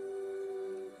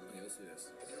 Ooh. Okay, let's do this.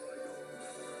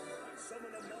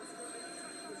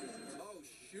 Oh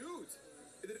shoot!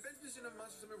 If the defense position of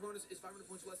monster summoner bonus is 500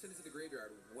 points less, send it to the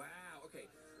graveyard. Wow. Okay,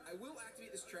 I will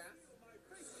activate this trap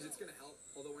because it's gonna help.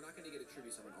 Although we're not gonna get a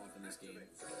tribute summon off in this game.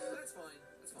 But that's fine.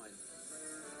 That's fine.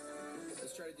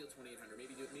 Let's try to deal 2,800.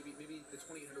 Maybe the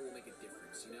 2,800 will make a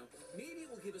difference. You know, maybe it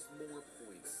will give us more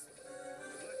points.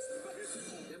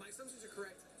 Now my assumptions are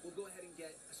correct. We'll go ahead and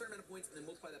get a certain amount of points and then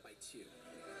multiply that by 2.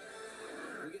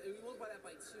 We multiply that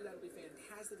by 2. That'll be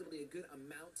fantastic. It'll be a good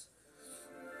amount.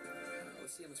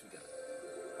 Let's see how much we got.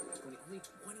 20, only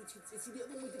 22. See, the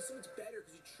other one we did so much better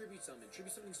because you tribute summon.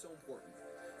 Tribute summoning is so important.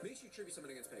 Make sure you tribute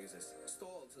summon against Pegasus.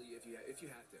 Stall until if you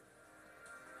have to.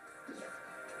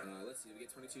 Let's see. We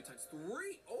get 22 times 3.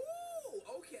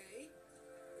 Oh, okay.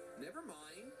 Never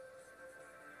mind.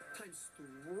 Times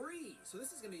 3. So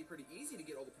this is going to be pretty easy to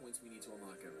get all the points we need to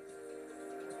unlock him.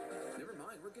 Never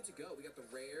mind. We're good to go. We got the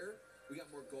rare. We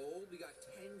got more gold. We got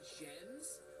 10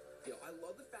 gems. Yo, I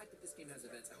love the fact that this game has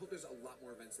events. I hope there's a lot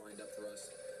more events lined up for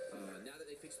us. Now that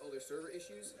they fixed all their server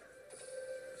issues,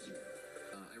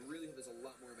 I really hope there's a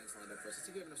lot more events lined up for us. Let's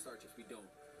see if we have enough star chips. We don't.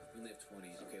 We only have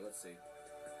 20. Okay, let's see.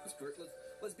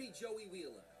 Let's beat Joey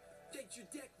Wheeler. Get your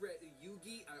deck ready,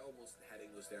 Yugi. I almost had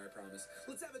English there, I promise.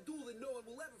 Let's have a duel that no one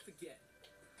will ever forget.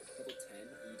 Level 10?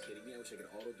 Are you kidding me? I wish I could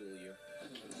auto-duel you.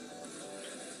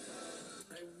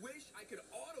 I wish I could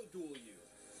auto-duel you.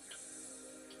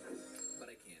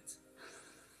 But I can't.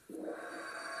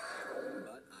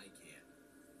 But I can.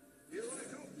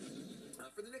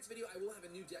 For the next video, I will have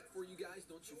a new deck for you guys.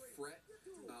 Don't you fret.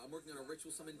 I'm working on a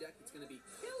ritual summon deck. It's going to be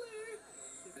killer.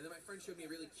 And then my friend showed me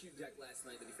a really cute deck last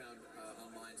night that he found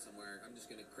online somewhere. I'm just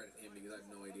going to credit him because I have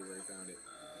no idea where he found it.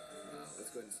 Let's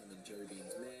go ahead and summon Jerry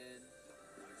Bean's Man.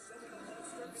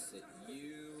 Let's set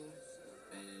you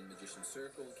and Magician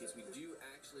Circle in case we do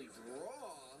actually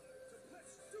draw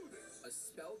a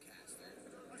spellcaster.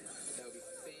 That would be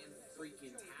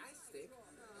fan-freaking-tastic.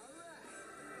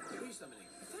 Who are you summoning?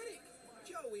 Pathetic!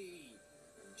 Joey!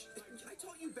 I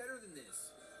taught you better than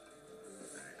this.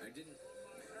 I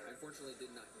unfortunately did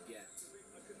not get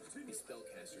the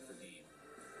Spellcaster for game.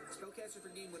 Spellcaster for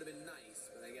game would have been nice,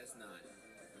 but I guess not.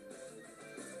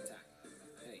 Attack.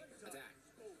 Hey, attack.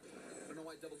 I don't know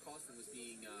why double costing was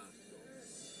being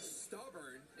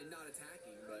stubborn and not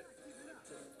attacking, but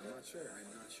I'm not sure. I'm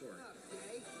not sure.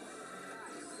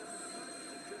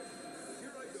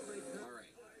 Here I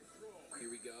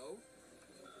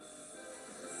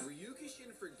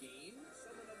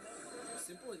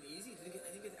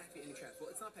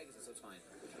fine.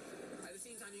 At the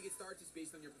same time, you get star tips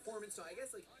based on your performance. So I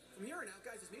guess like from here on out,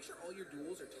 guys, just make sure all your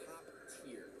duels are top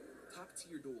tier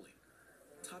dueling.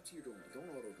 Top tier dueling. Don't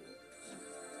auto duel.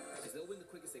 Because they'll win the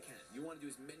quickest they can. You want to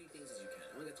do as many things as you can.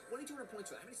 I only got 2,200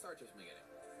 points for that. How many star chips am I getting?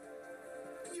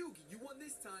 Yugi, you won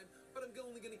this time, but I'm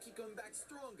only going to keep coming back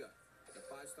stronger. I got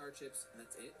 5 star chips, and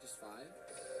that's it? Just 5?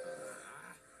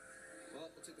 Well,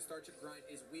 looks like the star chip grind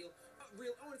is real.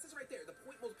 Oh, and it says right there, the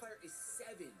point multiplier is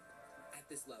 7 at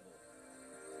this level.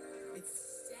 It's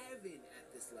 7 at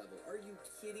this level. Are you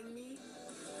kidding me?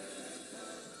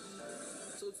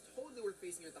 So it's totally worth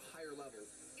facing him at the higher level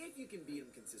if you can beat him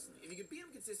consistently. If you can beat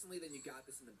him consistently, then you got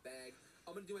this in the bag.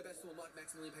 I'm going to do my best to unlock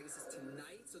Maximilian Pegasus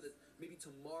tonight so that maybe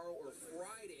tomorrow or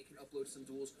Friday I can upload some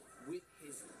duels with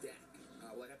his deck.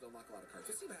 Well, I'd have to unlock a lot of cards.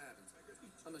 Let's see what happens.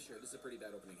 I'm not sure. This is a pretty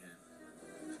bad opening hand.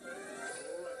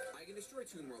 I can destroy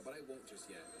Toon World, but I won't just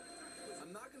yet. I'm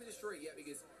not going to destroy it yet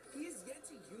because he has yet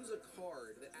to use a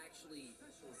card that actually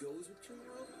goes with Toon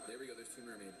World. There we go. There's Toon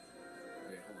Mermaid.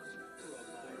 Okay, hold on.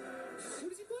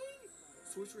 What is he playing?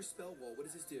 Sorcerer Spell Wall. What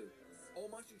does this do?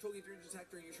 All monster control gain 300 attack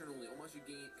during your turn only. All monster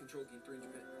gain control gain 300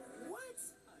 attack. What?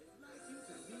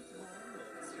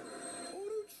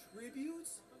 Auto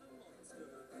tributes?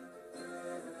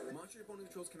 Monster your opponent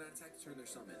controls cannot attack to turn their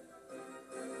summon.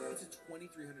 It's a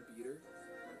 2,300 beater.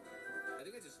 I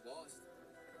think I just lost.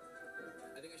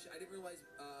 I didn't realize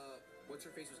what's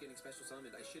her face was getting special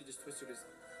summoned. I should have just twisted his.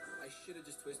 I should have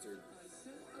just twisted.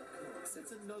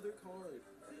 That's another card.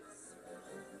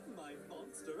 My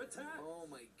monster attack. Oh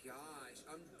my gosh,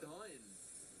 I'm done.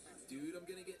 Dude, I'm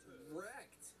gonna get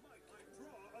wrecked.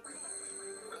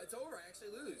 It's over, I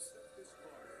actually lose.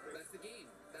 That's the game.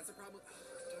 That's the problem. Oh,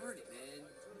 darn it, man.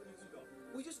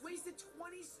 We just wasted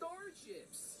 20 star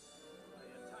chips.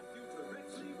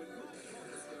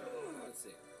 Let's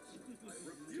see.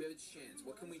 We have a chance.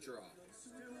 What can we draw?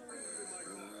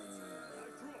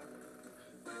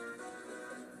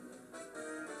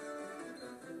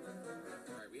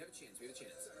 Alright, we have a chance.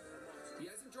 He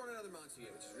hasn't drawn another monster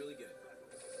yet, which is really good.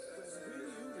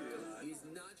 He's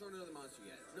not drawn another monster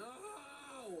yet.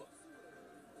 No!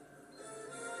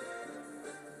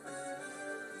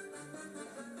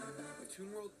 The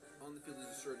Toon World on the field is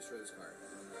destroy this card.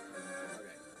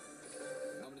 Okay.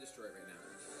 I'm gonna destroy it right now.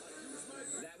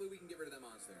 That way we can get rid of that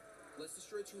monster. Let's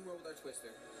destroy Toon World with our Twister.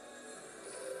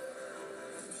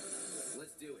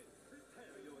 Let's do it.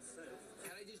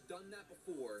 Had I just done that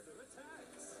before,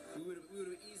 we would have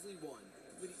easily won.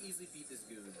 We would have easily beat this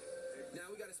goon.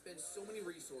 Now we gotta spend so many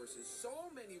resources.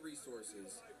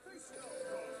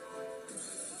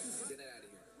 Get that out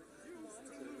of here.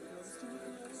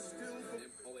 And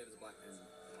all we have is a black pen.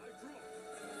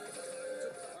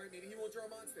 Alright, maybe he won't draw a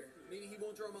monster.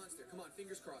 Come on,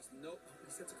 fingers crossed. Nope.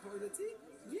 He sets a card, that's it?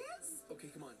 Yes! Okay,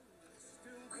 come on.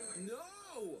 No!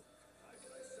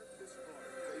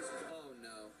 Oh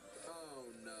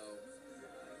no.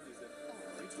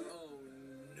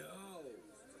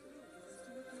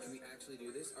 Can we actually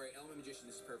do this? Alright, Element Magician,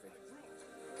 this is perfect.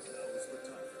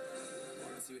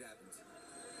 Let's see what happens.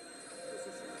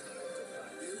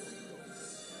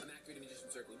 I'm activating Magician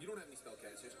Circle. You don't have any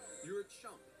spellcasters. You're a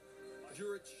chump.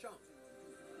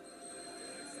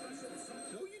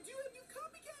 No, you do have new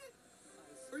copycat!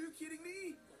 Are you kidding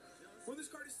me? When this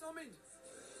card is summoned.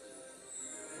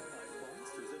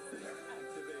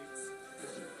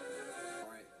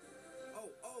 Alright. Oh,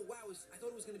 wow. I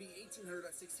thought it was going to be 1,800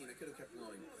 at 16. I could have kept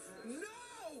going.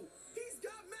 No! He's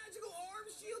got magical arm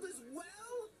shield as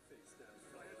well?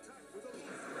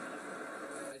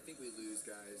 I think we lose,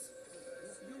 guys.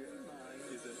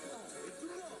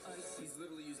 He's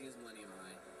literally using his Millennium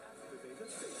Eye.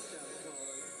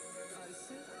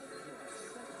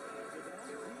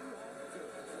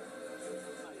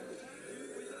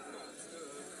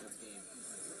 That's game.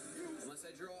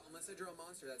 Unless I draw a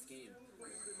monster, that's game.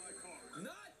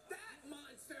 Not that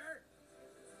monster!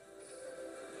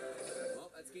 Well,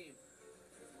 that's game.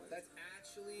 That's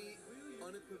actually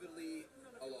unequivocally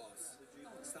a loss.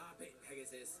 Stop it,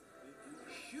 Pegasus.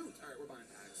 Shoot! Alright, we're buying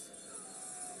packs.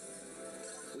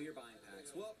 We are buying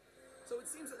packs. Well, so it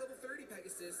seems at level 30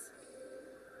 Pegasus.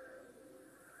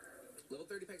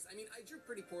 I mean, I drew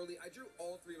pretty poorly. I drew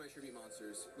all 3 of my tribute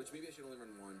monsters, which maybe I should only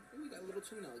run 1. Ooh, we got a little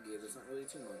Toon Alligator. It's not really a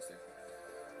Toon monster.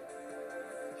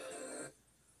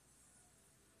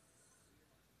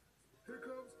 Here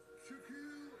comes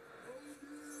Shaquille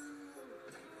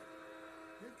O'Neal.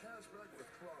 Get cash back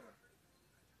with Klarna.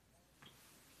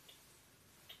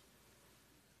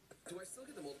 Do I still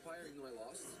get the multiplier even though I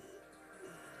lost?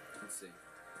 Let's see.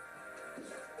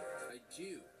 I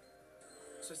do.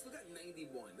 So I still got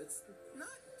 91. That's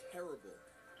not terrible.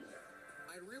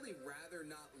 I'd really rather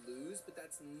not lose, but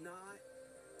that's not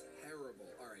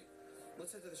terrible. All right,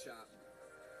 let's head to the shop.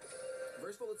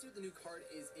 First of all, let's see what the new card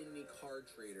is in the card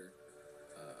trader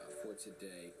for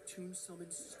today. Toon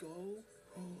Summon Skull.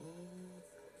 I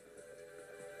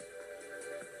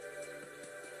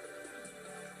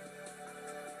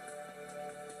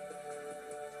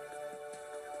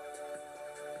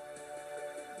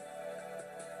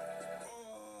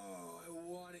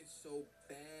want it so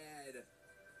bad.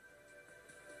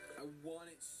 I want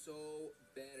it so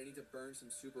bad. I need to burn some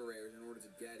super rares in order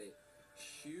to get it.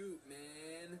 Shoot,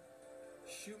 man.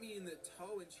 Shoot me in the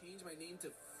toe and change my name to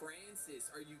Francis.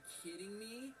 Are you kidding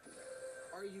me?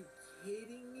 Are you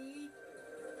kidding me?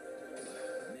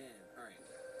 Man, alright.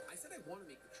 I said I want to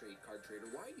make the card trader.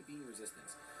 Why are you being resistant?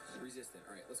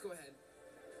 Alright, let's go ahead.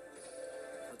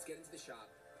 Let's get into the shop.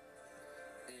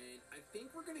 And I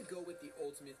think we're going to go with the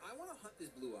ultimate. I want to hunt this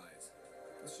Blue Eyes.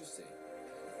 Let's just see.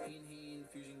 Hane,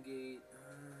 Fusion Gate.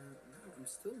 No, I'm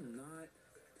still not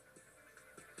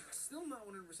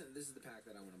 100%. This is the pack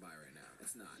that I want to buy right now.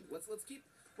 It's not. Let's keep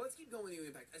going with the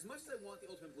impact. As much as I want the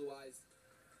ultimate Blue Eyes,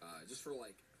 just for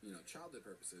like, you know, childhood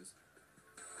purposes,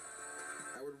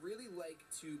 I would really like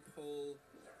to pull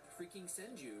freaking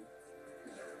Senju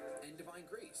and Divine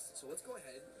Grace. So let's go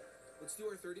ahead. Let's do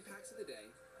our 30 packs of the day.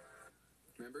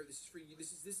 Remember, this is for you.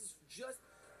 This is just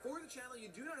for the channel. You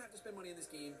do not have to spend money in this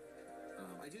game.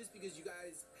 I do this because you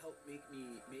guys help make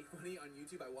me make money on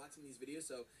YouTube by watching these videos.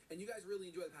 And you guys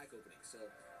really enjoy the pack opening. So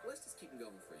let's just keep them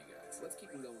going for you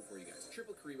guys.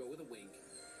 Triple Karibo with a wink.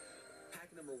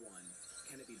 Pack number 1.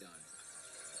 Can it be done?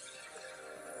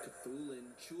 Cthulhu,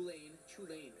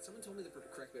 Chulane. Someone told me the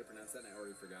correct way to pronounce that and I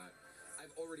already forgot.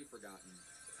 I've already forgotten.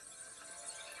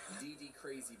 DD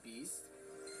Crazy Beast.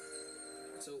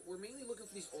 So we're mainly looking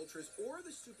for these ultras or the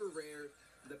super rare,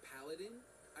 the Paladin.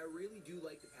 I really do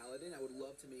like the Paladin. I would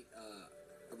love to make a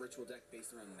ritual deck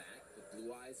based around that, with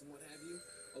Blue Eyes and what have you.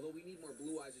 Although we need more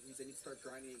Blue Eyes, which means I need to start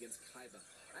grinding against Kaiba.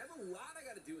 I have a lot I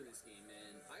gotta do in this game,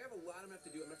 man. I have a lot I'm gonna have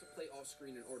to do. I'm gonna have to play off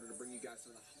screen in order to bring you guys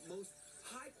some of the most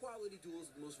high quality duels,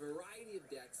 the most variety of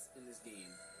decks in this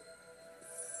game.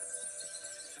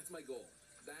 That's my goal.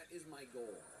 That is my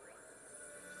goal.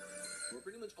 We're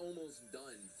pretty much almost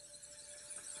done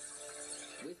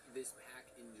with this pack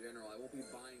in general. I won't be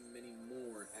buying many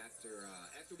more after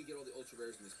we get all the ultra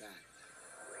rares in this pack.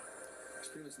 There's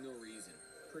pretty much no reason.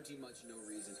 Pretty much no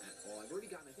reason at all. I've already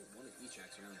gotten, I think, one of each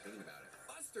actually, now I'm thinking about it.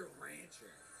 Buster Rancher.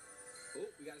 Oh,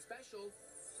 we got a special.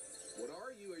 What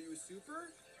are you? Are you a super?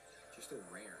 Just a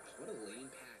rare. What a lame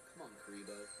pack. Come on,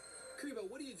 Karibo. Karibo,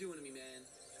 what are you doing to me, man?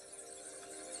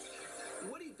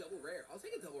 What are you, double rare? I'll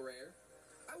take a double rare.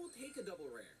 I will take a double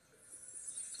rare.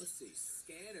 Let's see.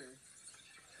 Scanner.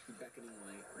 Beckoning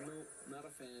Light. Nope, not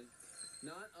a fan.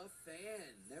 Not a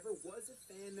fan. Never was a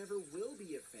fan, never will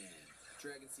be a fan.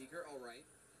 Dragon Seeker, alright.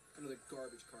 Another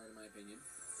garbage card in my opinion.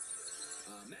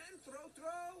 Man, throw!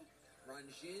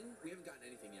 Ranjin. We haven't gotten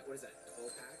anything yet. What is that?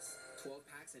 12 packs? 12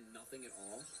 packs and nothing at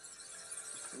all?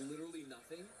 Literally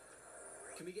nothing?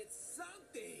 Can we get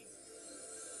something?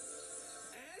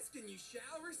 Ask and you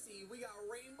shall receive. We got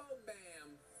Rainbow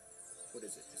Bam. What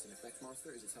is it? It's an effect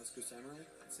monster? Is it Tusku Samurai?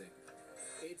 Let's see.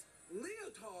 It's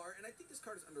Leotar, and I think this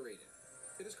card is underrated.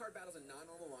 If this card battles a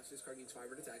non-normal monster, this card gains 5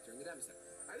 attack during the damage step.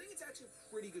 I think it's actually a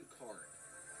pretty good card.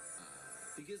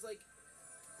 Because, like,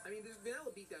 I mean, there's vanilla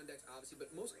beatdown decks, obviously,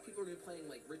 but most people are going to be playing,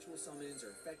 like, ritual summons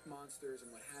or effect monsters and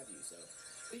what have you, so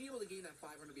being able to gain that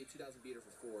 500 be a 2000 beater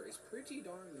for 4 is pretty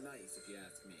darn nice, if you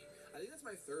ask me. I think that's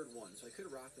my 3rd one, so I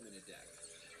could rock them in a deck.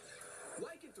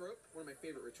 Lycanthrope, one of my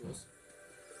favorite rituals.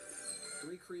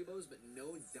 3 Karibos, but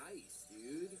no dice,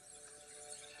 dude.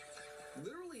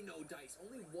 Literally no dice.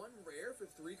 Only 1 rare for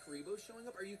 3 Karibos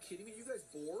showing up? Are you kidding me? Are you guys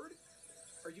bored?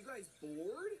 Are you guys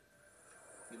bored?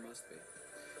 You must be.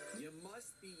 You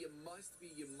must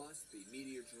be.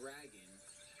 Meteor Dragon.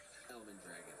 Element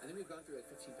Dragon. I think we've gone through like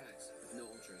 15 packs with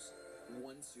no ultras.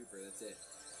 1 super, that's it.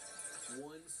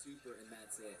 1 super and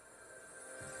that's it.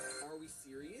 Are we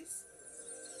serious?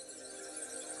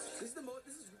 This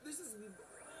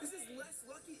is less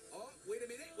lucky. Oh, wait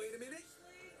a minute.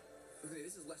 Okay,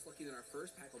 this is less lucky than our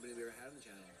first pack opening we ever had on the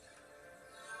channel.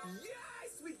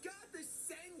 Yes! We got the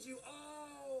Senju!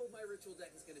 Oh, my ritual deck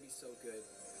is going to be so good.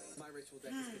 My ritual deck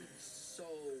is going to be so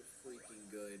freaking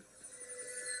good.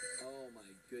 Oh my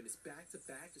goodness. Back to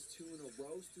back, just 2 in a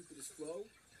row. Stupidest flow.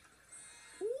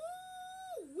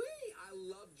 Woo-wee! I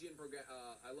love Jin.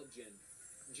 I love Jin.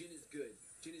 Jin is good.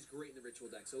 Jin is great in the ritual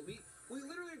deck. So we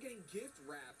literally are getting gift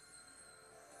wrapped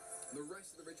the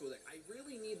rest of the ritual deck. I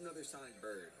really need another Sonic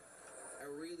Bird. I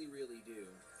really, really do.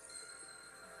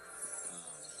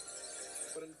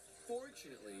 But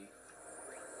unfortunately,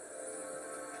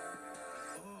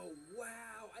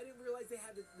 I didn't realize they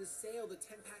had the sale, the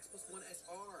 10 packs plus 1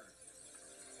 SR.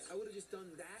 I would have just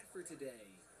done that for today.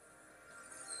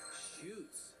 Shoot.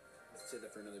 Let's save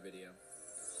that for another video.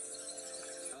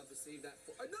 I'll have to save that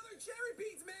for another Jerry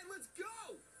Beans, man. Let's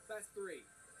go. That's 3.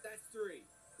 That's 3.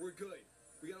 We're good.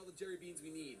 We got all the Jerry Beans we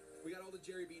need. We got all the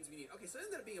Jerry Beans we need. Okay, so it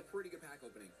ended up being a pretty good pack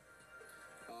opening.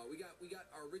 We got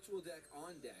our ritual deck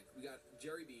on deck. We got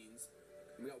Jerry Beans.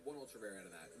 And we got 1 ultra rare out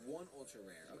of that. 1 ultra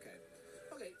rare. Okay.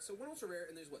 Okay, so 1 ultra rare,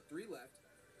 and there's what, 3 left?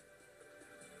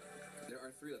 There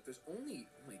are 3 left. There's only,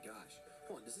 oh my gosh.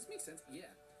 Hold on, does this make sense? Yeah.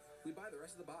 We buy the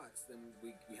rest of the box, then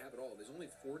we have it all. There's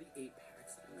only 48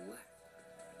 packs left.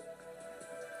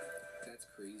 That's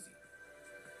crazy.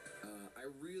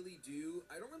 I really do.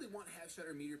 I don't really want Half Shot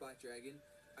or Meteor Black Dragon.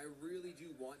 I really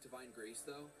do want Divine Grace,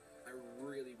 though. I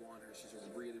really want her. She's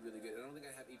really, really good. I don't think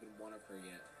I have even one of her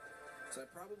yet. So I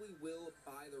probably will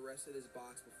buy the rest of this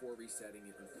box before resetting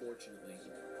it, unfortunately.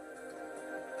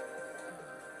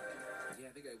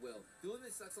 Yeah, I think I will. The only thing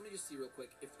that sucks, let me just see real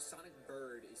quick if Sonic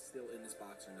Bird is still in this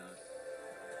box or not.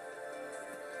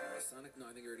 Sonic, no,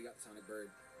 I think I already got the Sonic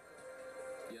Bird.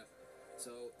 Yep.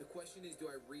 So the question is, do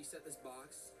I reset this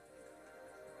box?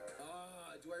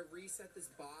 Do I reset this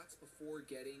box before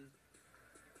getting...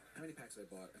 How many packs have I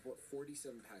bought? I bought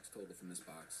 47 packs total from this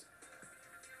box.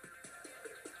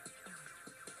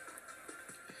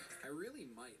 I really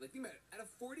might. Like, think about it. Out of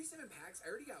 47 packs, I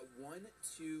already got 1,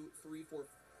 2, 3, 4,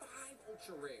 5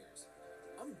 ultra rares.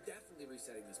 I'm definitely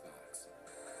resetting this box.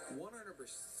 100%.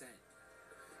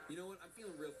 You know what? I'm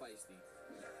feeling real feisty.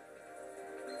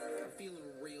 I'm feeling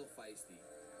real feisty.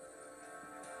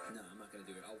 No, I'm not gonna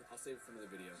do it. I'll save it for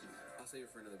another video. I'll save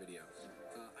it for another video.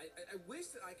 I wish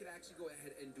that I could actually go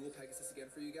ahead and dual Pegasus again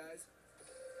for you guys.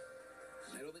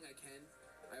 I don't think I can.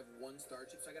 I have 1 star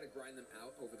chip, so I gotta grind them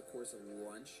out over the course of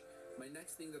lunch. My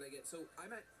next thing that I get, so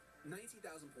I'm at 19,000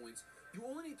 points. You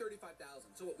only need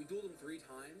 35,000. So what? We dueled him 3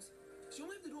 times. So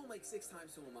you only have to duel him like 6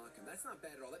 times to unlock him. That's not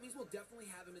bad at all. That means we'll definitely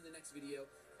have him in the next video.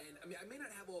 And I mean, I may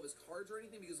not have all of his cards or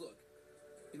anything because look,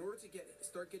 in order to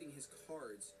start getting his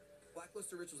cards.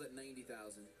 Blackluster Ritual's at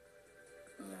 90,000.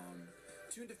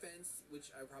 Tune Defense,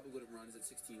 which I probably wouldn't run, is at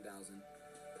 16,000.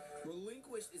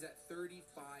 Relinquished is at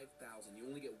 35,000. You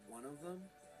only get 1 of them.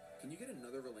 Can you get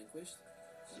another Relinquished?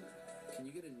 Can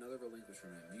you get another Relinquished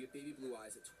from him? You get Baby Blue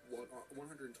Eyes at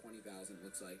 120,000, it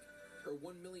looks like. Or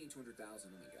 1,200,000, oh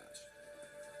my gosh.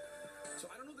 So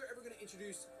I don't know if they're ever going to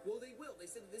introduce... Well, they will. They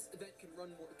said this event can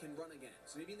run again.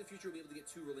 So maybe in the future we'll be able to get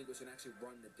 2 Relinquished and actually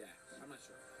run the deck. I'm not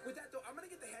sure. With that, though, I'm going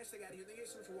to get the hashtag out of here. Thank you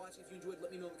guys so much for watching. If you enjoyed, let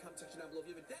me know in the comment section down below.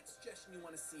 If you have a deck suggestion you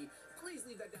want to see, please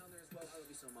leave that down there as well. I love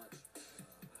you so much.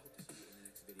 I hope to see you in the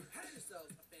next video. Have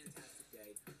yourselves a fantastic day.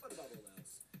 But above all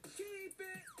else, keep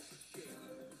it shady.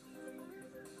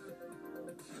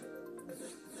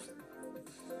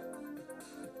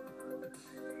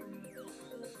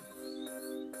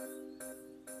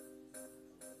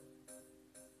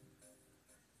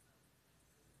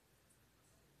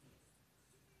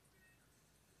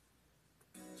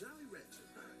 Jolly Rancher.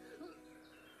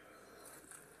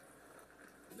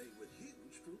 Made with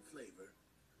huge fruit flavor.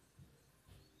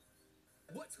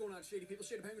 What's going on, Shady people?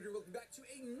 Shady Penguin here. Welcome back to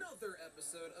another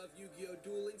episode of Yu-Gi-Oh!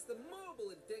 Duel Links, the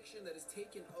mobile addiction that has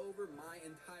taken over my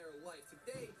entire life.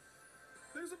 Today,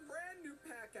 there's a brand new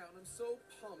pack out, and I'm so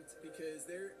pumped because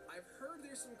I've heard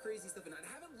there's some crazy stuff, and I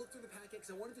haven't looked through the pack yet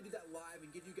because I wanted to do that live and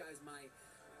give you guys my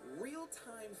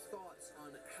real-time thoughts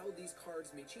on how these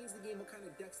cards may change the game, what kind of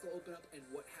decks they'll open up, and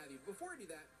what have you. Before I do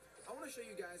that, I want to show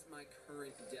you guys my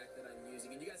current deck that I'm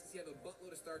using, and you guys can see I have a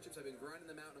buttload of star chips. I've been grinding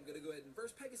them out, and I'm going to go ahead and verse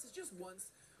Pegasus just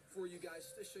once for you guys,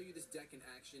 just to show you this deck in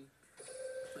action.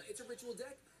 It's a ritual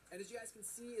deck, and as you guys can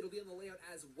see, it'll be on the layout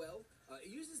as well. It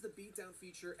uses the beatdown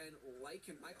feature and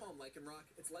I call him Lycanroc.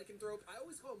 It's Lycanthrope. I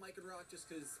always call him Lycanroc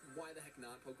just because why the heck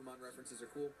not? Pokemon references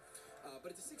are cool.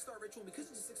 But it's a 6-star ritual.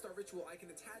 Because it's a 6-star ritual, I can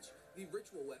attach the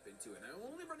ritual weapon to it. And I'm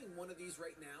only running 1 of these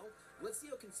right now. Let's see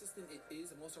how consistent it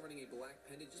is. I'm also running a black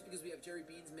pendant just because we have Jerry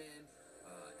Beans Man,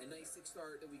 a nice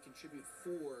 6-star that we contribute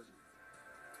for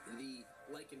the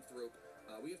Lycanthrope.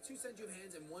 We have 2 Senju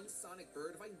Hands and 1 Sonic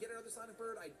Bird. If I can get another Sonic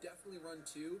Bird, I definitely run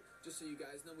 2. Just so you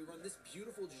guys know, we run this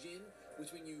beautiful Jin,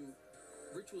 which when you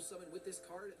ritual summon with this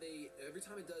card, every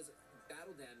time it does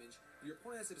battle damage, your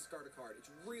opponent has to discard a card. It's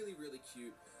really, really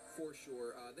cute, for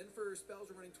sure. Then for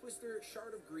spells, we're running Twister,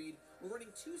 Shard of Greed. We're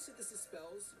running 2 Synthesis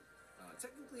spells.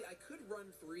 Technically, I could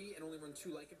run 3 and only run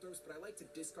 2 Lycanthropes, but I like to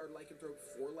discard Lycanthrope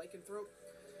for Lycanthrope.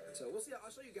 So we'll see.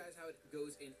 I'll show you guys how it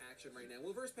goes in action right now.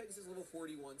 We'll verse Pegasus level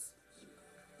 40 once.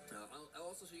 I'll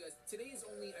also show you guys. Today is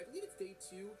only, I believe it's day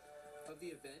 2 of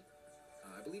the event.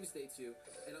 I believe it's day 2.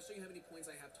 And I'll show you how many points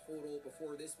I have total.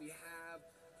 Before this, we have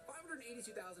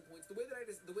 282,000 points. The way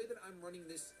that I'm running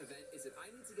this event is that I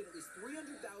need to get at least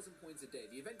 300,000 points a day.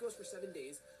 The event goes for 7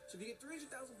 days, so if you get 300,000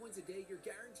 points a day, you're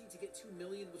guaranteed to get 2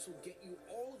 million, which will get you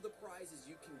all of the prizes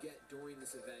you can get during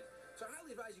this event. So I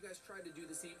highly advise you guys try to do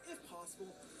the same if possible.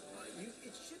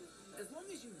 It shouldn't, as long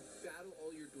as you battle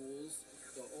all your duels,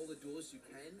 all the duelists you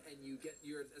can, and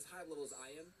you're as high level as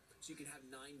I am, so you can have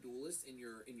 9 duelists in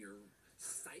your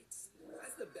sights.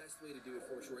 That's the best way to do it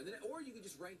for sure. And then, or you can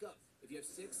just rank up. If you have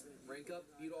 6, rank up,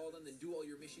 beat all of them, then do all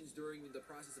your missions during the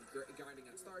process of grinding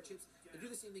out star chips, and do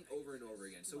the same thing over and over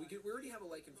again. So we already have a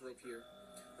lycanthrope here.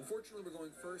 Unfortunately, we're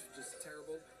going first, which is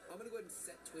terrible. I'm going to go ahead and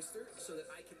set Twister so that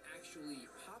I can actually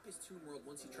pop his Toon World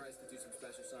once he tries to do some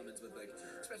special summons with, like,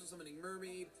 special summoning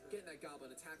Mermaid, getting that Goblin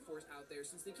attack force out there.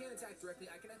 Since they can't attack directly,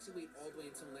 I can actually wait all the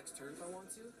way until next turn if I want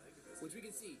to, which we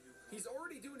can see. He's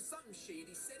already doing something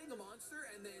shady, setting a monster,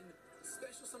 and then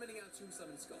special summoning out Toon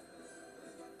Summon Skull.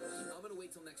 I'm going to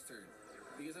wait till next turn,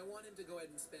 because I want him to go ahead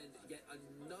and spend yet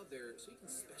another, so he can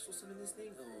special summon this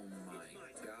thing? Oh my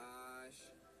gosh.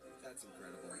 That's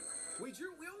incredible. We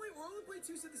only played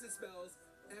 2 synthesis spells,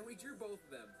 and we drew both of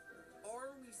them.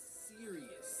 Are we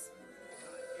serious?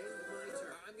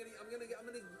 I'm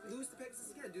gonna lose the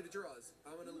Pegasus again due to draws.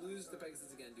 I'm gonna lose the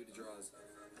Pegasus again due to draws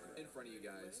in front of you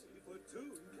guys.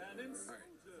 Alright.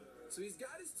 So he's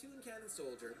got his Toon Cannon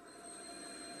Soldier,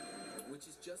 which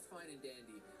is just fine and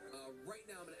dandy. Right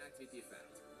now I'm gonna activate the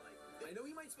effect. I know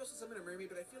he might special summon a Mermaid,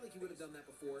 but I feel like he would have done that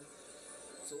before.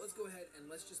 So let's go ahead and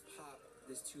let's just pop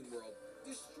this Toon World.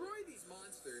 Destroy these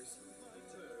monsters.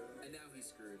 And now he's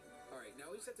screwed. Alright,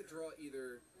 now we just have to draw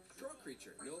either... Draw a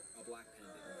creature. Nope, a black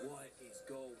pendant. What is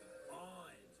going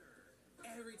on?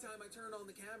 Every time I turn on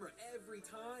the camera, every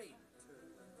time,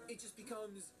 it just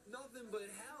becomes nothing but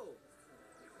hell.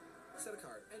 Set a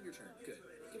card. End your turn. Good.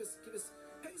 Give us...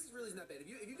 Pegasus really isn't that bad. If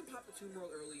you can pop the Toon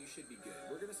World early, you should be good.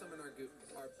 We're gonna summon our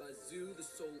Bazoo, the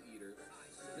Soul Eater.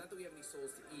 Not that we have any souls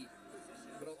to eat,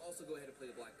 but I'll also go ahead and play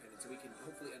the Black Pendant so we can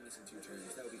hopefully end this in 2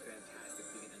 turns. That would be fantastic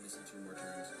if we can end this in 2 more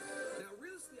turns. Now,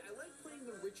 realistically, I like playing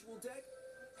the Ritual deck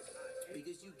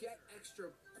because you get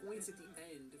extra points at the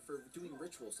end for doing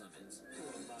ritual summons.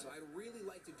 So I'd really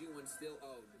like to do one still.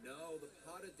 Oh no, the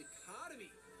Pot of Dichotomy,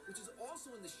 which is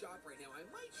also in the shop right now. I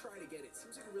might try to get it.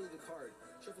 Seems like a really good card.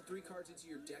 Shuffle 3 cards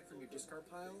into your deck from your discard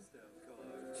pile,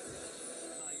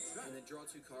 and then draw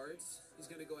 2 cards. He's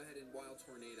gonna go ahead and Wild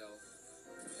Tornado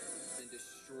and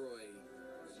destroy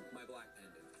my Black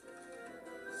Pendant.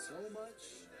 So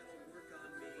much.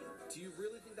 Do you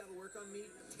really think that'll work on me?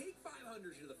 Take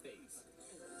 500 to the face.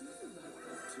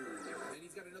 And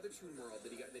he's got another Toon World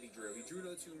that he drew. He drew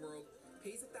another Toon World.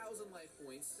 Pays 1,000 life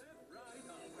points.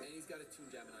 And he's got a Toon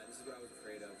Gemini. This is what I was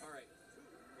afraid of. Alright.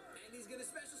 And he's gonna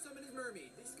special summon his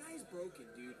Mermaid. This guy is broken,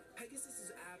 dude. Pegasus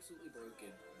is absolutely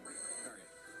broken. Alright.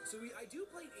 So I do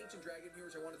play an Ancient Dragon here,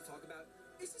 which I wanted to talk about.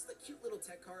 It's just a cute little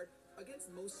tech card.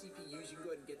 Against most CPUs, you can go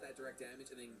ahead and get that direct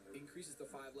damage, and then increases to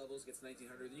 5 levels, gets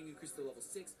 1,900. Then you can increase to level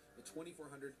 6 with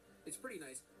 2,400. It's pretty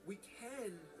nice. We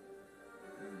could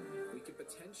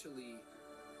potentially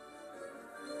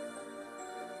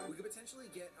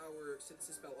get our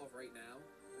synthesis spell off right now.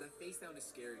 That face down is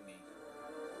scaring me.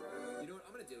 You know what?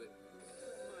 I'm gonna do it.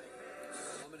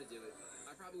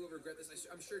 I probably will regret this.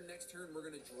 I'm sure next turn we're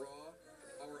gonna draw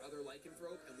our other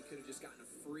lycanthrope, and we could have just gotten a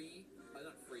free,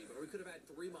 not free, but we could have had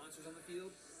 3 monsters on the field.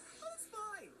 Oh, it's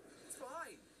fine. It's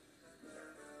fine.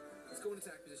 Let's go in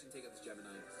attack position, take out this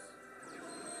Gemini.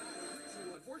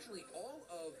 Unfortunately, all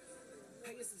of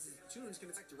Pegasus' tunes can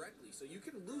attack directly, so you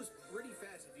can lose pretty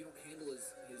fast if you don't handle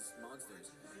his monsters.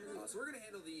 So we're going to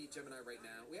handle the Gemini right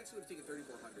now. We actually would have taken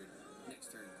 3,400 next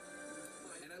turn.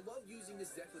 And I love using this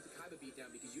deck with the Kaiba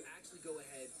beatdown because you actually go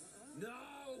ahead...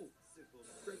 No!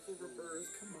 Dreadful Reverse,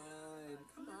 come on.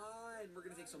 We're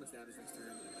going to take so much damage next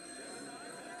turn.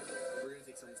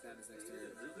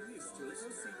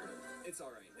 It's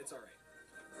alright.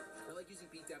 I like using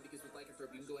beatdown because with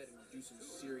Lycanthrope, you can go ahead and do some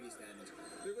serious damage.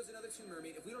 There goes another Toon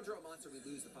Mermaid. If we don't draw a monster, we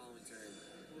lose the following turn.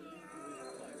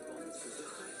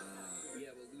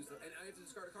 Yeah, we'll lose and I have to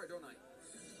discard a card, don't I?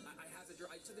 I have to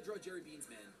draw Jerry Beans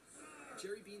Man.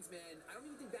 Jerry Beans Man, I don't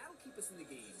even think that'll keep us in the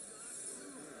game.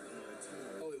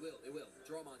 Oh, it will.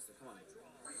 Draw a monster, come on.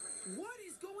 What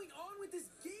is going on with this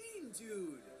game,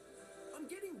 dude? I'm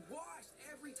getting washed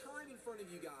every time in front of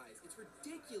you guys. It's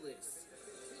ridiculous.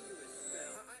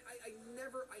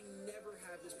 I never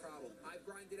have this problem. I've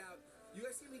grinded out. You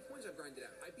guys see how many points I've grinded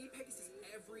out. I beat Pegasus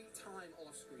every time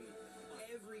off screen.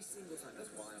 Every single time.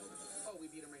 That's wild. Oh, we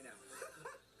beat him right now.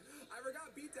 I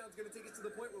forgot beatdown's gonna take us to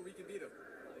the point where we can beat him.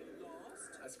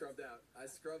 I scrubbed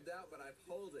out, but I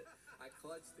pulled it. I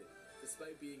clutched it,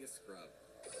 despite being a scrub.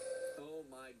 Oh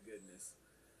my goodness.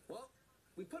 Well,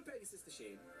 we put Pegasus to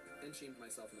shame, and shamed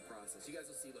myself in the process. You guys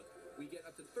will see, look, we get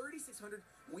up to 3,600.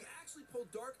 We actually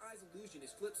pulled Dark Eyes Illusion. It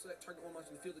flips so that target one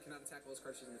monster in the field that cannot attack all his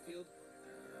cards in the field.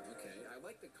 Okay, I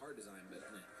like the card design, but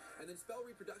meh. And then Spell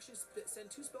Reproduction,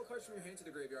 send 2 spell cards from your hand to the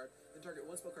graveyard, then target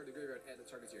 1 spell card to the graveyard, add the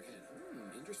target to your hand.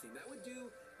 Interesting. That would do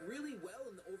really well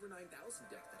in the over 9,000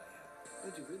 deck that I have.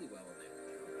 That would do really well in there.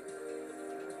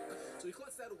 So we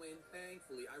clutched out a win,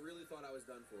 thankfully. I really thought I was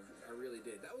done for. I really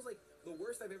did. That was like the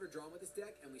worst I've ever drawn with this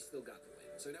deck, and we still got the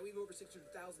win. So now we have over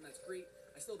 600,000, that's great.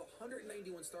 I still have 191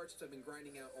 star chips I've been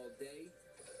grinding out all day.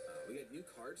 We got new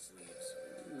card sleeves.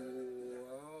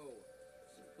 Whoa.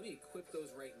 Let me equip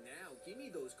those right now. Give me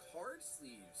those card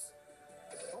sleeves.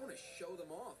 I want to show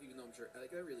them off, even though I'm sure like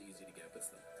they're really easy to get, but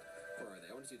still. Where are they?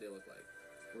 I want to see what they look like.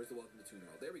 Where's the Welcome to Toon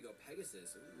World? There we go,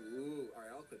 Pegasus. Ooh, all right,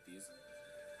 I'll equip these.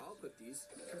 I'll equip these.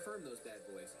 Confirm those bad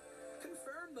boys.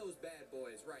 Confirm those bad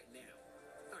boys right now.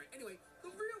 All right, anyway,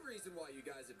 the real reason why you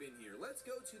guys have been here. Let's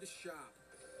go to the shop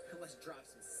and let's drop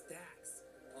some stacks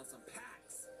on some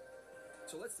packs.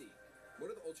 So let's see.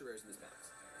 What are the ultra rares in this box?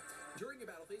 During your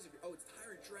battle phase, it's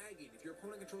Tyrant Dragon. If your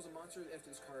opponent controls a monster after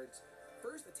this card's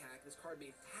first attack, this card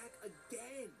may attack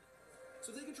again.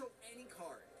 So they control any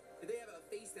card. If they have a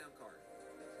face down card.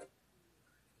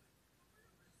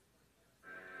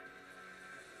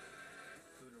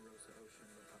 Lunarosa Ocean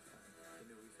with Puffine, the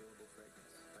new refillable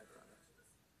fragrance byproduct.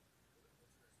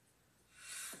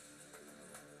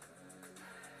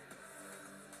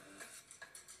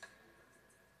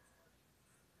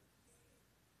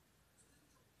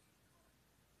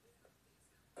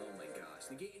 Oh my gosh.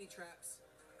 Negate any traps.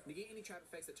 Negate any trap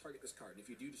effects that target this card. And if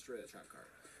you do, destroy that trap card.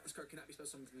 This card cannot be spell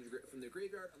summoned from the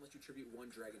graveyard unless you tribute 1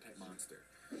 dragon-type monster.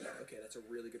 Okay, that's a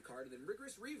really good card. And then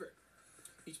Rigorous Reaver.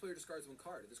 Each player discards 1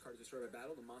 card. If this card is destroyed by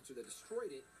battle, the monster that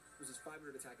destroyed it loses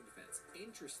 500 attack and defense.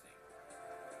 Interesting.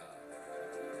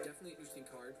 Definitely an interesting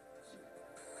card.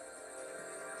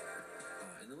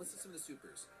 And then let's see some of the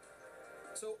supers.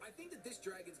 So I think that this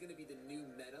dragon's going to be the new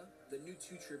meta, the new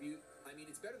 2 tribute. I mean,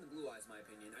 it's better than Blue Eyes, in my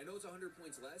opinion. I know it's 100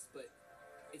 points less, but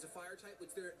it's a fire type,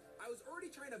 which I was already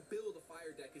trying to build a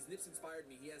fire deck because Nips inspired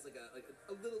me. He has like a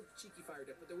little cheeky fire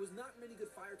deck, but there was not many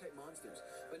good fire type monsters.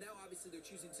 But now obviously they're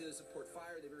choosing to support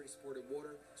fire. They've already supported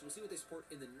water, so we'll see what they support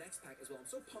in the next pack as well.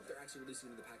 I'm so pumped they're actually releasing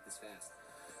them in the pack this fast.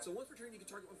 So once per turn, you can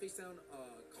target 1 face down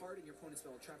card in your opponent's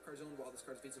spell and trap card zone while this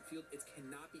card is facing the field. It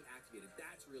cannot be activated.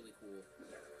 That's really cool.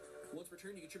 Once per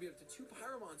turn, you contribute up to 2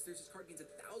 pyro monsters. This card gains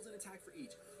 1,000 attack for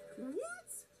each.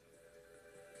 What?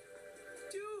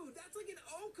 Dude, that's like an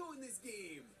Oko in this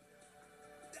game.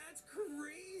 That's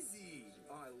crazy.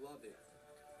 Oh, I love it.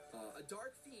 A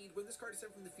Dark Fiend. When this card is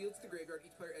sent from the field to the graveyard,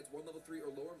 each player adds 1 level 3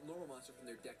 or lower normal monster from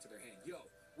their deck to their hand. Yo,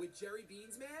 with Jerry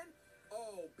Beans, man?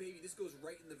 Oh, baby, this goes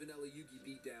right in the vanilla Yugi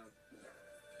beatdown.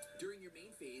 During your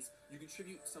main phase, you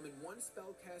contribute summon 1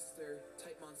 spellcaster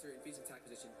type monster in face attack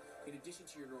position in addition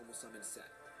to your normal summon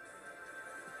set.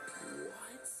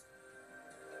 What?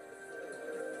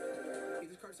 If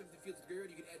this card is sent from the field to the graveyard,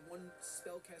 you can add 1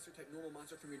 spellcaster type normal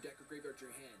monster from your deck or graveyard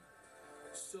to your hand.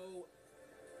 So,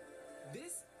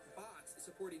 this box is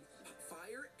supporting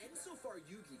fire and so far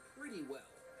Yugi pretty well.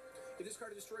 If this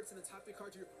card is destroyed, send the top 3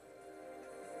 cards to your...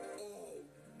 Oh,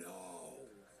 no.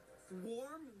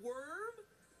 Warm Worm?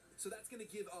 So that's going to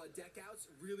give deck outs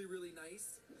really, really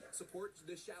nice support.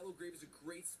 The Shallow Grave is a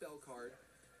great spell card.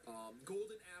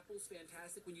 Golden Apple's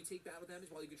fantastic when you take battle damage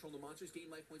while you control the monsters.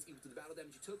 Gain life points equal to the battle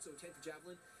damage you took, so attack the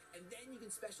Javelin. And then you can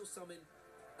special summon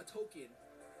a token.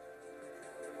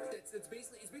 It's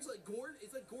basically like Gore.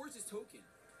 It's like Gore's token.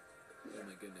 Oh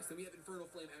my goodness. Then we have Infernal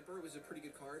Flame Emperor, which is a pretty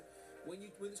good card. When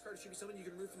this card should be summoned, you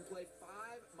can remove from play 5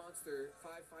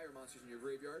 fire monsters in your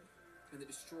graveyard, and then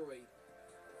destroy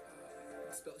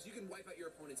spells. So you can wipe out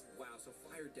your opponent's. Wow. So the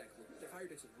fire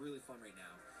decks look really fun right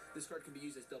now. This card can be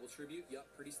used as double tribute. Yup,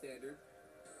 pretty standard.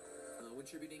 When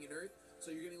tributing an Earth,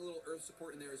 so you're getting a little Earth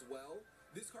support in there as well.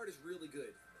 This card is really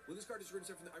good. When this card is written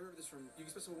from, I remember this from. You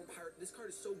can special 1 pirate. This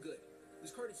card is so good.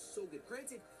 This card is so good.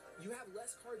 Granted, you have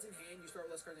less cards in hand. You start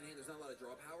with less cards in hand. There's not a lot of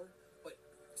draw power, but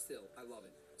still, I love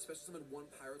it. Special summon 1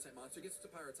 pyro type monster. Gets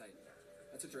to pyro type.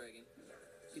 That's a dragon.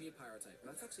 Give me a pyro type.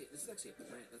 This is actually a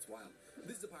plant. That's wild.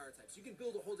 This is a pyro type. So you can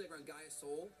build a whole deck around Gaia's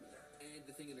Soul and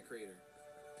the thing in the crater.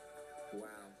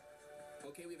 Wow.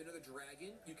 Okay, we have another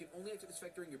dragon. You can only activate this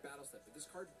effect during your battle step. If this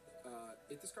card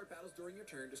battles during your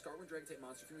turn, discard 1 dragon type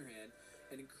monster from your hand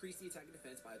and increase the attack and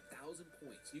defense by 1,000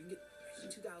 points. You can get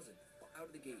 2,000 out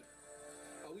of the gate.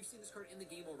 We've seen this card in the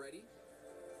game already,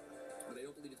 but I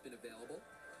don't believe it's been available.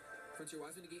 Frontier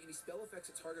Wiseman, negate any spell effects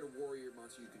that target a warrior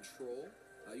monster you control.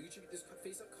 You can tribute this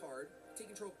face-up card. Take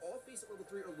control of all face-up level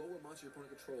 3 or lower monsters your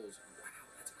opponent controls. Wow,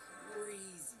 that's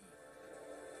crazy.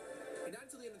 And not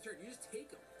until the end of the turn. You just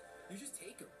take them. You just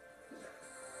take them.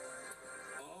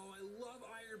 Oh, I love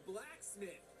Iron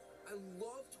Blacksmith. I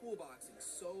love toolboxing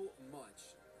so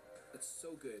much. That's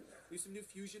so good. We have some new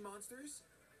fusion monsters.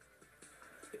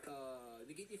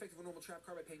 Negate the effect of a normal trap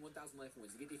card by paying 1,000 life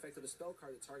points. Negate the effect of a spell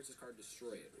card that targets this card,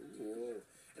 destroy it. Ooh.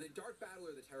 And then Dark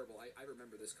Battler the Terrible. I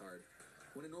remember this card.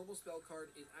 When a normal spell card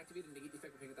is activated, negate the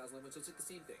effect by paying 1,000 life points. So it's like the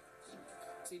same thing.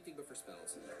 Same thing, but for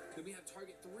spells. Then we have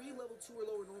target 3 level 2 or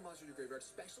lower normal monsters in your graveyard.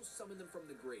 Special summon them from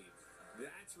the grave.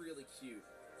 That's really cute.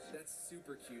 That's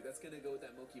super cute. That's gonna go with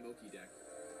that Moki Moki deck.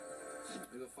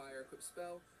 We have a fire equipped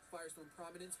spell. Firestorm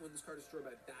Prominence. When this card is destroyed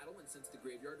by battle and sent to the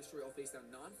graveyard, destroy all face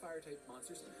down non-fire type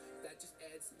monsters. That just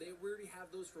adds. They already have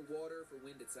those for water, for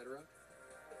wind, etc.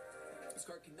 This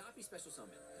card cannot be special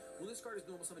summoned. When this card is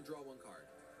normal summon, draw 1 card.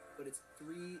 But it's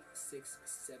 3, 6,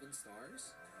 7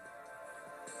 stars.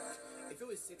 If it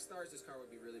was 6 stars, this card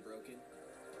would be really broken.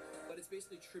 But it's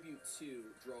basically tribute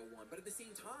to draw 1. But at the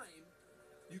same time,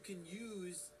 you can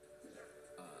use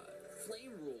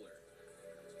Flame Ruler.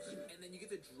 And then you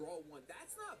get to draw 1.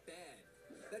 That's not bad.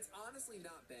 That's honestly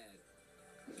not bad.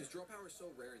 Because draw power is so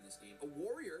rare in this game. A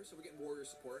warrior, so we're getting warrior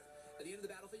support. At the end of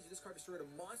the battle phase, this card destroyed a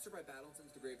monster by battle and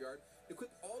sends it to the graveyard. Equip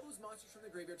all those monsters from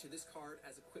the graveyard to this card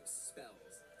as equipped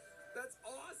spells. That's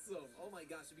awesome! Oh my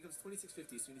gosh, it becomes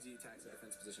 2650 as soon as he attacks a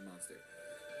defense position monster.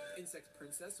 Insect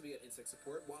Princess, so we get insect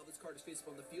support. While this card is face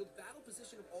up on the field, battle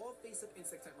position of all face-up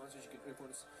insect type monsters you can your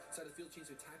opponent's side of the field change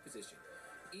to attack position.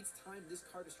 Each time this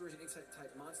card destroys an insect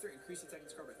type monster, increase the attack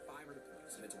of this card by 500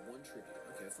 points, and it's 1 tribute.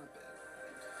 Okay, that's not bad.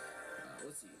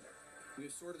 Let's see. We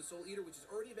have Sword of the Soul Eater, which is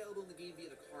already available in the game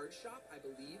via the card shop, I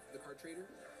believe, the card trader.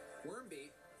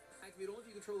 Wormbait. Activate only if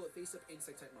you control a face-up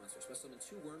insect type monster. Special summon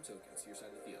 2 worm tokens to your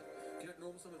side of the field. You cannot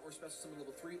normal summon or special summon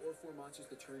level 3 or 4 monsters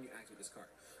the turn you activate this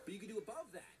card. But you can do above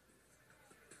that.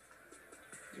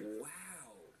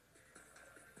 Wow.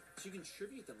 So you can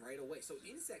tribute them right away. So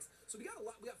insects. So we got a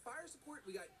lot. We got fire support.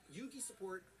 We got Yugi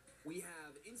support. We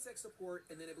have insect support.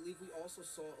 And then I believe we also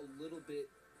saw a little bit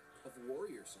of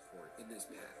warrior support in this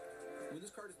pack. When this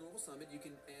card is normal summoned, you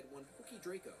can add 1 Poke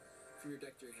Draco from your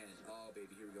deck to your hand. Oh,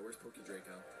 baby. Here we go. Where's Poke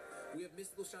Draco? We have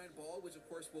Mystical Shine Ball, which of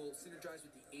course will synergize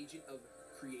with the Agent of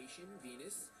Creation,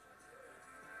 Venus.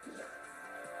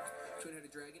 Twin-Headed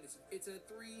Dragon. It's a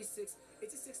 3/6.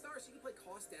 It's a 6 star, so you can play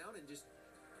cost down and just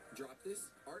drop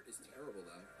this. Art is terrible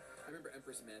though. I remember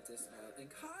Empress Mantis and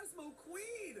Cosmo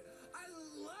Queen. I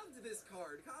loved this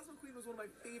card. Cosmo Queen was one of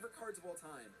my favorite cards of all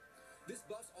time. This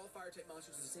buffs all fire type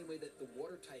monsters the same way that the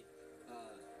water type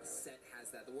set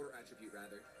has that. The water attribute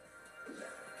rather.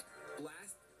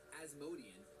 Blast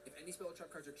Asmodean. If any spell or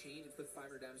trap cards are chained, inflict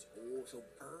 500 damage. Oh, so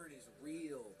burn is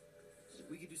real.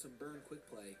 We could do some burn quick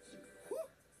play. Whew.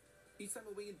 Each time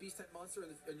a winged beast type monster on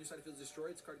your side of the field is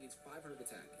destroyed, this card gains 500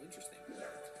 attack. Interesting.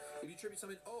 If you tribute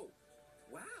summon, oh,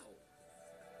 wow,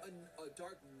 a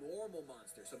dark normal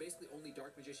monster. So basically only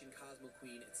Dark Magician, Cosmo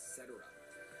Queen, etc.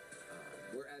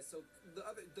 Whereas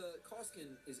the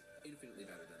Koskin is infinitely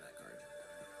better than that card.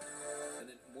 And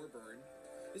then more burn.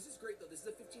 This is great though. This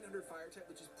is a 1500 fire type,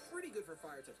 which is pretty good for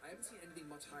fire types. I haven't seen anything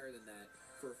much higher than that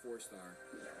for a 4-star.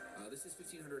 This is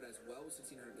 1500 as well with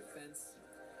 1600 defense.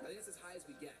 I think it's as high as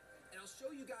we get. And I'll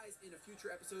show you guys in a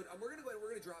future episode. We're gonna go ahead.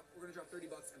 We're gonna drop $30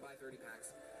 and buy 30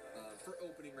 packs for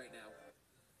opening right now.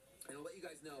 And I'll let you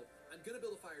guys know. I'm gonna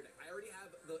build a fire deck. I already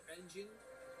have the engine.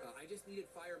 I just needed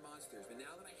fire monsters. But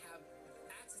now that I have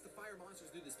access to fire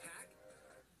monsters through this pack,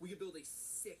 we can build a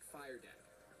sick fire deck,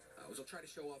 which I'll try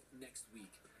to show off next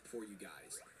week for you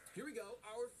guys. Here we go.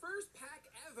 Our first pack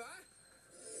ever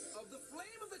of the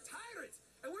Flame of the Tyrant,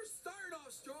 and we're starting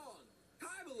off strong.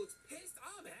 Kaiba looks pissed.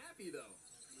 I'm happy though.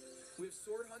 We have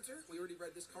Sword Hunter. We already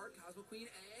read this card, Cosmo Queen,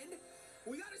 and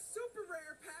we got a super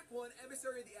rare pack 1,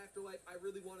 Emissary of the Afterlife. I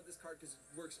really wanted this card because it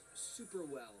works super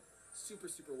well. Super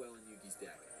well in Yugi's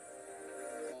deck.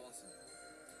 Awesome.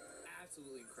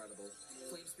 Absolutely incredible.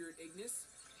 Flame Spirit Ignis,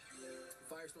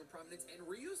 Firestorm Prominence, and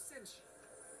Ryu Senshi.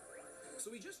 So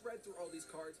we just read through all these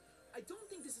cards. I don't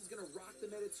think this is going to rock the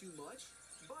meta too much,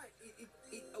 but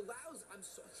it allows,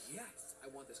 yes, I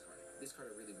want this card. This card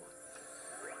I really want.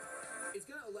 It's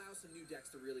going to allow some new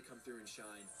decks to really come through and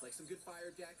shine. Like some good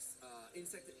fire decks.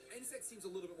 Insect seems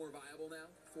a little bit more viable now,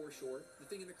 for sure. The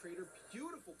Thing in the Crater,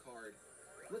 beautiful card.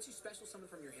 Lets you special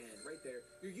summon from your hand, right there.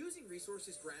 You're using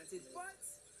resources, granted, but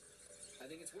I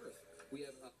think it's worth. We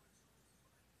have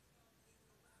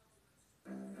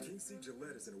King C.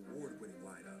 Gillette is an award-winning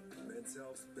lineup. Men's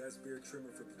Health's best beard trimmer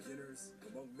for beginners,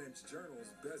 among Men's Journal's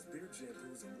best beard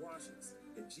shampoos and washes,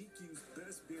 and GQ's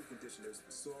best beard conditioners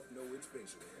for soft, no-itch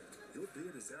facial hair. Your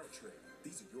beard is our trade.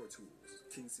 These are your tools.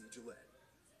 King C. Gillette.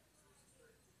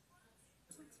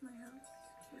 What's my house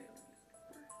really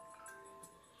worth?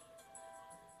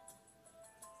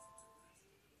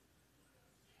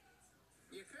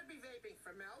 You could be vaping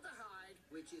formaldehyde,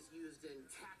 which is used in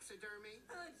taxidermy.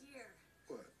 Oh dear.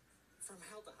 What?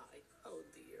 Formaldehyde. Oh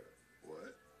dear.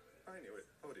 What? I knew it.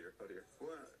 Oh dear, oh dear.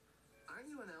 What? Aren't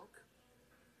you an elk?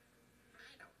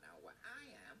 I don't know what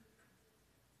I am.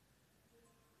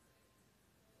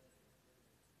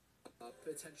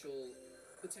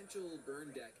 Potential burn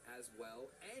deck as well,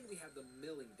 and we have the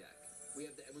milling deck. We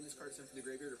have the when this card is sent from the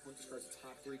graveyard or point this card's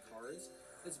top 3 cards.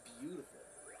 That's beautiful.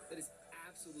 That is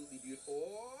absolutely beautiful.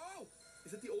 Oh,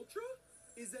 is that the ultra?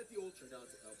 Is that the ultra? No,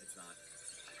 it's not.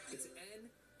 It's N,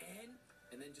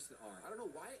 and then just an R. I don't know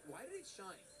why. Why did it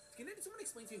shine? Can someone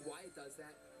explain to me why it does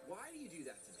that? Why do you do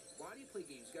that to me? Why do you play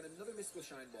games? You got another mystical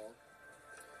shine ball,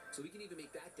 so we can even make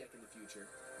that deck in the future.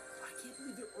 I can't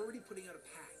believe they're already putting out a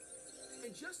pack.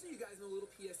 And just so you guys know, a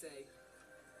little PSA,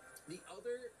 the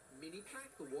other mini pack,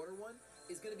 the water one,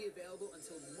 is going to be available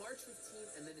until March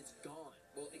 15th, and then it's gone.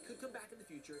 Well, it could come back in the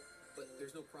future, but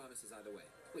there's no promises either way.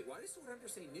 Wait, why does Sword Hunter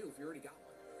say new if you already got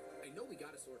one? I know we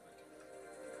got a Sword Hunter.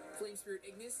 Flame Spirit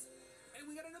Ignis, and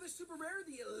we got another super rare,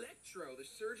 the Electro, the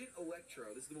Surgeon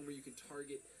Electro. This is the one where you can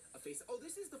target a face. Oh,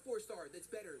 this is the 4-star that's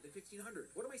better than 1500.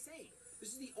 What am I saying?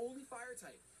 This is the only fire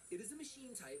type. It is a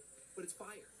machine type, but it's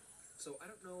fire. So I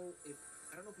don't know if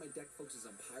my deck focuses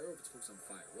on pyro or if it's focused on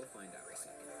fire. We'll find out in a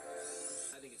second.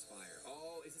 I think it's fire.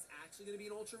 Oh, is this actually going to be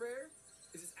an ultra rare?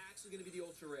 Is this actually going to be the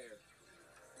ultra rare?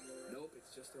 Nope,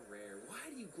 it's just a rare.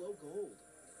 Why do you glow gold?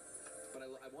 But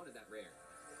I wanted that rare.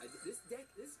 This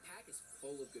pack is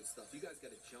full of good stuff. You guys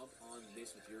got to jump on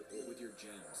this with your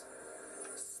gems.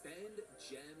 Spend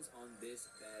gems on this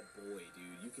bad boy,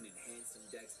 dude. You can enhance some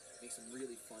decks, make some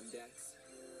really fun decks.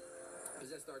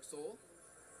 Possess Dark Soul.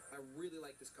 I really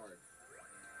like this card.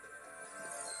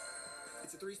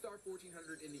 It's a 3-star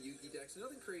 1400 in the Yugi deck, so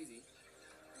nothing crazy.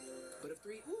 But if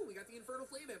 3, ooh, we got the Infernal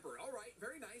Flame Emperor. All right,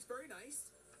 very nice, very nice.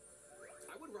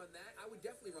 I would run that. I would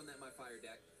definitely run that in my fire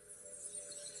deck.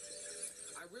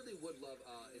 I really would love,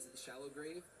 is it the Shallow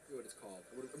Grave? I forget what it's called.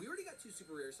 We already got 2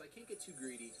 super rares, so I can't get too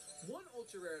greedy. 1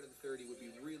 ultra rare out of the 30 would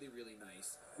be really, really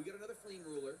nice. We got another Flame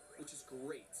Ruler, which is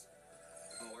great.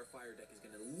 Oh, our fire deck is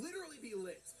going to literally be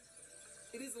lit.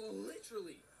 It is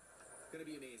literally going to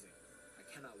be amazing. I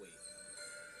cannot wait.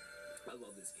 I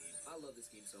love this game. I love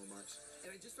this game so much.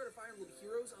 And I just started Fire Emblem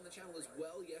Heroes on the channel as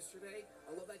well yesterday.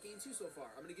 I love that game too so far.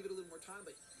 I'm going to give it a little more time,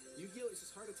 but Yu-Gi-Oh! Is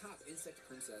just hard to top. Insect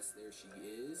Princess, there she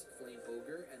is. Flame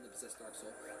Ogre and the Possessed Dark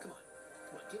Soul. Come on.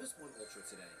 Come on, give us 1 Ultra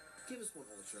today. Give us 1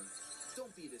 Ultra.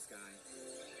 Don't be this guy.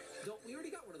 We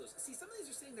already got one of those. See, some of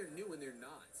these are saying they're new and they're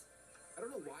not. I don't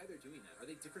know why they're doing that. Are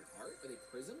they different art? Are they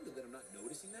prismed that I'm not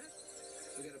noticing that?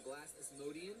 We got a Blast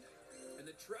Asmodean and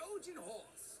the Trojan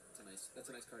Horse. That's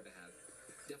a nice card to have.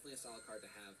 Definitely a solid card to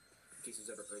have in case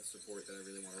there's ever Earth support that I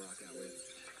really want to rock out with.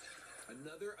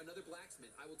 Another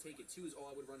Blacksmith. I will take it. 2 is all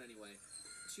I would run anyway.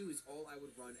 2 is all I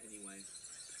would run anyway.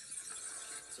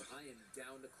 So I am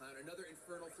down to clown. Another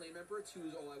Infernal Flame Emperor.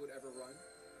 2 is all I would ever run.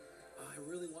 I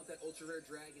really want that ultra rare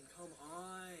dragon. Come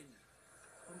on.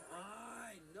 Come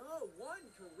on. No,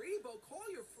 1 Karibo. Call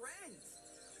your friends.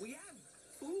 We have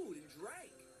food and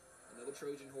drink. Another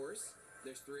Trojan Horse.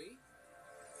 There's 3.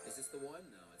 Is this the one?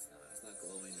 No, it's not. It's not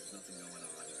glowing. There's nothing going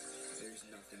on. There's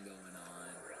nothing going on.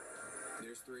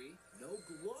 There's 3. No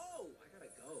glow. I gotta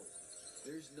go.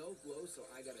 There's no glow, so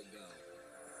I gotta go.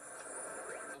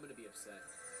 I'm gonna be upset.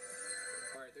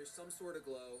 Alright, there's some sort of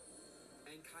glow.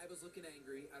 And Kaiba's looking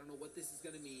angry. I don't know what this is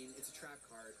gonna mean. It's a trap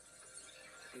card.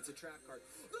 It's a trap card.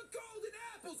 The golden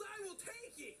apples! I will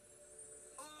take it!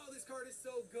 Oh, this card is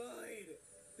so good.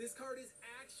 This card is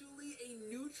actually a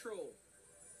neutral.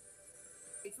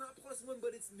 It's not +1,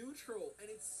 but it's neutral, and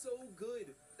it's so good.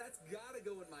 That's gotta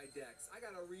go in my decks. I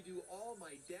gotta redo all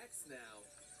my decks now.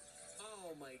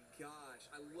 Oh my gosh.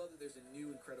 I love that there's a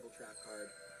new incredible trap card.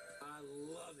 I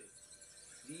love it.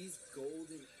 These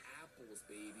golden apples,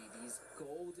 baby. These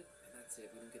golden... And that's it.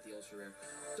 We don't get the ultra rare.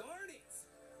 Darn it!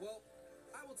 Well,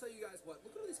 I will tell you guys what.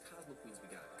 Look at all these Cosmo Queens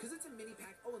we got. Because it's a mini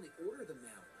pack. Oh, and they order them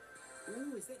now.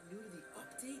 Ooh, is that new to the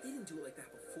update? They didn't do it like that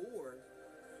before.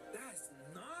 That's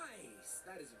nice.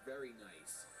 That is very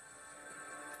nice.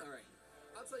 Alright,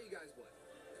 I'll tell you guys what.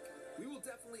 We will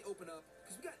definitely open up,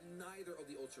 because we got neither of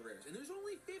the ultra rares. And there's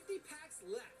only 50 packs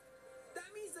left. That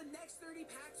means the next 30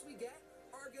 packs we get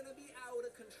are going to be out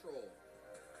of control.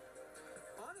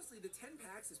 Honestly, the 10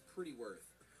 packs is pretty worth.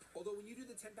 Although when you do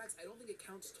the 10 packs, I don't think it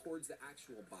counts towards the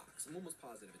actual box. I'm almost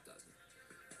positive it doesn't.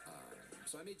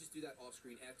 So I may just do that off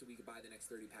screen after we buy the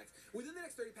next 30 packs. Within the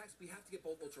next 30 packs, we have to get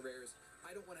both ultra rares.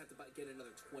 I don't want to have to get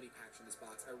another 20 packs from this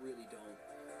box. I really don't.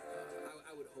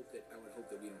 I would hope that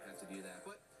we don't have to do that.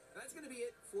 But that's gonna be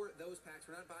it for those packs.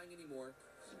 We're not buying any more.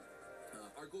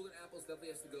 Our golden apples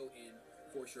definitely has to go in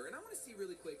for sure. And I want to see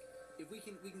really quick if we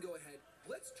can go ahead.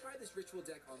 Let's try this ritual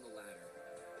deck on the ladder.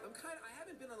 I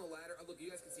haven't been on the ladder. Look,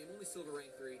 you guys can see I'm only silver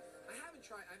rank 3. I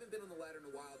haven't been on the ladder in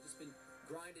a while. I've just been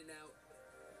grinding out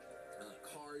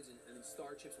cards and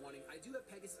star chips wanting. I do have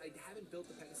Pegasus. I haven't built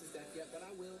the Pegasus deck yet, but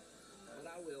I will.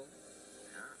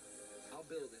 I'll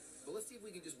build it. But let's see if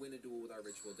we can just win a duel with our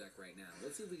ritual deck right now.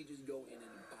 Let's see if we can just go in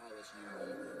and abolish you.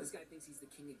 This guy thinks he's the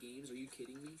king of games. Are you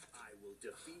kidding me? I will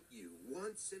defeat you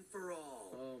once and for all.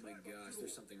 Oh my gosh,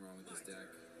 there's something wrong with this deck.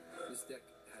 This deck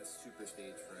has super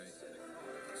stage fright.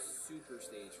 Super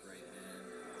stage fright, man.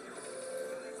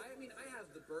 I mean, I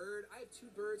have the bird. I have 2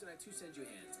 birds and I have 2 Senju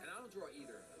hands, and I don't draw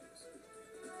either of those.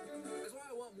 That's why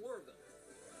I want more of them,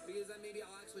 because then maybe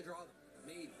I'll actually draw them.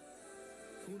 Maybe.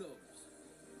 Who knows?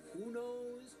 Who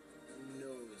knows?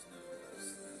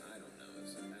 I don't know.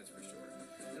 That's for sure.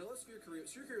 And I love Sphere Career.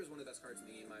 Sphere Career is one of the best cards in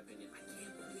the game, in my opinion. I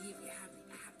can't believe we have the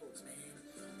apples, man.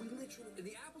 And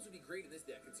the apples would be great in this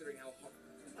deck, considering how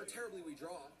terribly we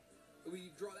draw.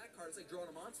 We draw that card, it's like drawing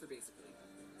a monster, basically.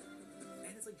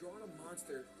 And it's like drawing a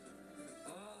monster.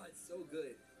 Oh, it's so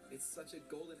good. It's such a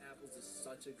golden apples is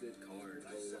such a good card.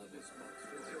 I love it.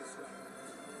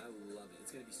 I love it.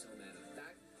 It's gonna be so meta.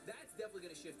 That's definitely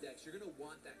gonna shift decks. You're gonna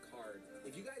want that card.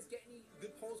 If you guys get any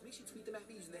good polls, make sure you tweet them at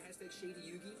me using the hashtag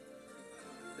ShadyYugi.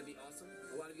 That'd be awesome.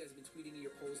 A lot of you guys have been tweeting me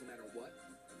your polls no matter what,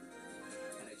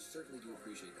 and I certainly do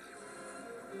appreciate that.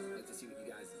 I'd like to see what you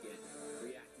guys get.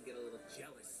 React and get a little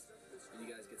jealous. And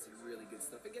you guys get some really good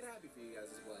stuff. And get happy for you guys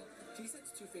as well. She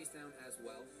sets 2 face down as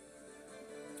well.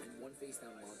 And 1 face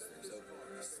down monster. So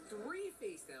 3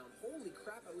 face down. Holy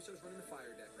crap, I wish I was running the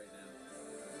fire deck right now.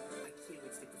 I can't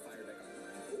wait to take the fire deck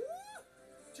online. Ooh!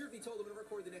 Truth be told, I'm going to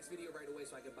record the next video right away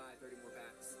so I can buy 30 more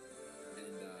packs.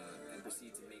 And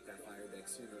proceed to make that fire deck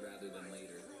sooner rather than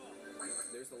later.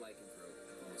 There's the lycanthrope.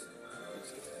 Awesome.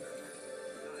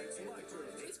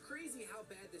 It's crazy how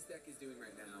bad this deck is doing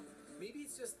right now. Maybe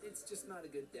it's just not a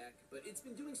good deck, but it's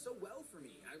been doing so well for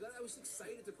me. I was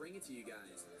excited to bring it to you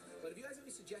guys. But if you guys have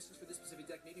any suggestions for this specific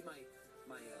deck, maybe my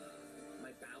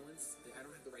balance, I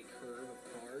don't have the right curve of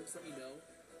cards, let me know.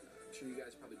 I'm sure you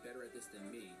guys are probably better at this than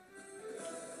me.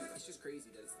 It's just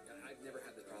crazy that I've never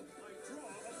had this problem. Like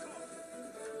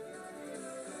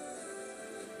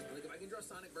if I can draw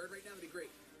Sonic Bird right now, that'd be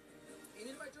great. And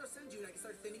if I draw Senju and I can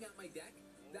start thinning out my deck,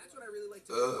 that's what I really like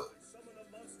to do. Summon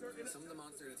the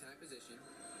monster in attack position.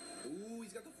 Ooh,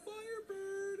 he's got the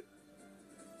Firebird.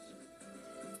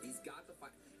 He's got the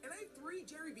fire. And I have 3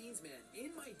 Jerry Beans, man,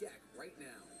 in my deck right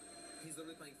now. He's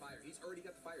literally playing fire. He's already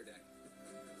got the fire deck.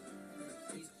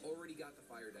 He's already got the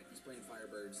fire deck. He's playing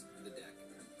Firebirds in the deck.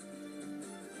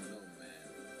 Oh,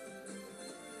 man.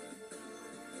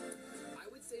 I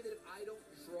would say that if I don't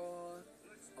draw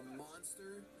a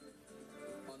monster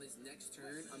on this next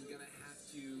turn, I'm gonna have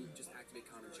to just activate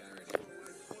Counter Charity.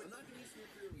 I'm not gonna use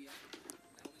Nuclear yet.